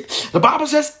of the deep. The Bible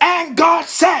says, and God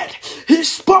said. He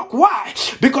spoke. Why?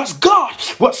 Because God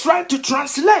was trying to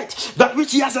translate that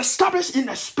which he has established in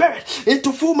the spirit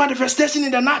into full manifestation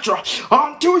in the natural.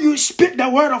 Until you speak the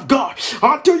word of God,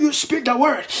 until you speak the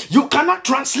word, you cannot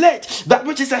translate that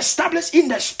which is established in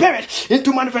the spirit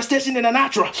into manifestation in the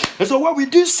natural. And so what we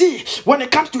do see when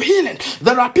it comes to healing,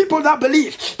 there are people that believe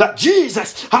that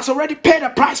Jesus has already paid a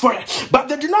price for it, but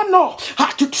they do not know how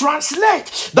to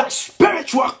translate that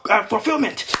spiritual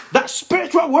fulfillment, that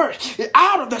spiritual word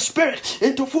out of the spirit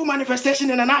into full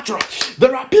manifestation in the natural.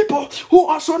 There are people who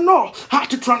also know how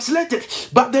to translate it,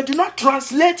 but they do not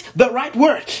translate the right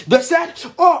word. They said,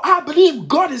 oh, I believe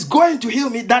God is going to heal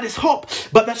me. That is hope.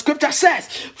 But the scripture says,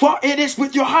 for it is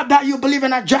with your heart that you believe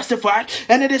and are justified,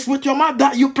 and it is with your mouth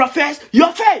that you profess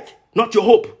your faith, not your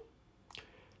hope,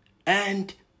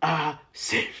 and are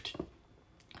saved.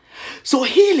 So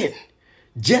healing,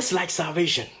 just like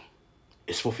salvation,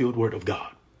 is fulfilled word of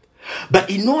God. But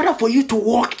in order for you to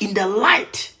walk in the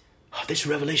light of this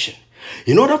revelation,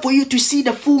 in order for you to see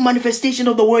the full manifestation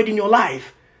of the word in your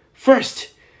life,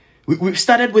 first, we've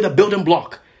started with a building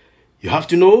block. You have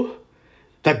to know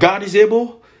that God is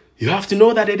able. You have to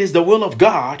know that it is the will of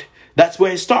God. That's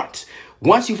where it starts.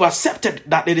 Once you've accepted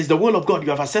that it is the will of God,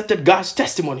 you have accepted God's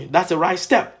testimony. That's the right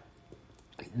step.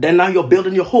 Then now you're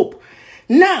building your hope.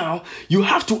 Now you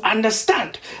have to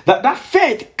understand that that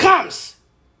faith comes,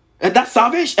 that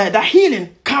salvation, that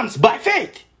healing comes by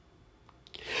faith.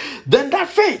 Then that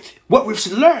faith, what we've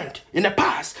learned in the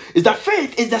past, is that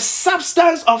faith is the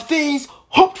substance of things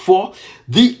hoped for,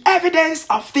 the evidence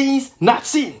of things not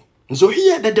seen. And so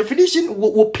here the definition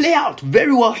will play out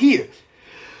very well here.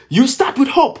 You start with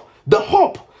hope. The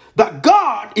hope that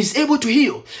God is able to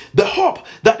heal. The hope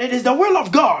that it is the will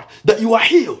of God that you are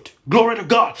healed. Glory to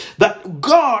God. That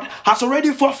God has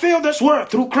already fulfilled this word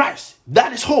through Christ.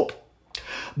 That is hope.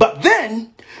 But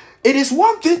then, it is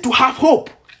one thing to have hope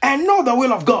and know the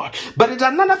will of God. But it's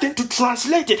another thing to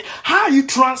translate it. How you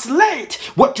translate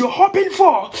what you're hoping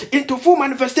for into full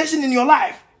manifestation in your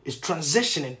life is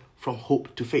transitioning from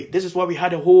hope to faith. This is why we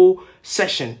had a whole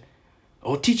session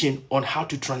or teaching on how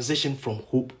to transition from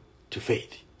hope to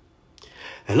faith.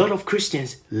 A lot of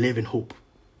Christians live in hope.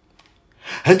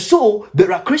 And so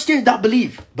there are Christians that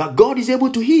believe that God is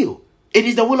able to heal. It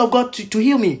is the will of God to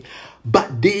heal me.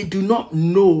 But they do not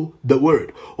know the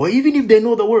word. Or even if they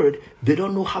know the word, they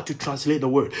don't know how to translate the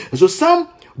word. And so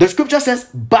the scripture says,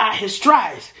 by his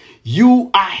stripes, you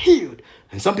are healed.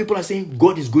 And some people are saying,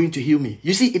 God is going to heal me.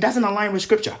 You see, it doesn't align with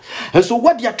scripture. And so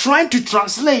what they are trying to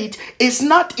translate is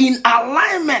not in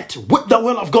alignment with the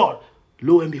will of God.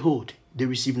 Lo and behold, they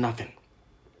receive nothing.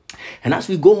 And as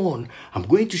we go on, I'm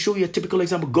going to show you a typical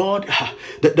example.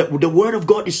 The word of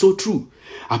God is so true.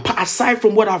 Aside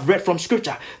from what I've read from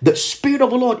scripture, the Spirit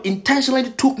of the Lord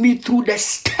intentionally took me through the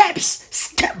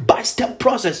step-by-step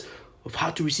process of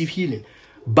how to receive healing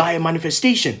by a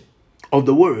manifestation of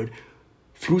the word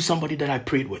through somebody that I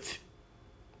prayed with.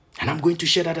 And I'm going to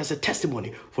share that as a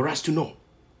testimony for us to know.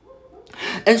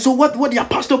 And so what the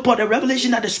Apostle Paul, the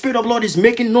revelation that the Spirit of the Lord is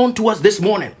making known to us this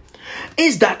morning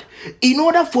is that in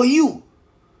order for you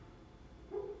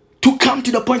to come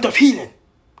to the point of healing,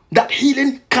 that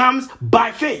healing comes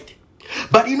by faith.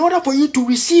 But in order for you to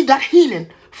receive that healing,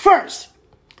 first,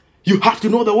 you have to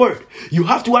know the word. You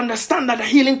have to understand that the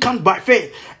healing comes by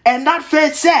faith. And that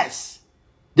faith says,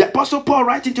 the Apostle Paul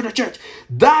writing to the church,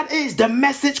 that is the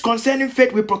message concerning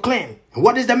faith we proclaim. And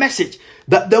what is the message?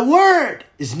 That the word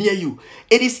is near you.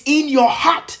 It is in your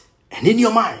heart and in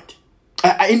your mind.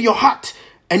 In your heart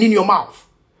and in your mouth.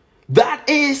 That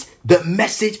is the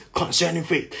message concerning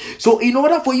faith. So in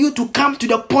order for you to come to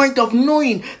the point of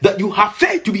knowing that you have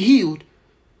faith to be healed,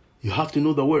 you have to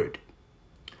know the word.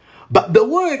 But the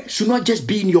word should not just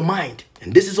be in your mind.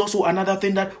 And this is also another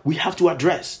thing that we have to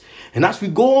address. And as we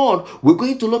go on, we're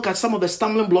going to look at some of the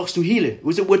stumbling blocks to healing.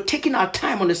 We're taking our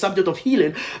time on the subject of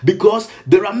healing because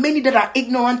there are many that are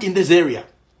ignorant in this area.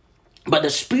 But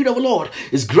the Spirit of the Lord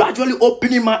is gradually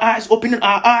opening our eyes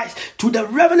to the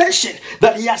revelation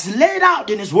that He has laid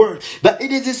out in His Word, that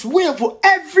it is His will for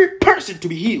every person to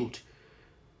be healed.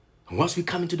 And once we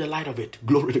come into the light of it,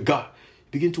 glory to God,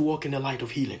 begin to walk in the light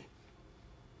of healing.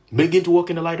 Begin to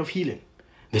walk in the light of healing.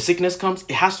 The sickness comes,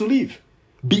 it has to leave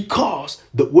because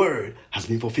the Word has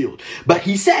been fulfilled. But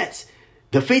He says,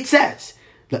 the faith says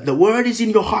that the Word is in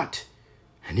your heart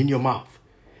and in your mouth.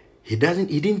 He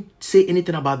didn't say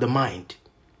anything about the mind.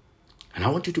 And I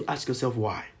want you to ask yourself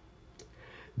why.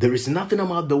 There is nothing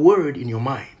about the word in your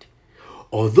mind.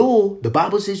 Although the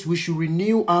Bible says we should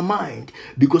renew our mind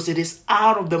because it is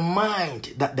out of the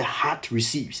mind that the heart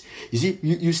receives. You see,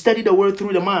 you study the word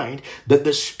through the mind, that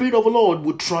the Spirit of the Lord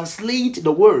will translate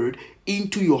the word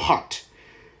into your heart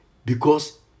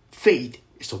because faith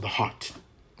is of the heart.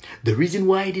 The reason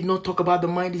why I did not talk about the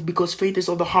mind is because faith is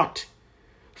of the heart.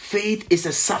 Faith is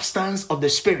a substance of the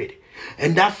Spirit.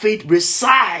 And that faith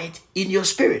resides in your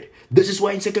spirit. This is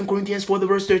why in 2 Corinthians 4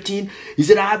 verse 13, he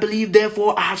said, I believe,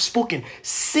 therefore I have spoken.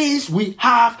 Since we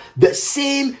have the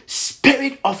same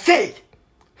spirit of faith.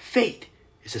 Faith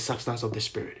is a substance of the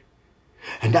Spirit.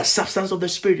 And that substance of the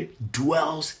Spirit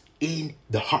dwells in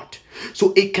the heart.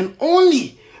 So it can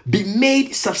only be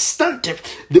made substantive.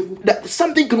 That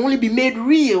something can only be made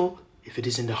real if it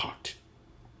is in the heart.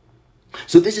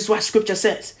 So this is what scripture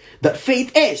says, that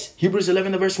faith is, Hebrews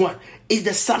 11 verse 1, is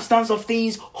the substance of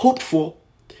things hoped for,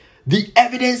 the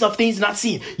evidence of things not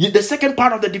seen. The second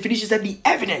part of the definition said the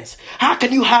evidence. How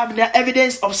can you have the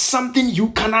evidence of something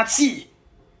you cannot see?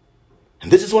 And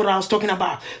this is what I was talking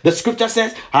about. The scripture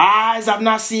says, eyes have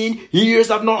not seen, ears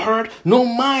have not heard, no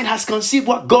mind has conceived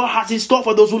what God has in store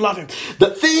for those who love Him. The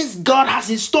things God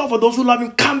has in store for those who love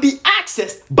Him can be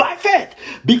accessed by faith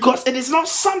because it is not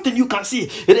something you can see.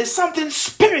 It is something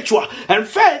spiritual, and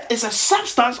faith is a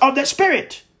substance of the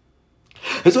Spirit.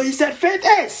 And so he said faith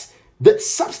is the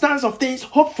substance of things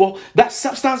hoped for. That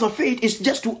substance of faith is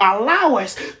just to allow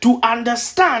us to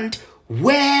understand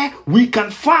where we can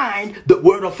find the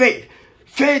word of faith.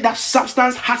 Faith, that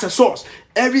substance, has a source.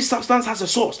 Every substance has a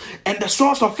source. And the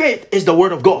source of faith is the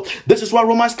word of God. This is what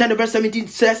Romans 10 verse 17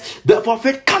 says, therefore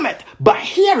faith cometh by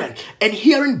hearing, and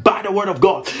hearing by the word of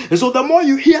God. And so the more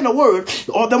you hear the word,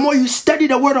 or the more you study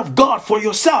the word of God for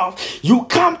yourself, you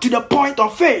come to the point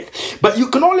of faith. But you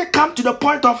can only come to the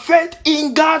point of faith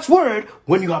in God's word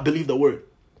when you have believed the word.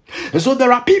 And so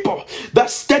there are people that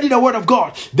study the word of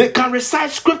God. They can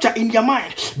recite scripture in their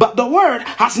mind, but the word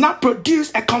has not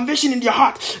produced a conviction in their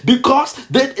heart because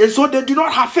they do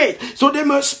not have faith. So they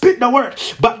must speak the word,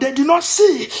 but they do not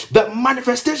see the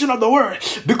manifestation of the word.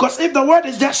 Because if the word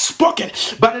is just spoken,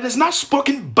 but it is not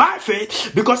spoken by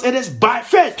faith, because it is by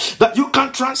faith that you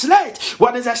can translate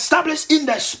what is established in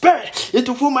the spirit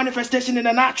into full manifestation in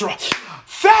the natural.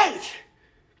 Faith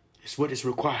is what is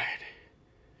required.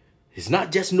 It's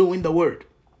not just knowing the word,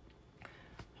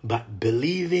 but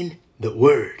believing the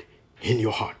word in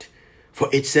your heart. For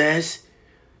it says,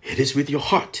 it is with your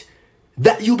heart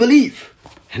that you believe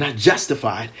and are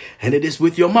justified, and it is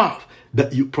with your mouth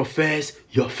that you profess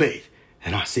your faith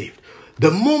and are saved.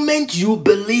 The moment you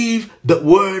believe the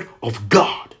word of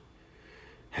God,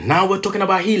 and now we're talking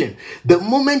about healing. The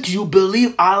moment you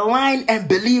believe, align and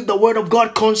believe the word of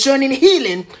God concerning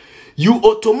healing, you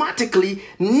automatically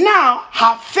now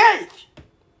have faith.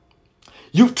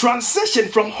 You've transitioned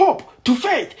from hope to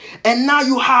faith, and now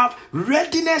you have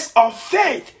readiness of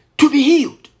faith to be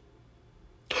healed.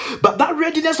 But that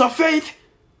readiness of faith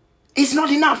is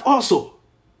not enough also.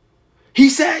 He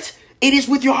says, it is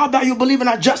with your heart that you believe and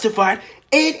are justified.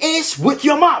 It is with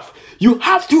your mouth. You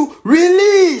have to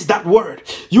release that word.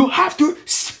 You have to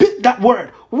speak that word.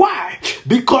 Why?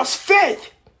 Because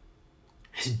faith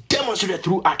is demonstrated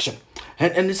through action.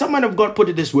 And some man of God put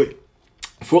it this way.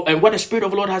 And what the Spirit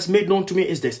of the Lord has made known to me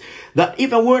is this, that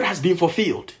if a word has been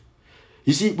fulfilled,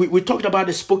 you see, we talked about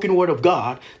the spoken word of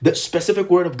God, the specific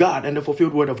word of God, and the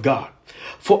fulfilled word of God.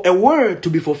 For a word to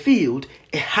be fulfilled,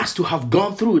 it has to have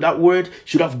gone through, that word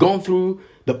should have gone through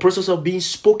the process of being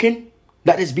spoken,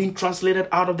 that is being translated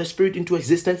out of the spirit into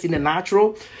existence in the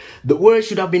natural. The word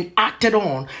should have been acted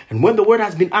on. And when the word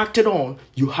has been acted on,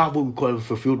 you have what we call a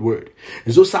fulfilled word.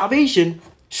 And so salvation,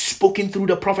 spoken through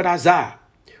the prophet Isaiah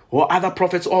or other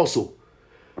prophets also.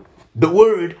 The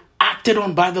word acted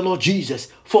on by the Lord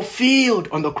Jesus, fulfilled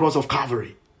on the cross of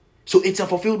Calvary. So it's a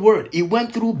fulfilled word. It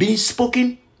went through being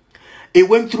spoken. It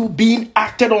went through being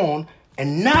acted on.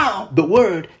 And now the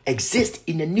word exists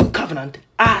in the new covenant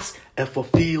as a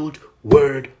fulfilled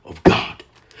word of God.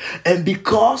 And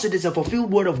because it is a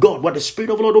fulfilled word of God, what the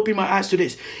Spirit of the Lord opened my eyes to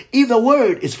this, if the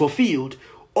word is fulfilled,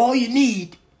 all you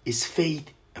need is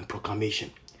faith and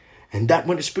proclamation. And that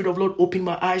when the Spirit of the Lord opened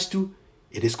my eyes to,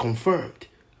 it is confirmed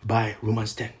by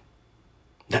Romans 10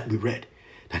 that we read,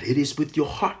 that it is with your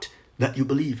heart that you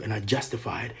believe and are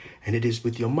justified, and it is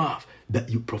with your mouth that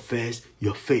you profess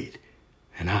your faith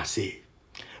and are saved.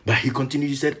 But he continued,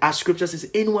 he said, as scripture says,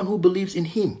 anyone who believes in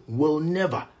him will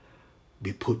never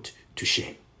be put to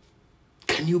shame.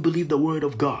 Can you believe the word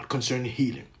of God concerning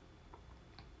healing?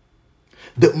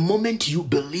 The moment you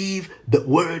believe the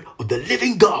word of the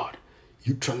living God,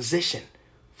 you transition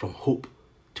from hope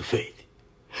to faith.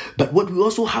 But what we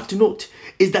also have to note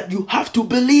is that you have to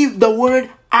believe the word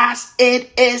as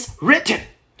it is written.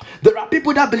 There are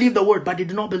people that believe the word, but they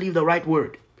do not believe the right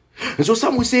word. And so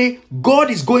some will say, God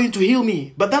is going to heal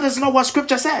me. But that is not what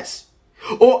scripture says.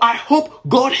 Or I hope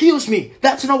God heals me.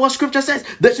 That's not what scripture says.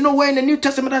 There's nowhere in the New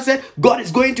Testament that said God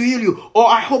is going to heal you. Or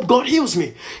I hope God heals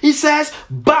me. He says,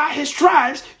 by his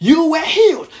stripes you were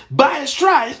healed. By his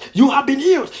stripes you have been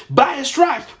healed. By his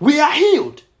stripes we are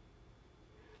healed.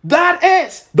 That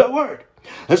is the word.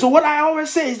 And so what I always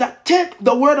say is that take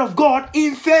the word of God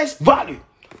in face value.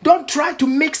 Don't try to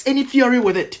mix any theory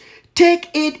with it. Take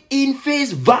it in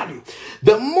face value.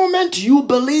 The moment you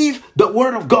believe the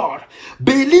word of God,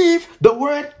 believe the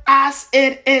word as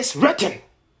it is written.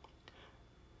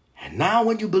 And now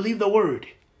when you believe the word,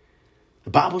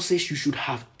 the Bible says you should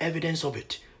have evidence of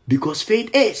it. Because faith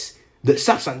is the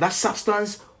substance. That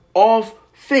substance of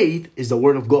faith is the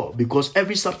word of God. Because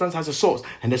every substance has a source.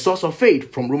 And the source of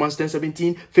faith, from Romans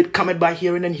 10:17, faith cometh by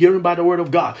hearing and hearing by the word of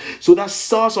God. So that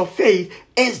source of faith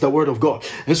is the word of God.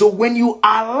 And so when you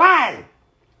align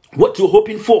what you're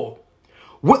hoping for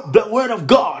with the word of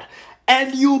God,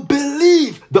 and you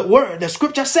believe the word, the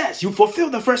scripture says, you fulfill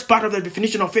the first part of the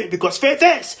definition of faith, because faith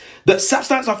is the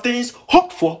substance of things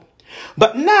hoped for.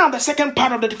 But now the second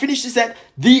part of the definition said,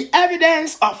 the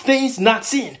evidence of things not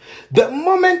seen. The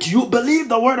moment you believe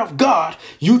the word of God,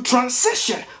 you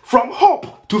transition from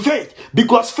hope to faith,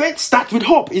 because faith starts with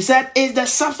hope. He said, is the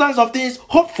substance of things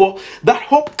hoped for. That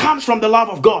hope comes from the love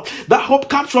of God. That hope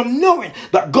comes from knowing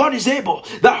that God is able.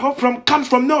 That hope comes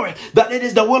from knowing that it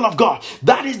is the will of God.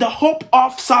 That is the hope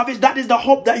of salvation. That is the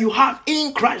hope that you have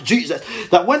in Christ Jesus.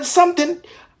 That when something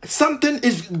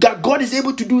is that God is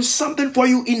able to do something for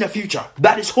you in the future.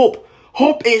 That is hope.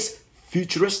 Hope is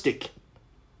futuristic.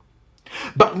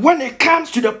 But when it comes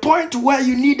to the point where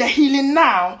you need the healing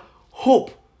now,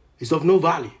 hope is of no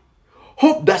value.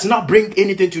 hope does not bring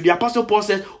anything to you. The Apostle Paul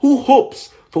says, who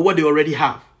hopes for what they already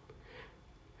have?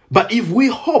 But if we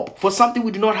hope for something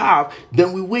we do not have,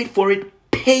 then we wait for it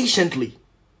patiently.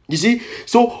 You see?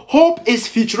 So hope is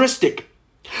futuristic.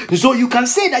 So you can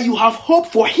say that you have hope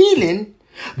for healing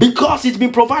because it's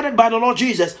been provided by the Lord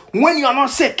Jesus when you are not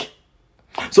sick.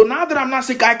 So now that I'm not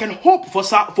sick, I can hope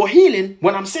for healing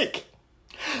when I'm sick.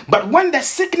 But when the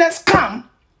sickness comes,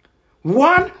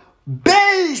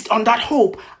 based on that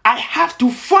hope, I have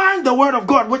to find the word of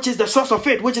God, which is the source of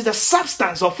faith, which is the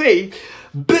substance of faith.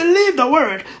 Believe the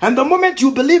word, and the moment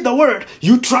you believe the word,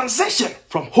 you transition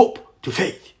from hope to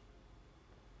faith.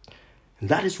 And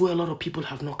that is where a lot of people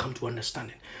have not come to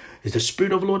understanding. It's the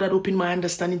Spirit of the Lord that opened my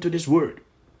understanding to this word.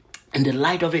 And the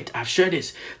light of it, I've shared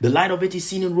this. The light of it is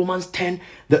seen in Romans 10,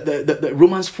 the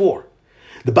Romans 4.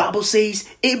 The Bible says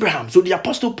Abraham. So the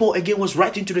Apostle Paul again was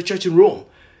writing to the church in Rome.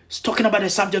 He's talking about the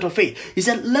subject of faith. He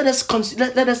said, let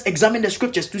us examine the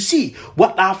scriptures to see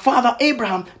what our father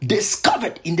Abraham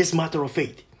discovered in this matter of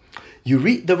faith. You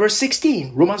read the verse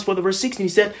 16, Romans 4, the verse 16, he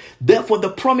said, therefore the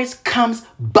promise comes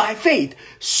by faith,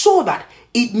 so that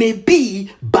it may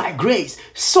be by grace,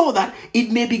 so that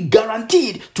it may be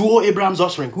guaranteed to all Abraham's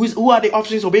offspring. Who are the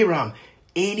offspring of Abraham?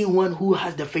 Anyone who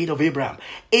has the faith of Abraham,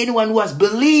 anyone who has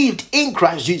believed in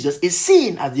Christ Jesus is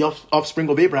seen as the offspring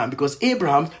of Abraham, because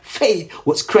Abraham's faith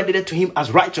was credited to him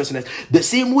as righteousness. The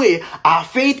same way our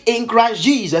faith in Christ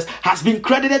Jesus has been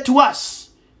credited to us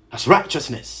as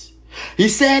righteousness. He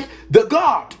said, the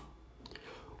God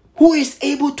who is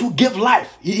able to give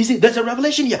life. You see, there's a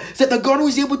revelation here. He said, the God who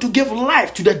is able to give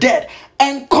life to the dead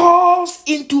and calls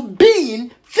into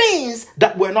being things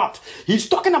that were not. He's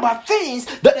talking about things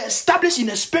that are established in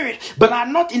the spirit but are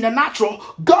not in the natural.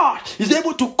 God is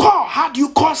able to call. How do you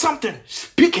call something?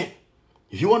 Speaking.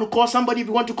 If you want to call somebody, if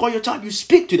you want to call your child, you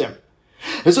speak to them.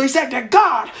 And so he said that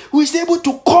God who is able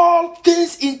to call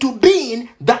things into being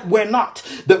that were not.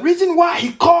 The reason why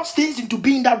he calls things into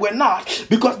being that were not,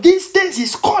 because these things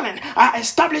he's calling are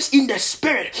established in the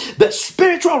spirit. The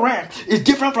spiritual realm is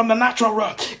different from the natural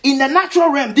realm. In the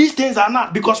natural realm, these things are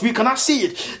not, because we cannot see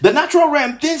it. The natural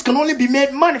realm, things can only be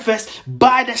made manifest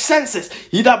by the senses,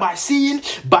 either by seeing,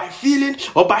 by feeling,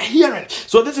 or by hearing.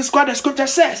 So this is what the scripture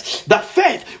says, that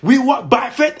faith, we walk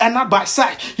by faith and not by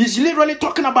sight. He's literally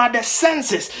talking about the senses.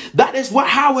 That is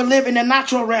how we live in the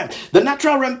natural realm. The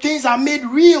natural realm, things are made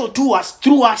real to us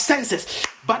through our senses.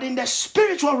 But in the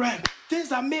spiritual realm, things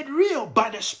are made real by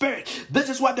the Spirit. This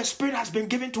is what the Spirit has been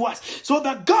given to us. So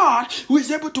the God who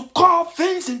is able to call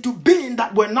things into being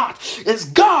that were not is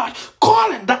God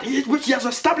calling that which he has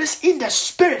established in the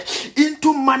Spirit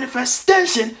into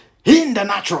manifestation in the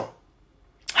natural.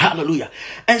 Hallelujah.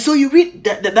 And so you read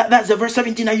that's the verse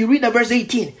 17, and you read the verse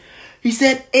 18. He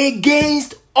said,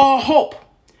 against all hope,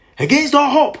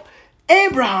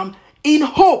 Abraham in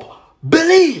hope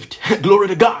believed. Glory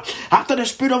to God. After the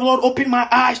Spirit of the Lord opened my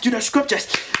eyes to the scriptures,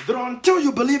 that until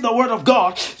you believe the word of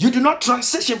God, you do not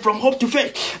transition from hope to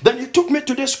faith. Then he took me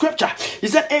to this scripture. He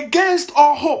said, against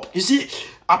all hope. You see,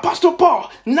 Apostle Paul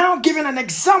now giving an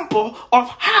example of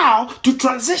how to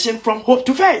transition from hope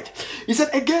to faith. He said,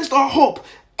 against all hope,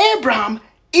 Abraham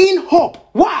in hope.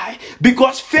 Why?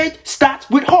 Because faith starts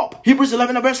with hope. Hebrews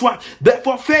 11 verse 1.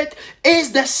 Therefore faith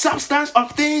is the substance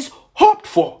of things hoped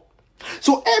for.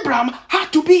 So Abraham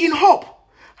had to be in hope.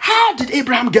 How did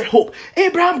Abraham get hope?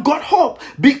 Abraham got hope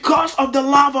because of the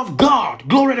love of God.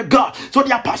 Glory to God. So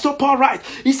the Apostle Paul writes,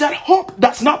 he said, hope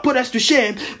does not put us to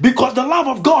shame because the love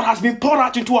of God has been poured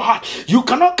out into our heart. You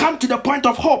cannot come to the point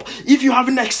of hope if you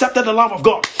haven't accepted the love of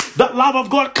God. That love of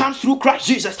God comes through Christ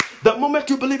Jesus. The moment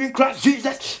you believe in Christ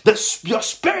Jesus, your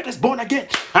spirit is born again.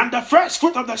 And the first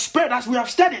fruit of the Spirit, as we have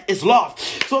studied, is love.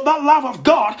 So that love of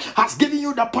God has given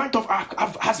you the point of,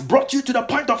 has brought you to the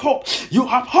point of hope. You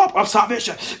have hope of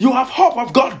salvation. You have hope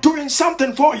of God doing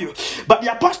something for you. But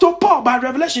the Apostle Paul, by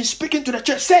revelation, speaking to the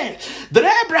church, saying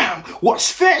that Abraham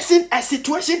was facing a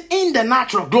situation in the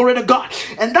natural. Glory to God.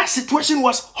 And that situation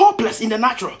was hopeless in the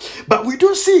natural. But we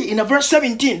do see in the verse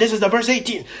 17, this is the verse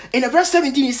 18. In the verse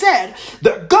 17, he said,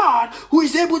 the God who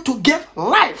is able to give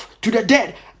life to the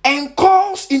dead and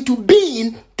calls into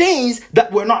being things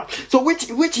that were not. So which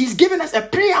he's given us a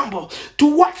preamble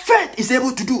to what faith is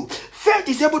able to do. Faith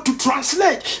is able to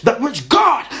translate that which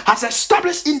God has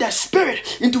established in the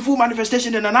spirit into full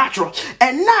manifestation in the natural.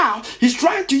 And now he's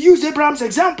trying to use Abraham's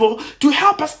example to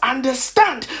help us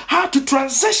understand how to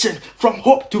transition from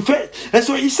hope to faith. And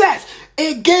so he says,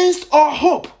 against all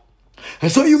hope.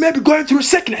 And so you may be going through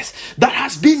sickness that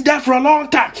has been there for a long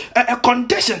time, a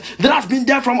condition that has been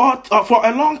there for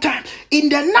a long time. In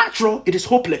the natural, it is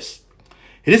hopeless.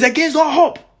 It is against all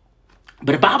hope.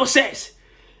 But the Bible says,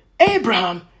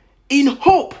 Abraham in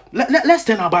hope. Let's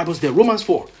turn our Bibles there. Romans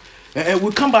 4.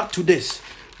 We'll come back to this.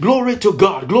 Glory to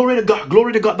God. Glory to God.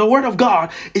 Glory to God. The word of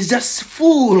God is just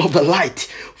full of the light.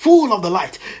 Full of the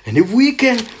light. And if we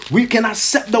can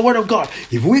accept the word of God,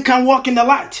 if we can walk in the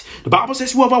light, the Bible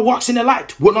says whoever walks in the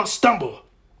light will not stumble.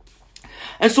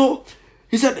 And so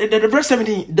he said, the verse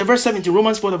 17,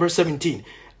 Romans 4, the verse 17.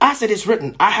 As it is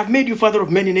written, I have made you father of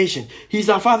many nations. He is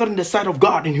our father in the sight of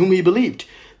God in whom he believed.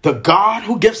 The God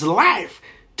who gives life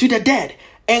to the dead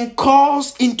and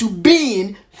calls into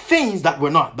being things that were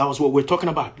not. That was what we're talking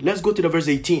about. Let's go to the verse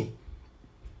 18.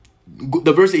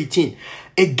 The verse 18.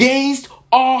 Against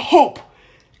all hope,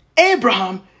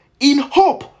 Abraham in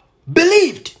hope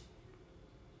believed.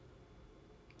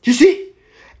 You see,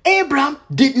 Abraham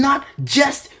did not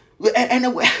just,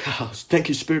 thank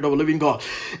you, Spirit of the living God.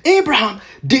 Abraham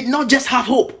did not just have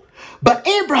hope, but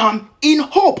Abraham in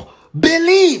hope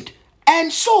believed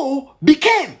and so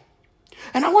became.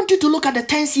 And I want you to look at the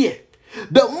tense here.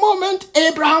 The moment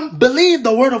Abraham believed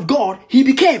the word of God, he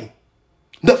became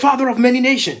the father of many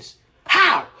nations.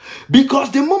 How?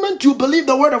 Because the moment you believe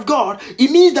the word of God,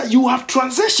 it means that you have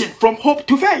transitioned from hope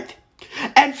to faith.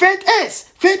 And faith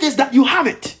is that you have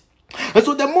it. And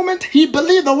so the moment he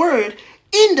believed the word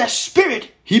in the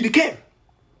spirit, he became.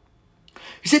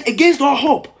 He said, against all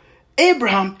hope,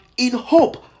 Abraham in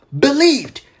hope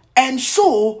believed and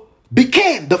so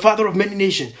became the father of many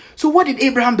nations. So what did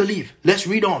Abraham believe? Let's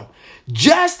read on.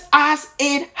 Just as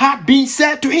it had been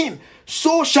said to him,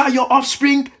 so shall your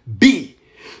offspring be.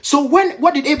 So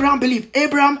what did Abraham believe?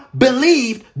 Abraham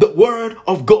believed the word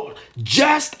of God.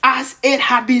 Just as it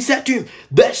had been said to him.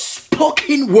 The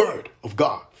spoken word of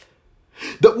God.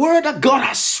 The word that God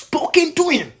has spoken to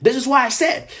him. This is why I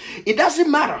said, it doesn't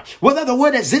matter whether the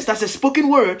word exists as a spoken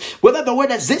word, whether the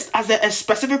word exists as a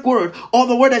specific word, or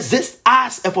the word exists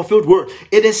as a fulfilled word.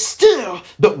 It is still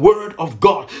the word of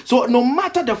God. So no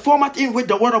matter the format in which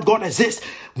the word of God exists,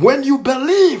 when you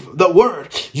believe the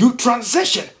word, you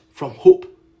transition from hope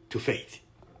to faith.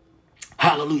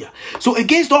 Hallelujah. So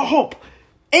against all hope,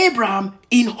 Abraham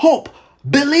in hope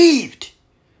believed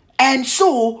and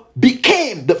so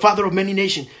became the father of many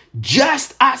nations.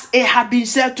 Just as it had been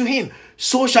said to him,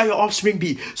 so shall your offspring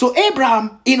be. So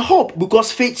Abraham in hope,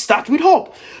 because faith starts with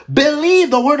hope,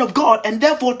 believed the word of God and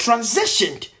therefore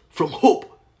transitioned from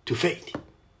hope to faith.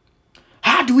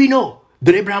 How do we know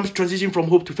that Abraham's transitioned from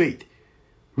hope to faith?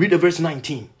 Read the verse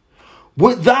 19.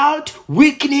 Without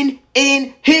weakening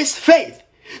in his faith.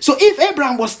 So if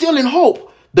Abraham was still in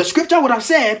hope, the scripture would have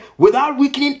said, without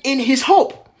weakening in his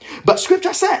hope. But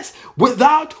scripture says,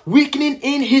 without weakening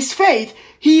in his faith,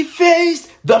 he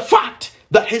faced the fact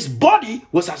that his body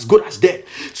was as good as dead.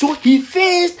 So he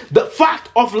faced the fact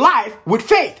of life with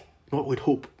faith, not with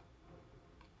hope.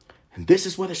 And this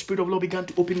is where the Spirit of the Lord began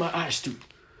to open my eyes to.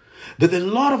 That a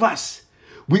lot of us,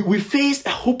 we face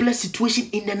a hopeless situation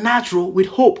in the natural with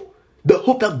hope. The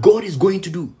hope that God is going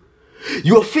to do.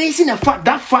 You're facing a fact.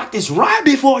 That fact is right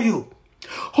before you.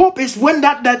 Hope is when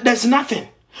that there's nothing.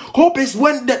 Hope is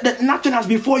when that nothing has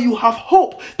before you have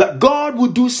hope that God will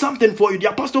do something for you.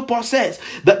 The Apostle Paul says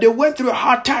that they went through a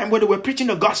hard time where they were preaching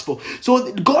the gospel.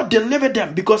 So God delivered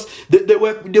them because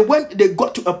they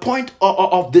got to a point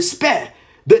of despair.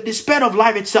 The despair of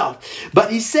life itself.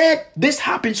 But he said this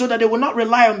happened so that they will not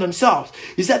rely on themselves.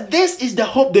 He said this is the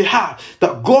hope they have,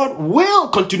 that God will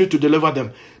continue to deliver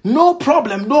them. No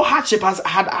problem, no hardship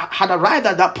had arrived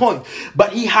at that point.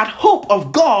 But he had hope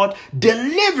of God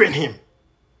delivering him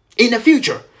in the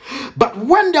future. But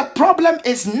when the problem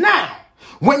is now,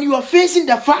 when you are facing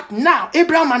the fact now,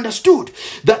 Abraham understood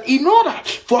that in order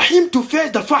for him to face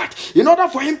the fact, in order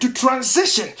for him to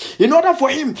transition, in order for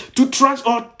him to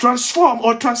transform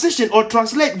or transition or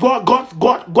translate what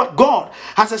God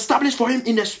has established for him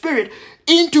in the spirit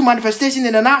into manifestation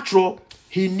in the natural,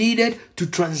 he needed to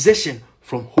transition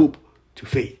from hope to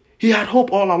faith. He had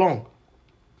hope all along.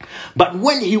 But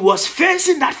when he was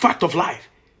facing that fact of life,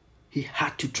 he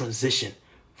had to transition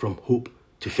from hope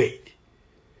to faith.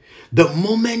 The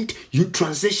moment you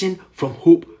transition from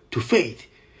hope to faith,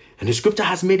 and the scripture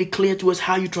has made it clear to us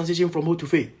how you transition from hope to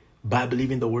faith, by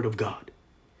believing the word of God.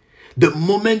 The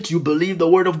moment you believe the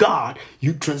word of God,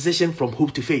 you transition from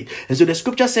hope to faith. And so the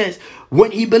scripture says,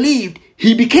 when he believed,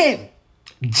 he became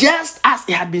just as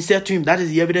it had been said to him. That is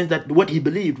the evidence that what he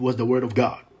believed was the word of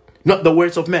God. Not the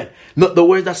words of men, not the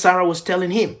words that Sarah was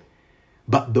telling him,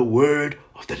 but the word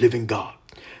of the living God.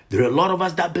 There are a lot of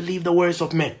us that believe the words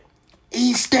of men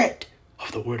instead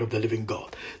of the word of the living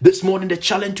God. This morning, the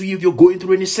challenge to you, if you're going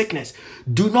through any sickness,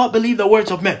 do not believe the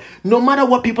words of men. No matter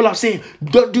what people are saying,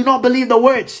 do not believe the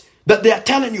words that they are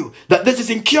telling you, that this is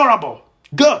incurable.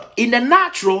 Good. In the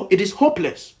natural, it is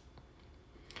hopeless.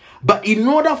 But in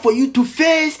order for you to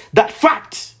face that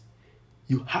fact,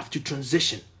 you have to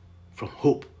transition from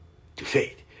hope to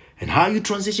faith. And how you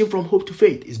transition from hope to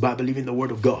faith is by believing the word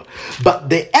of God.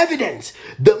 But the evidence,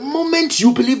 the moment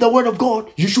you believe the word of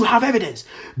God, you should have evidence.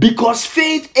 Because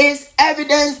faith is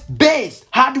evidence-based.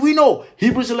 How do we know?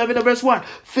 Hebrews 11 verse 1.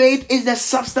 Faith is the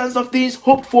substance of things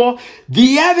hoped for,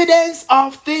 the evidence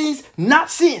of things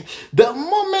not seen. The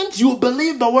moment you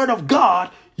believe the word of God,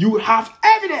 you have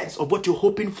evidence of what you're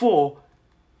hoping for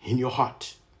in your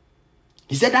heart.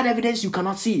 He said that evidence you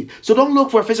cannot see. So don't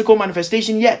look for a physical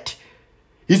manifestation yet.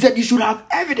 He said you should have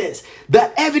evidence.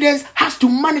 That evidence has to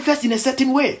manifest in a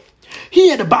certain way.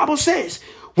 Here the Bible says,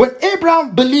 when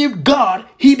Abraham believed God,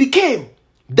 he became.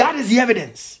 That is the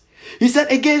evidence. He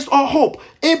said, against all hope,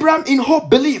 Abraham in hope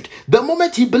believed. The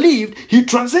moment he believed, he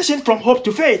transitioned from hope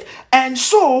to faith, and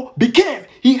so became.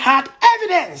 He had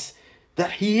evidence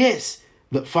that he is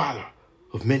the father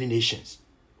of many nations.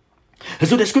 And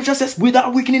so the scripture says,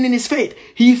 without weakening in his faith,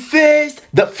 he faced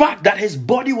the fact that his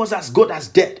body was as good as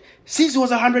dead since he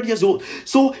was 100 years old.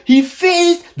 So he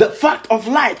faced the fact of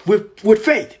life with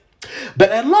faith.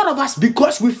 But a lot of us,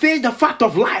 because we face the fact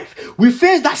of life, we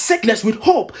face that sickness with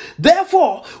hope.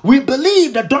 Therefore, we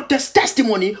believe the doctor's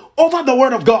testimony over the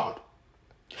word of God.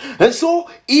 And so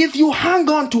if you hang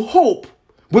on to hope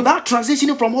without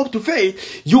transitioning from hope to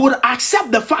faith, you would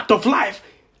accept the fact of life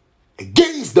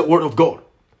against the word of God.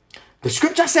 The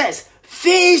scripture says,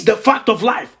 face the fact of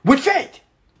life with faith.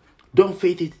 Don't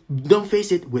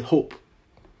face it with hope.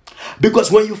 Because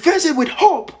when you face it with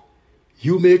hope,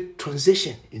 you may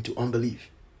transition into unbelief.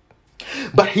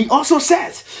 But he also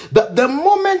says that the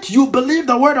moment you believe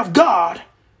the word of God,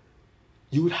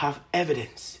 you would have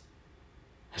evidence.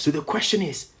 So the question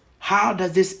is, how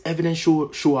does this evidence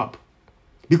show up?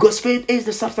 Because faith is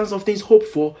the substance of things hoped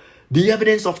for, the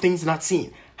evidence of things not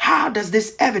seen. How does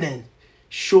this evidence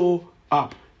show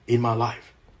up in my life?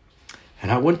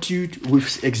 And I want you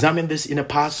we've examined this in the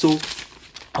past, so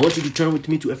I want you to turn with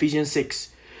me to Ephesians 6.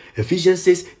 Ephesians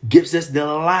 6 gives us the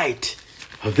light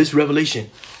of this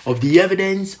revelation of the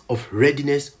evidence of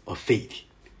readiness of faith.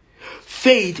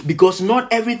 Faith, because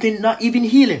not everything, not even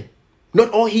healing, not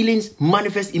all healings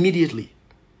manifest immediately.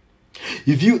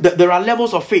 There are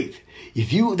levels of faith.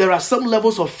 There are some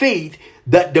levels of faith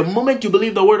that the moment you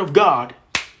believe the word of God,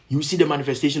 you see the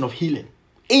manifestation of healing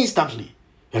instantly.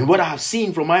 And what I have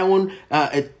seen from my own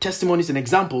testimonies and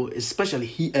example, especially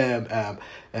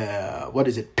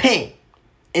pain,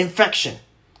 infection,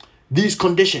 these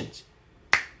conditions.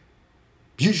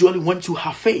 Usually once you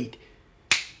have faith,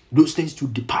 those things to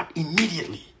depart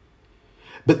immediately.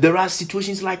 But there are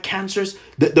situations like cancers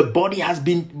that the body has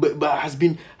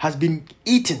been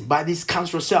eaten by these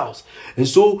cancerous cells. And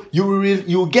so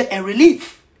you get a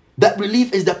relief. That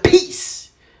relief is the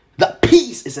peace. That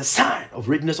peace is a sign of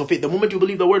readiness of faith. The moment you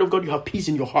believe the word of God, you have peace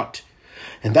in your heart.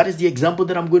 And that is the example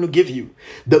that I'm going to give you.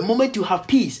 The moment you have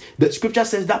peace, the scripture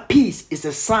says that peace is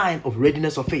a sign of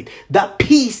readiness of faith. That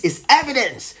peace is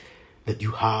evidence that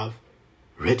you have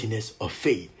readiness of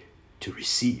faith to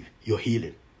receive your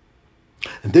healing.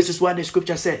 And this is why the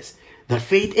scripture says that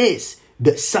faith is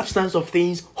the substance of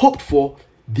things hoped for,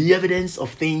 the evidence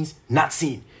of things not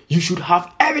seen. You should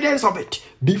have evidence of it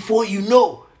before you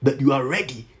know that you are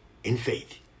ready in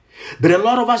faith. But a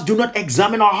lot of us do not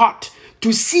examine our heart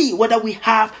to see whether we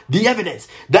have the evidence.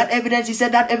 That evidence, he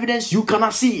said, that evidence, you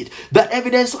cannot see it. That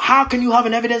evidence, how can you have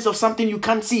an evidence of something you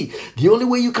can't see? The only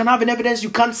way you can have an evidence you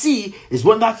can't see is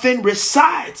when that thing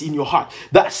resides in your heart.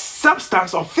 That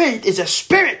substance of faith is a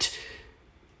spirit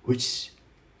which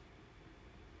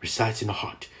resides in the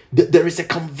heart. There is a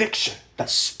conviction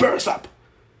that spurs up,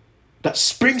 that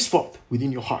springs forth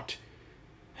within your heart,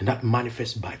 and that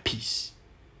manifests by peace.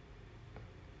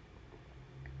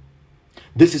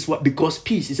 This is what, because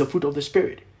peace is a fruit of the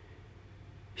Spirit.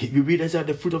 We read that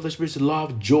the fruit of the Spirit is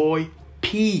love, joy,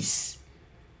 peace.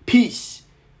 Peace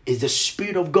is the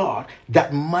Spirit of God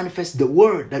that manifests the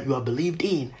word that you have believed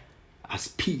in as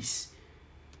peace,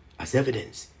 as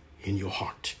evidence in your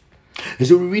heart. And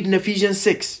so we read in Ephesians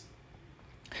 6,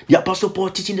 the Apostle Paul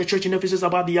teaching the church in Ephesus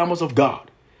about the armors of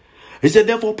God. He said,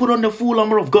 therefore, put on the full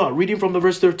armor of God. Reading from the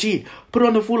verse 13. Put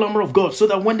on the full armor of God so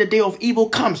that when the day of evil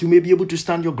comes, you may be able to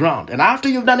stand your ground. And after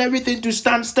you've done everything to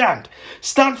stand.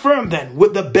 Stand firm then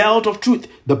with the belt of truth.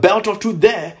 The belt of truth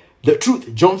there, the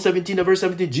truth. John 17, verse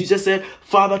 17, Jesus said,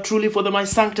 Father, truly for them I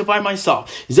sanctify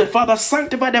myself. He said, Father,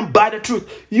 sanctify them by the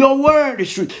truth. Your word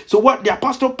is truth. So what the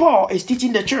Apostle Paul is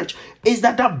teaching the church is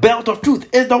that belt of truth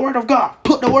is the word of God.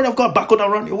 Put the word of God back on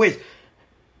around your waist.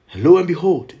 And lo and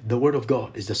behold, the word of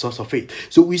God is the source of faith.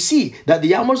 So we see that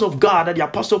the armors of God that the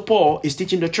Apostle Paul is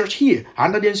teaching the church here,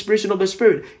 under the inspiration of the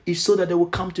Spirit, is so that they will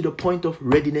come to the point of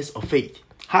readiness of faith.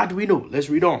 How do we know? Let's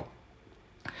read on.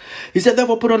 He said,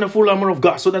 therefore put on the full armor of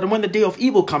God, so that when the day of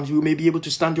evil comes, you may be able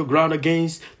to stand your ground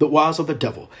against the wiles of the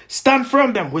devil. Stand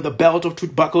firm then, with the belt of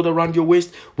truth buckled around your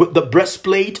waist, with the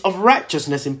breastplate of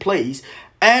righteousness in place,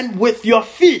 and with your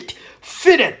feet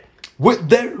fitted with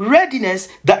the readiness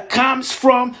that comes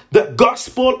from the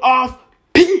gospel of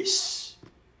peace.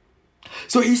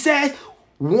 So he says,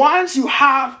 once you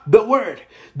have the word,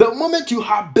 the moment you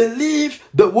have believed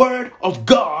the word of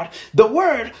God, the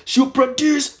word should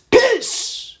produce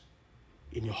peace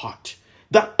in your heart.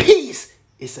 That peace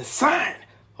is a sign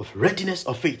of readiness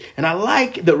of faith. And I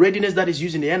like the readiness that is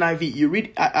used in the NIV. You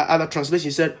read other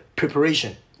translations, it said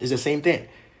preparation. It's the same thing.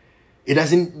 It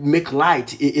doesn't make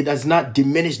light. It does not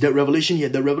diminish the revelation here.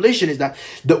 The revelation is that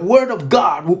the word of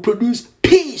God will produce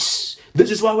peace. This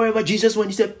is why wherever Jesus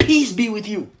went, he said, peace be with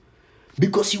you.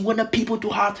 Because he wanted people to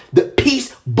have the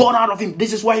peace born out of him.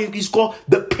 This is why he's called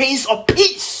the Prince of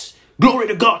Peace. Glory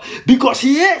to God. Because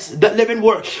he is the living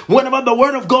word. Whenever the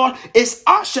word of God is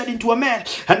ushered into a man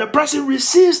and the person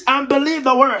receives and believes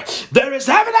the word, there is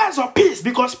evidence of peace.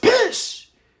 Because peace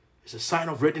is a sign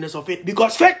of readiness of faith.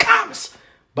 Because faith comes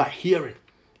by hearing,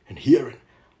 and hearing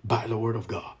by the word of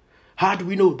God. How do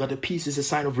we know that the peace is a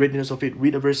sign of readiness of faith?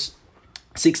 Read the verse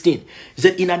 16. He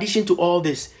said, in addition to all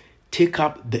this, take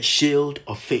up the shield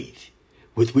of faith,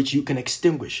 with which you can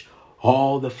extinguish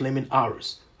all the flaming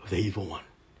arrows of the evil one.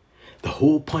 The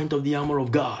whole point of the armor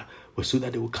of God was so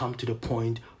that they will come to the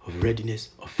point of readiness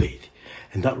of faith.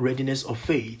 And that readiness of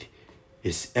faith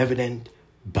is evident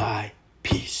by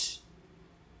peace.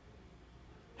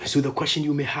 And so the question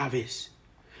you may have is,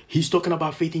 he's talking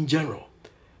about faith in general.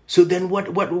 So then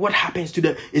what happens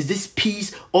to is this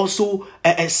peace also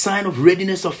a sign of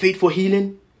readiness of faith for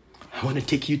healing? I want to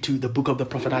take you to the book of the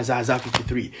prophet Isaiah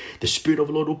 53. The Spirit of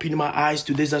the Lord opened my eyes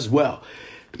to this as well.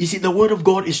 You see, the word of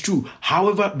God is true.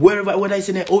 However, whether it's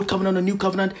in the old covenant or new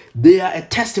covenant, they are a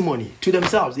testimony to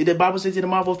themselves. The Bible says in the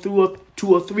mouth of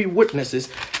two or three witnesses,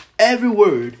 every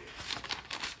word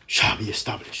shall be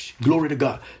established. Glory to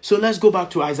God. So let's go back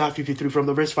to Isaiah 53 from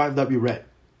the verse 5 that we read.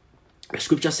 The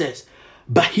scripture says,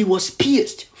 but he was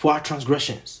pierced for our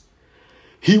transgressions.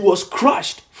 He was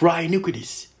crushed for our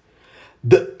iniquities.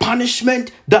 The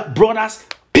punishment that brought us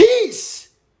peace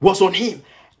was on him.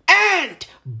 And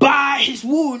by his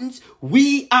wounds,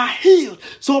 we are healed.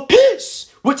 So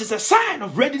peace, which is a sign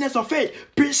of readiness of faith,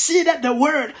 preceded the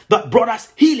word that brought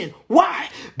us healing. Why?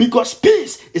 Because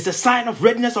peace is a sign of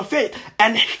readiness of faith.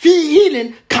 And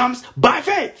healing comes by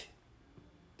faith.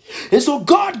 And so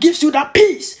God gives you that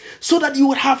peace so that you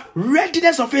would have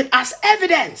readiness of faith as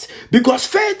evidence, because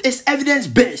faith is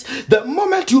evidence-based. The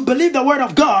moment you believe the word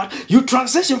of God, you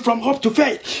transition from hope to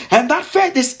faith, and that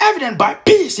faith is evident by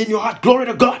peace in your heart. Glory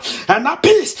to God. And that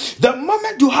peace, the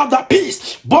moment you have that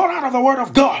peace born out of the word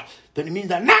of God, then it means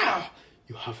that now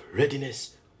you have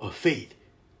readiness of faith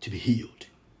to be healed.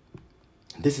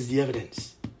 This is the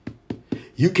evidence.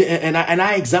 You can, and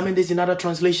I examined this in other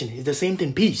translation. It's the same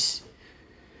thing, peace.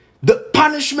 The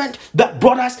punishment that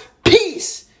brought us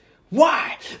peace.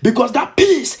 Why? Because that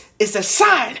peace is a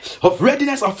sign of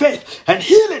readiness of faith, and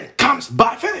healing comes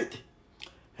by faith.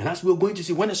 And as we're going to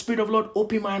see, when the Spirit of the Lord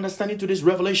opened my understanding to this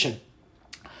revelation,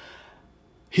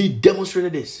 he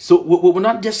demonstrated this. So we're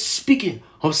not just speaking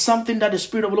of something that the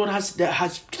Spirit of the Lord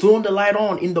has thrown the light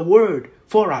on in the word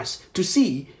for us to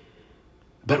see,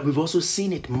 but we've also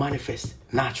seen it manifest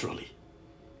naturally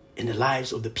in the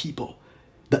lives of the people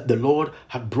that the Lord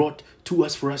had brought to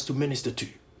us for us to minister to.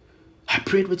 I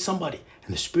prayed with somebody,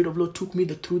 and the Spirit of the Lord took me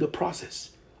through the process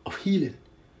of healing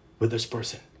with this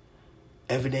person.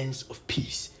 Evidence of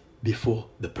peace before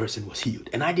the person was healed.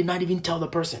 And I did not even tell the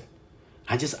person.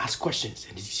 I just asked questions,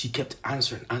 and she kept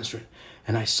answering.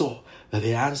 And I saw that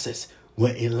the answers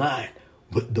were in line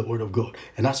with the word of God.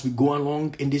 And as we go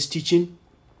along in this teaching,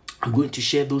 I'm going to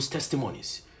share those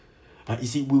testimonies. You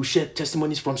see, we'll share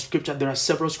testimonies from scripture. There are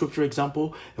several scripture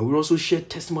examples, and we'll also share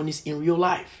testimonies in real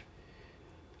life.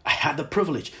 I had the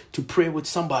privilege to pray with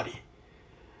somebody,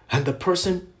 and the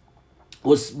person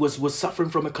was suffering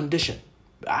from a condition.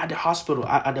 At the hospital,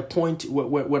 at the point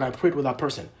when I prayed with that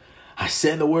person, I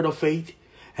said the word of faith,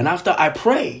 and after I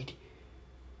prayed,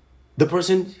 the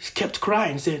person kept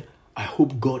crying, saying, I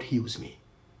hope God heals me.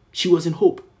 She was in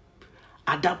hope.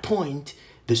 At that point,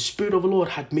 the Spirit of the Lord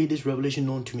had made this revelation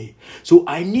known to me. So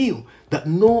I knew that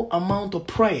no amount of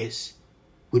prayers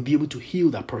would be able to heal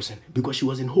that person, because she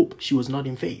was in hope. She was not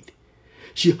in faith.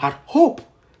 She had hope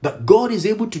that God is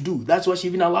able to do. That's why she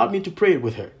even allowed me to pray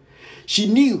with her. She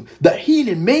knew that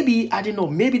healing, maybe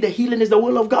the healing is the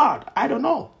will of God. I don't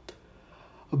know.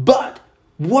 But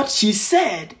what she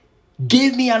said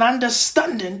gave me an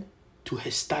understanding to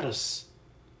her status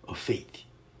of faith.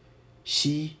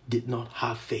 She did not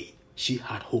have faith. She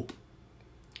had hope.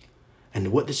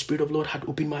 And what the Spirit of the Lord had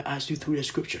opened my eyes to through the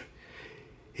scripture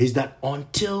is that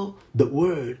until the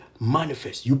word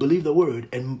manifests, you believe the word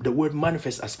and the word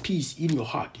manifests as peace in your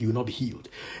heart, you will not be healed.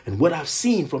 And what I've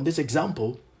seen from this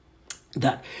example,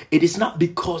 that it is not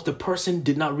because the person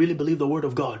did not really believe the word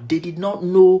of God. They did not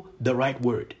know the right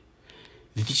word.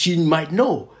 She might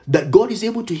know that God is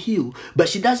able to heal, but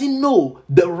she doesn't know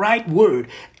the right word.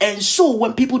 And so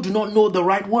when people do not know the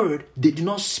right word, they do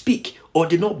not speak or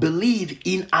do not believe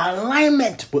in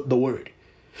alignment with the word.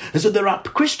 And so there are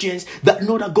Christians that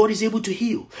know that God is able to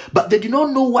heal, but they do not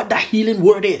know what that healing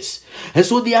word is. And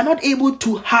so they are not able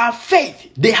to have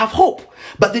faith. They have hope,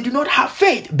 but they do not have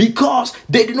faith because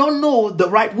they do not know the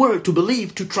right word to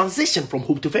believe to transition from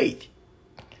hope to faith.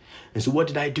 And so what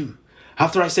did I do?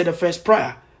 After I said the first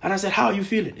prayer, and I said, how are you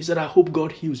feeling? He said, I hope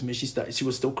God heals me. She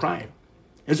was still crying.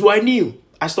 And so I knew.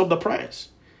 I stopped the prayers.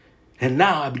 And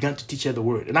now I began to teach her the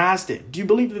word. And I asked her, do you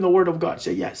believe in the word of God? She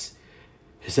said, yes.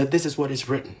 He said, this is what is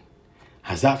written.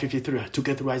 Isaiah 53. I took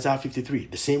her through Isaiah 53.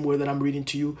 The same word that I'm reading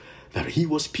to you. That he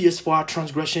was pierced for our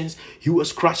transgressions. He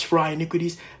was crushed for our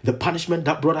iniquities. The punishment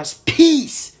that brought us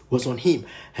peace was on him.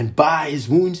 And by his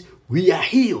wounds, we are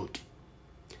healed.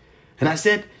 And I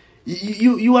said,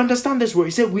 you understand this word?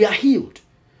 He said, we are healed.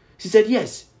 She said,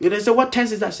 yes. And I said, what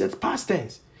tense is that? She said, past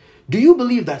tense. Do you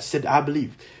believe that? She said, I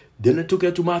believe. Then I took her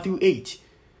to Matthew 8.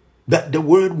 That the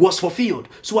word was fulfilled.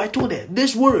 So I told her,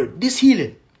 this word, this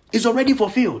healing is already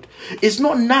fulfilled. It's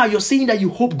not now you're saying that you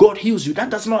hope God heals you.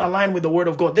 That does not align with the word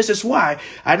of God. This is why,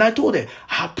 and I told her,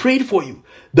 I prayed for you.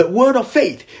 The word of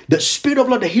faith, the Spirit of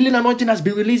Lord, the healing anointing has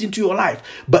been released into your life,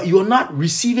 but you're not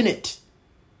receiving it.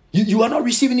 You are not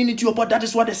receiving it into your body. That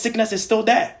is why the sickness is still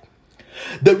there.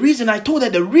 The reason I told her,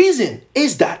 the reason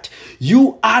is that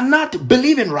you are not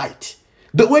believing right.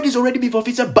 The word is already been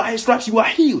fulfilled. By his stripes you are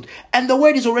healed. And the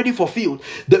word is already fulfilled.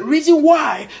 The reason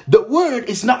why the word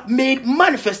is not made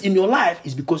manifest in your life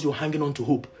is because you're hanging on to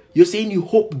hope. You're saying you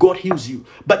hope God heals you.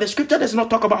 But the scripture does not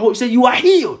talk about hope. It says you are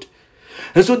healed.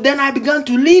 And so then I began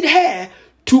to lead her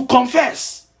to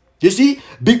confess. You see,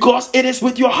 because it is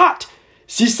with your heart.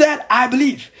 She said, I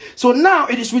believe. So now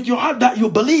it is with your heart that you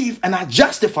believe and are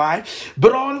justified.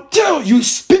 But until you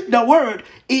speak the word,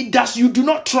 you do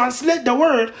not translate the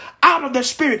word out of the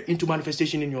spirit into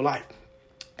manifestation in your life.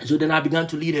 And so then I began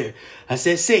to lead her. I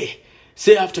said,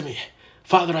 say after me,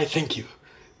 Father, I thank you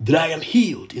that I am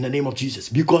healed in the name of Jesus,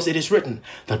 because it is written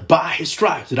that by his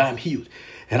stripes that I am healed.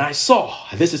 And I saw,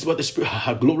 this is what the Spirit,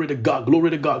 glory to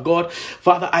God, God.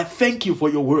 Father, I thank you for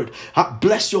your word. I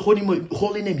bless your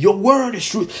holy name. Your word is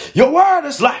truth. Your word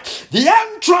is light. The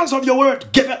entrance of your word,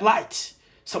 give it light.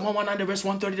 Psalm 190 verse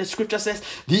 130, the scripture says,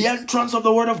 the entrance of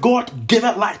the word of God, give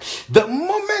it light. The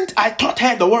moment I taught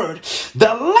her the word,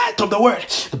 the light of the word,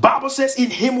 the Bible says in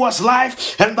him was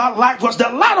life, and that light was the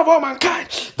light of all mankind.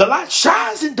 The light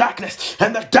shines in darkness,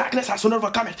 and the darkness has not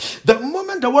overcome it. The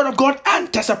moment the word of God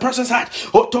enters a person's heart,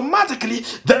 automatically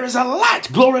there is a light,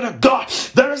 glory to God.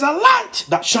 There is a light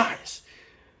that shines.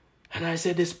 And I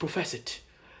said, this, profess it.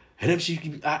 And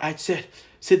then I said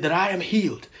that I am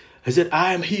healed. I said,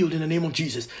 I am healed in the name of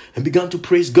Jesus, and began to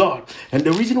praise God. And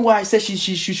the reason why I said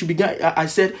she should begin, I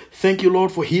said, thank you,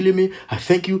 Lord, for healing me. I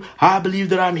thank you. I believe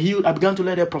that I'm healed. I began to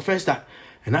let her profess that.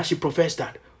 And as she professed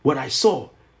that, what I saw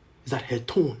is that her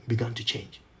tone began to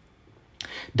change.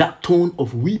 That tone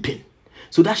of weeping.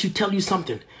 So that should tell you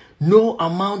something. No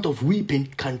amount of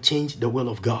weeping can change the will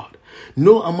of God.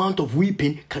 No amount of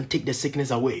weeping can take the sickness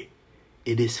away.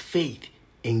 It is faith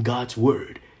in God's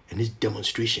word and his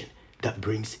demonstration that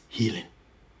brings healing.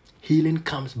 Healing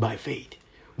comes by faith.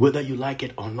 Whether you like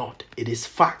it or not, it is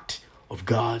fact of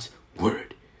God's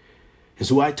word. And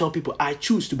so I tell people, I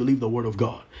choose to believe the word of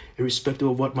God, irrespective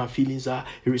of what my feelings are,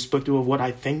 irrespective of what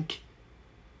I think.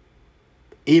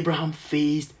 Abraham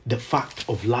faced the fact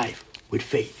of life with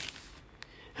faith.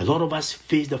 A lot of us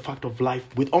face the fact of life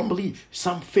with unbelief.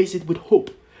 Some face it with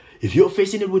hope. If you're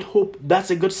facing it with hope,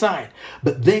 that's a good sign.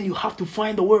 But then you have to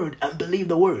find the word and believe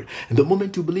the word. And the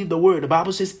moment you believe the word, the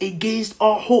Bible says, against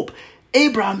all hope,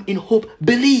 Abraham in hope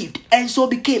believed, and so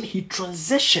he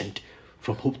transitioned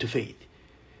from hope to faith.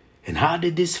 And how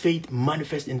did this faith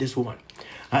manifest in this woman?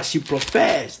 As she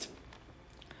professed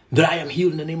that I am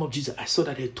healed in the name of Jesus, I saw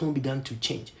that her tone began to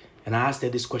change. And I asked her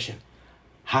this question,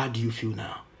 how do you feel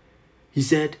now? He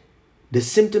said, the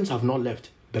symptoms have not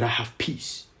left, but I have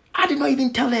peace. I did not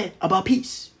even tell her about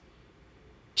peace.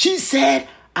 She said,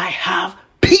 I have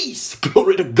peace.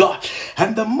 Glory to God.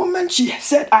 And the moment she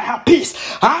said, I have peace,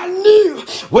 I knew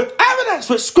with evidence,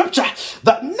 with scripture,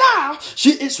 that now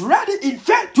she is ready in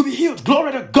faith to be healed.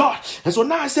 Glory to God. And so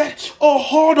now I said, oh,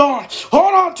 hold on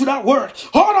to that word.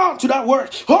 Hold on to that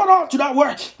word. Hold on to that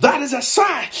word. That is a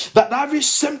sign that every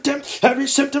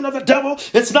symptom of the devil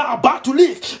is now about to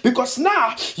leave, because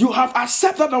now you have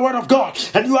accepted the word of God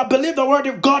and you have believed the word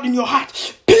of God in your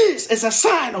heart. Peace is a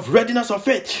sign of readiness of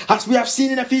faith, as we have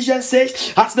seen in Ephesians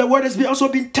 6, as the word has also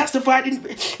been testified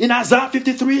in Isaiah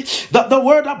 53, that the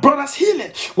word that brought us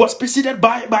healing was preceded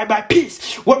by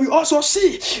peace. What we also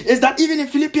see is that even in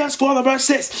Philippians 4 verse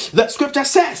 6, the scripture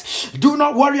says, do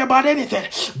not worry about anything,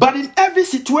 but in every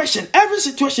situation,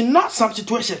 not some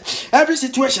situation, every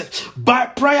situation, by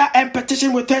prayer and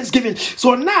petition with thanksgiving.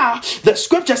 So now the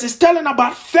scriptures is telling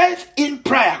about faith in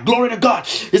prayer. Glory to God.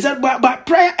 It said by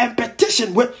prayer and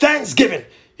petition with thanksgiving.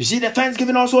 You see the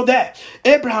thanksgiving also there.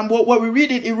 Abraham, what we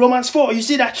read it in Romans 4, you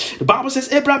see that the Bible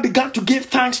says Abraham began to give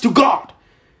thanks to God.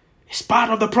 It's part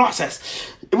of the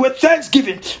process. With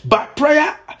thanksgiving, by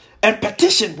prayer and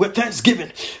petition with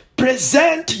thanksgiving,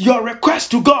 present your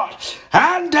request to God,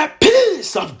 and the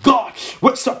peace of God,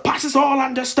 which surpasses all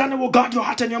understanding, will guard your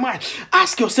heart and your mind.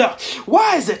 Ask yourself,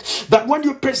 why is it that when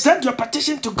you present your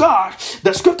petition to God,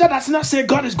 the scripture does not say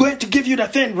God is going to give you the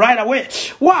thing right away?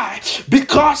 Why?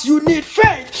 Because you need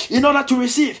faith in order to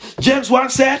receive. James 1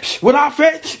 said, without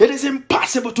faith, it is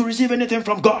impossible to receive anything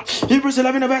from God. Hebrews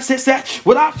 11 verse 6 said,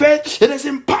 without faith, it is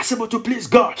impossible to please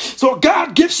God. So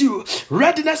God gives you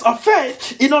readiness of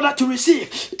faith in order to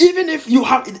receive. Even if you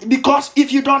have, because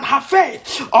if you don't have faith,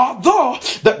 although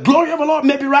the glory of the Lord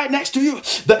may be right next to you,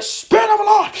 the Spirit of the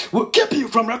Lord will keep you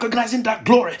from recognizing that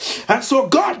glory. And so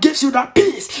God gives you that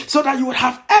peace so that you would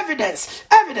have evidence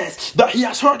that He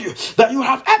has heard you, that you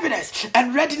have evidence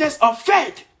and readiness of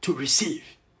faith to receive.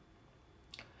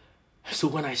 So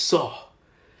when I saw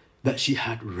that she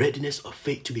had readiness of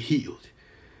faith to be healed,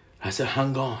 I said,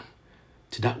 hang on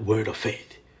to that word of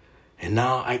faith. And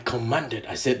now I commanded,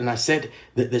 I said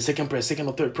the second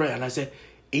or third prayer, and I said,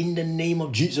 in the name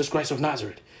of Jesus Christ of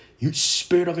Nazareth, you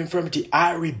spirit of infirmity,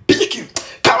 I rebuke you.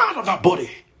 Come out of that body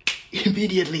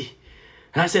immediately.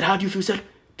 And I said, how do you feel? He said,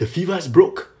 the fever is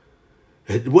broke.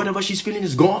 Whatever she's feeling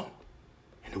is gone.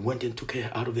 And I went and took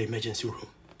her out of the emergency room.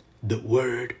 The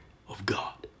word of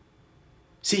God.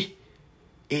 See,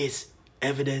 it's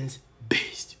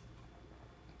evidence-based.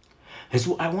 And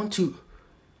so I want to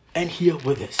end here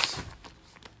with this.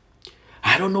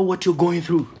 I don't know what you're going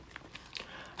through.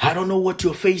 I don't know what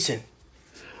you're facing.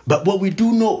 But what we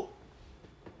do know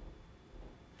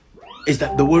is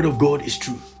that the word of God is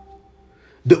true.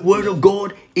 The word of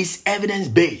God is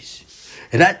evidence-based.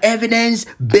 And that evidence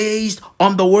based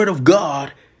on the word of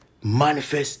God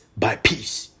manifests by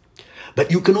peace.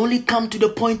 But you can only come to the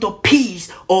point of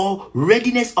peace or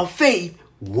readiness of faith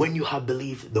when you have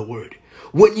believed the word.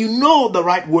 When you know the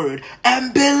right word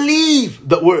and believe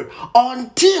the word.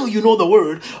 Until you know the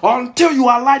word, until you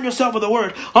align yourself with the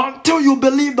word, until you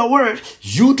believe the word,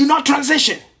 you do not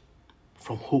transition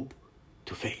from hope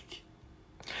to faith.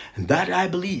 And that, I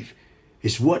believe,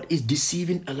 is what is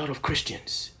deceiving a lot of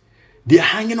Christians. They are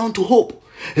hanging on to hope.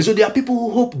 And so there are people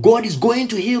who hope God is going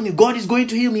to heal me, God is going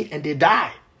to heal me, and they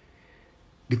die.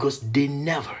 Because they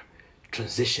never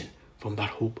transition from that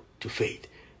hope to faith.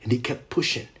 And they kept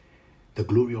pushing the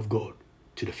glory of God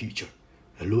to the future.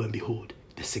 And lo and behold,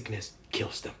 the sickness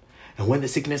kills them. And when the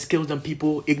sickness kills them,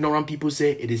 ignorant people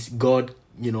say it is God,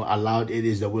 allowed, it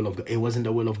is the will of God. It wasn't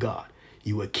the will of God.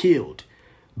 You were killed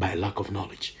by lack of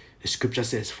knowledge. The scripture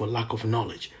says, for lack of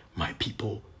knowledge, my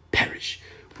people perish.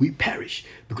 We perish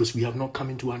because we have not come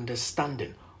into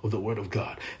understanding of the word of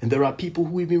God. And there are people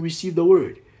who even receive the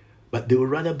word, but they will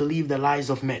rather believe the lies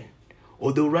of men,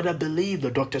 or they will rather believe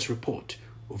the doctor's report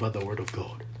over the word of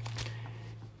God.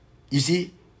 You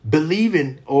see,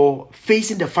 believing or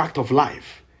facing the fact of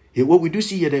life. What we do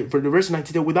see here, for the verse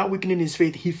 19, without weakening his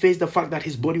faith, he faced the fact that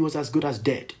his body was as good as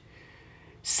dead.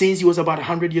 Since he was about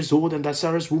 100 years old and that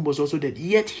Sarah's womb was also dead.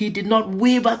 Yet he did not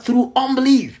waver through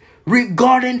unbelief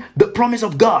regarding the promise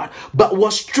of God, but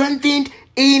was strengthened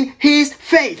in his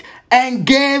faith and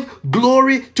gave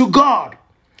glory to God,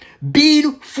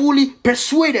 being fully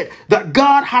persuaded that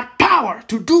God had power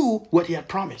to do what he had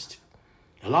promised.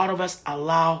 A lot of us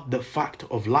allow the fact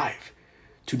of life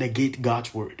to negate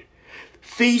God's word.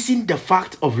 Facing the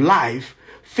fact of life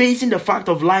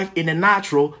in the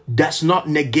natural does not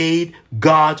negate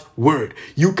God's word.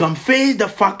 You can face the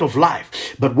fact of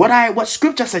life, but what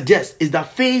scripture suggests is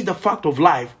that face the fact of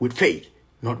life with faith,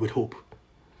 not with hope.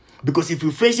 Because if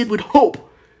you face it with hope,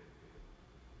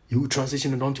 you will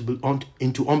transition it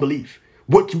into unbelief.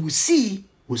 What you will see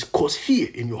will cause fear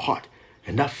in your heart,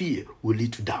 and that fear will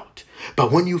lead to doubt.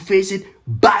 But when you face it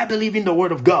by believing the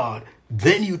word of God,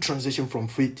 then you transition from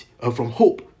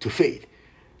hope to faith.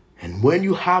 And when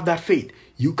you have that faith,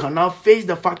 you can now face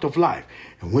the fact of life.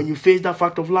 And when you face that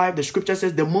fact of life, the scripture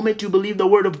says the moment you believe the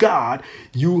word of God,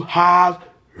 you have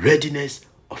readiness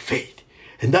of faith.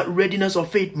 And that readiness of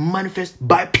faith manifests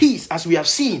by peace, as we have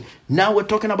seen. Now we're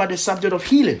talking about the subject of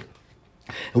healing.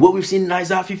 And what we've seen in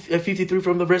Isaiah 53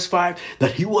 from the verse 5,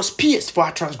 that he was pierced for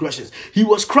our transgressions. He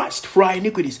was crushed for our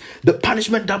iniquities. The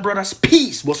punishment that brought us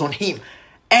peace was on him.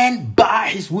 And by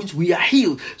his wounds we are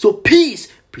healed. So peace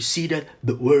preceded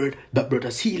the word that brought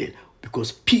us healing,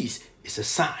 because peace is a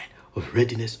sign of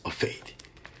readiness of faith.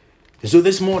 And so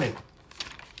this morning,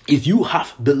 if you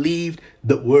have believed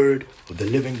the word of the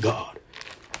living God,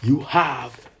 you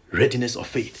have readiness of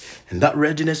faith. And that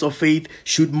readiness of faith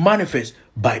should manifest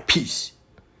by peace.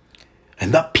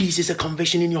 And that peace is a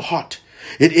conviction in your heart.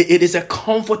 It is a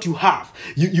comfort you have.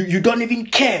 You don't even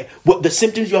care what the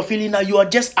symptoms you are feeling now. You are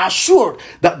just assured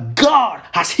that God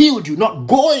has healed you, not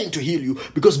going to heal you.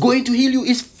 Because going to heal you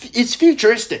is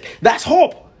futuristic. That's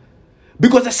hope.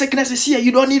 Because the sickness is here.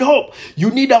 You don't need hope.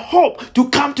 You need a hope to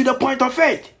come to the point of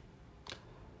faith.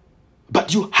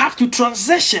 But you have to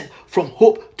transition from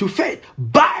hope to faith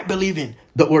by believing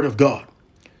the word of God.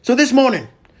 So this morning,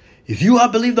 if you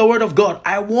have believed the word of God,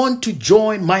 I want to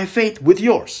join my faith with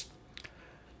yours.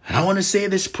 And I want to say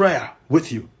this prayer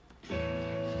with you.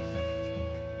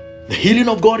 The healing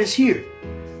of God is here.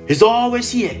 It's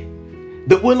always here.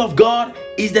 The will of God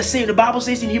is the same. The Bible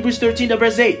says in Hebrews 13, the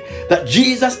verse 8, that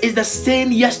Jesus is the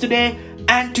same yesterday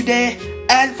and today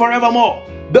and forevermore.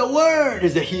 The word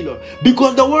is the healer,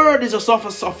 because the word is a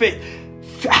source of faith.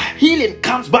 Healing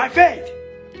comes by faith.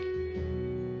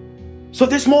 So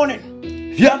this morning,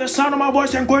 if you have the sound of my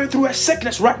voice and going through a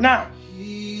sickness right now,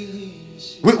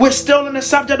 we're still in the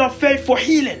subject of faith for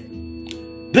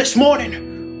healing. This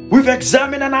morning, we've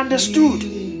examined and understood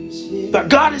that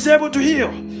God is able to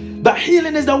heal. That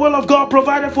healing is the will of God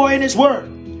provided for in his word.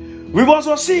 We've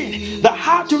also seen that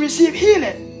how to receive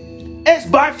healing is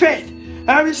by faith.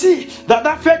 And we see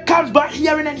that faith comes by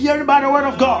hearing, and hearing by the word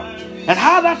of God. And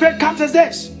how that faith comes is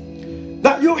this: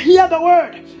 that you hear the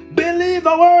word, believe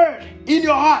the word in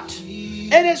your heart.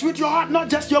 It is with your heart, not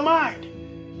just your mind.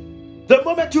 The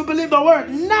moment you believe the word,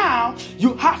 now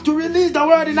you have to release the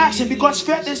word in action, because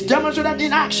faith is demonstrated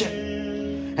in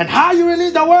action. And how you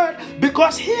release the word?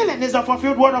 Because healing is the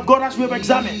fulfilled word of God, as we've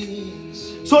examined.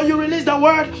 So you release the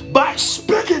word by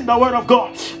speaking the word of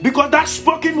God, because that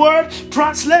spoken word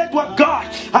translates what God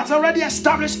has already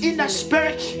established in the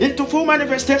spirit into full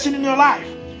manifestation in your life.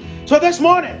 So this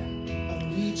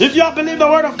morning, if you have believed the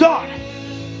word of God,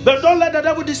 then don't let the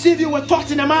devil deceive you with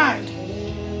thoughts in the mind,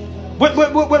 with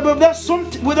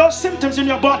those symptoms in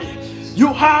your body.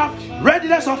 You have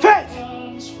readiness of faith.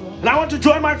 And I want to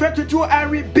join my faith with you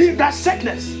and rebuke that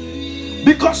sickness,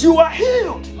 because you are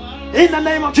healed in the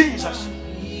name of Jesus.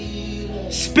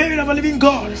 Spirit of a living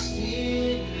God,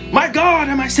 my God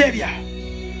and my Savior,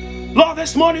 Lord,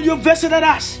 this morning you visited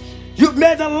us. You've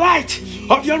made the light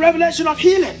of your revelation of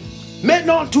healing made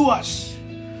known to us.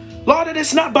 Lord, it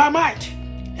is not by might,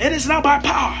 it is not by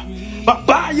power, but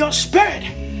by your Spirit.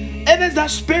 It is the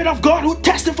Spirit of God who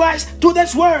testifies to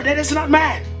this word. It is not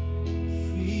man.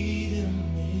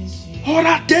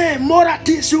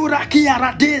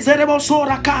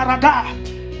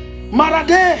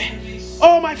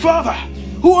 Oh my Father,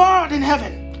 who art in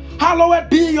heaven, hallowed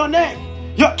be your name.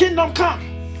 Your kingdom come.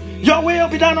 Your will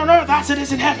be done on earth as it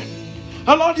is in heaven.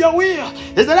 And Lord, your will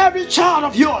is that every child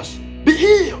of yours be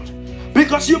healed,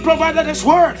 because you provided this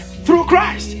word through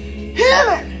Christ.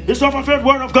 Healing is the fulfilled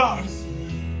word of God.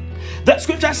 The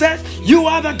scripture says, you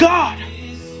are the God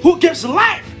who gives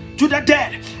life to the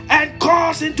dead and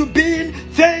calls into being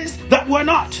things that were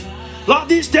not. Lord,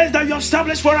 these things that you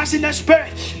established for us in the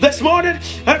spirit, this morning,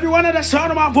 everyone at the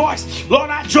sound of my voice, Lord,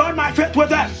 I join my faith with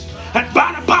them, and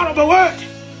by the power of the word,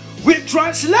 we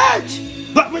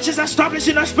translate that which is established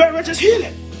in the spirit, which is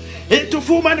healing, into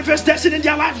full manifestation in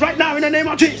their life right now in the name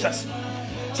of Jesus.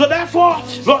 So therefore,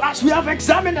 Lord, as we have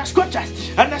examined the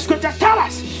scriptures, and the scriptures tell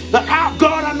us that how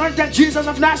God anointed Jesus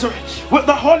of Nazareth with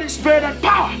the Holy Spirit and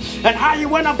power, and how he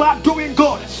went about doing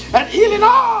good and healing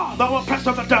all the oppressed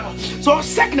of the devil. So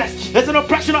sickness is an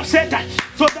oppression of Satan.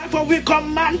 So therefore we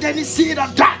command any seed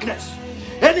of darkness,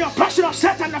 any oppression of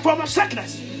Satan in the form of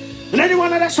sickness, and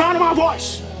anyone at the sound of my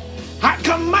voice, I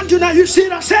command you now, you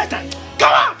seed of Satan,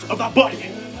 come out of that body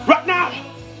right now.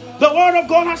 The word of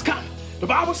God has come. The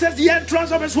Bible says the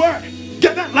entrance of his word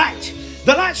giveth light,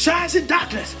 The light shines in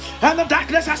darkness, and the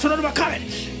darkness has not overcome it.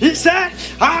 He said,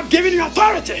 I have given you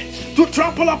authority to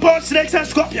trample upon snakes and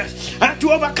scorpions and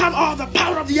to overcome all the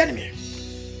power of the enemy.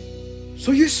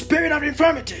 So you spirit of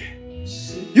infirmity,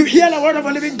 you hear the word of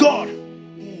a living God.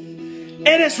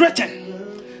 It is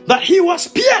written that he was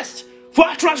pierced for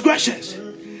our transgressions.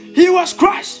 He was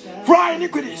crushed for our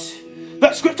iniquities.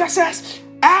 The scripture says,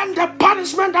 and the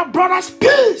punishment that brought us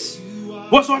peace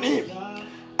was on him.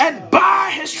 And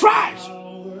by his stripes,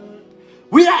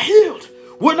 we are healed.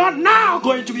 We're not now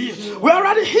going to be healed. We're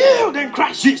already healed in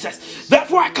Christ Jesus.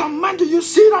 Therefore, I command you,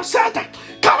 seed of Satan,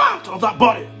 come out of that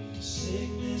body.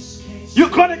 You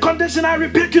chronic condition, I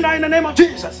rebuke you now in the name of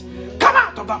Jesus. Come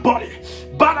out of that body.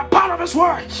 By the power of his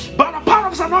word, by the power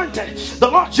of his anointing, the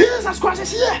Lord Jesus Christ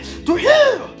is here to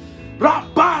heal.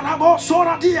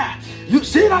 You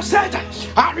seed of Satan,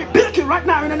 I rebuke you right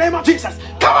now in the name of Jesus.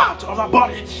 Come out of that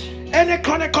body. Any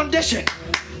chronic condition,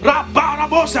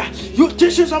 you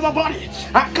tissues of the body,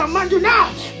 I command you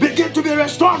now, begin to be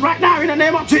restored right now in the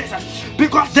name of Jesus,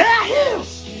 because they are healed.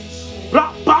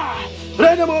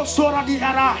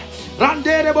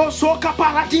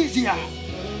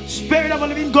 Spirit of a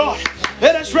living God,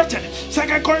 it is written, 2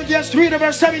 Corinthians 3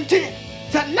 verse 17,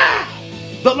 that now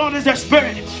the Lord is the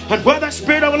Spirit, and where the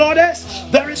Spirit of the Lord is,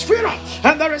 there is freedom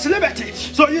and there is liberty.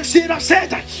 So you see that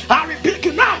Satan, I rebuke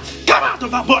you now. Come out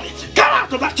of that body, come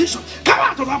out of that tissue, come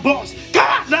out of that bones, come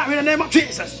out now in the name of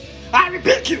Jesus. I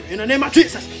rebuke you in the name of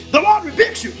Jesus. The Lord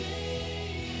rebukes you.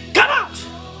 Come out.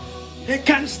 It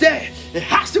can't stay. It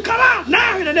has to come out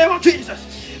now in the name of Jesus,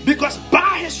 because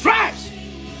by his stripes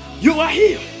you are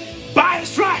healed. By his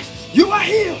stripes you are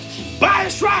healed. By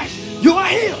his stripes you are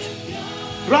healed.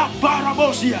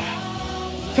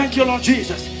 Thank you, Lord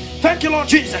Jesus. Thank you, Lord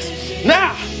Jesus.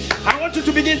 Now, I want you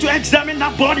to begin to examine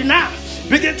that body now.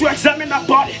 Begin to examine that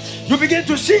body. You begin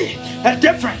to see a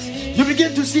difference. You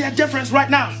begin to see a difference right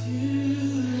now.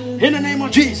 In the name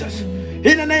of Jesus.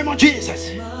 In the name of Jesus.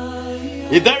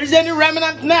 If there is any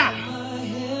remnant now,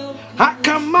 I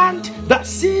command the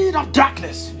seed of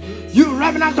darkness, you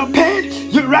remnant of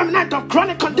pain, you remnant of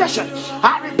chronic condition,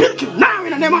 I rebuke you now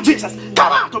in the name of Jesus.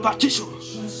 Come out of that tissue.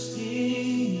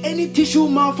 Any tissue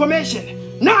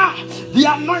malformation, now the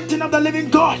anointing of the living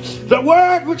God, the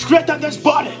word which created this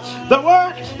body, the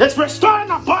word is restoring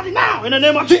our body now in the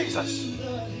name of Jesus.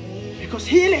 Because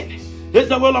healing is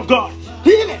the will of God.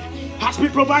 Healing has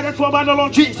been provided for by the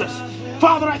Lord Jesus.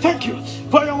 Father, I thank you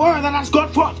for your word that has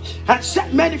gone forth and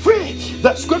set many free.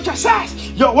 The scripture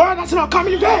says your word has not come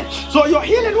in vain. So your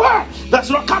healing word does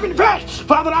not come in vain.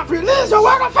 Father, I've released the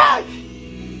word of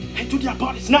faith into their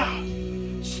bodies now.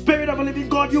 Spirit of a living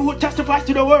God, you who testifies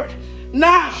to the word,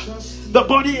 now the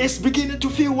body is beginning to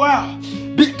feel well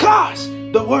because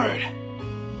the word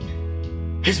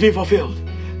is being fulfilled.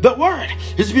 The word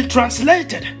is being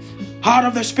translated out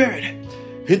of the spirit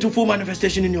into full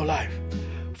manifestation in your life.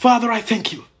 Father, I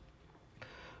thank you.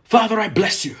 Father, I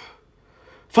bless you.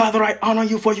 Father, I honor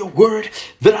you for your word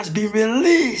that has been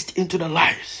released into the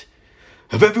lives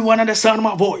of everyone at the sound of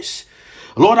my voice.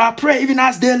 Lord, I pray even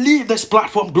as they leave this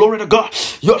platform, glory to God,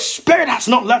 your spirit has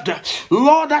not left them.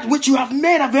 Lord, that which you have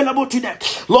made available to them,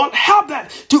 Lord, help them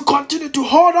to continue to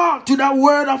hold on to that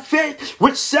word of faith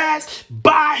which says,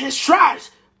 by his stripes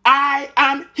I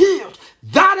am healed.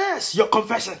 That is your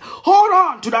confession. Hold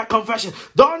on to that confession.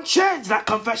 Don't change that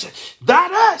confession.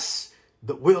 That is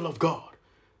the will of God.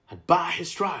 And by his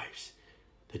stripes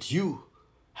that you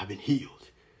have been healed.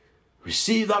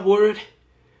 Receive that word.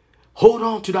 Hold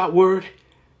on to that word.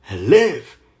 And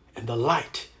live in the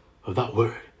light of that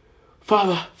word.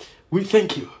 Father, we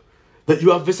thank you that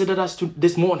you have visited us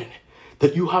this morning.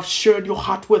 That you have shared your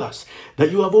heart with us, that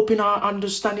you have opened our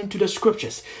understanding to the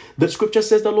scriptures. The scripture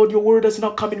says that, Lord, your word does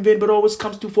not come in vain, but always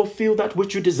comes to fulfill that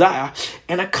which you desire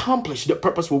and accomplish the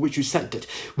purpose for which you sent it.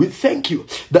 We thank you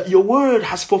that your word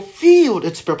has fulfilled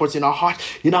its purpose in our heart,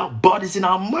 in our bodies, in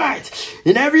our minds,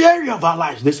 in every area of our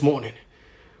lives this morning.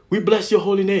 We bless your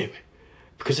holy name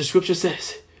because the scripture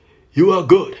says you are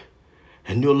good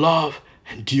and your love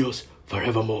endures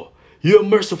forevermore. You are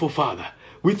merciful, Father.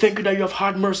 We thank you that you have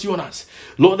had mercy on us.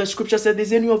 Lord, the scripture said,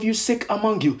 is any of you sick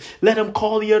among you? Let them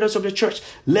call the elders of the church.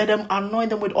 Let them anoint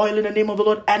them with oil in the name of the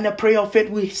Lord. And the prayer of faith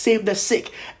will save the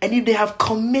sick. And if they have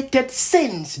committed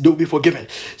sins, they will be forgiven.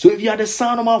 So if you are the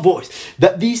sound of my voice,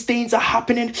 that these things are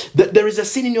happening, that there is a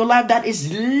sin in your life that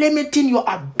is limiting your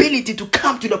ability to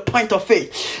come to the point of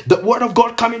faith. The word of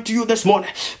God coming to you this morning.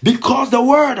 Because the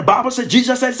word, the Bible said,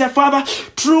 Jesus said, Father,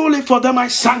 truly for them I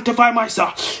sanctify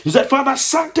myself. He said, Father,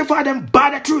 sanctify them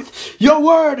by the truth. Your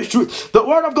word is truth. The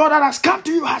word of God that has come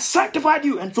to you has sanctified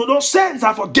you, and so those sins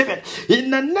are forgiven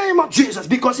in the name of Jesus,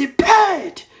 because he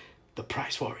paid the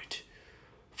price for it.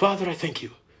 Father, I thank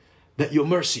you that your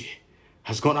mercy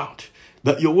has gone out,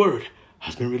 that your word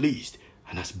has been released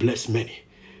and has blessed many.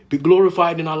 Be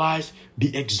glorified in our lives,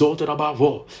 be exalted above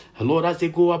all. And Lord, as they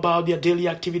go about their daily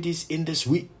activities in this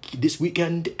week, this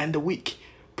weekend and the week,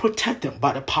 protect them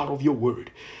by the power of your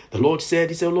word. The Lord said,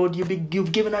 he said, Lord,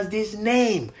 you've given us this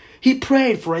name. He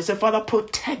prayed for us. He said, Father,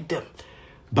 protect them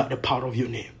by the power of your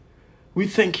name. We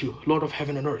thank you, Lord of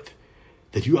heaven and earth,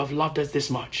 that you have loved us this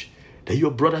much, that you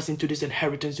have brought us into this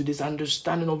inheritance, to this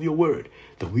understanding of your word,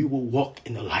 that we will walk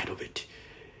in the light of it.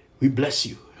 We bless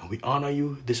you and we honor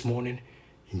you this morning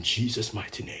in Jesus'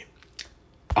 mighty name.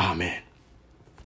 Amen.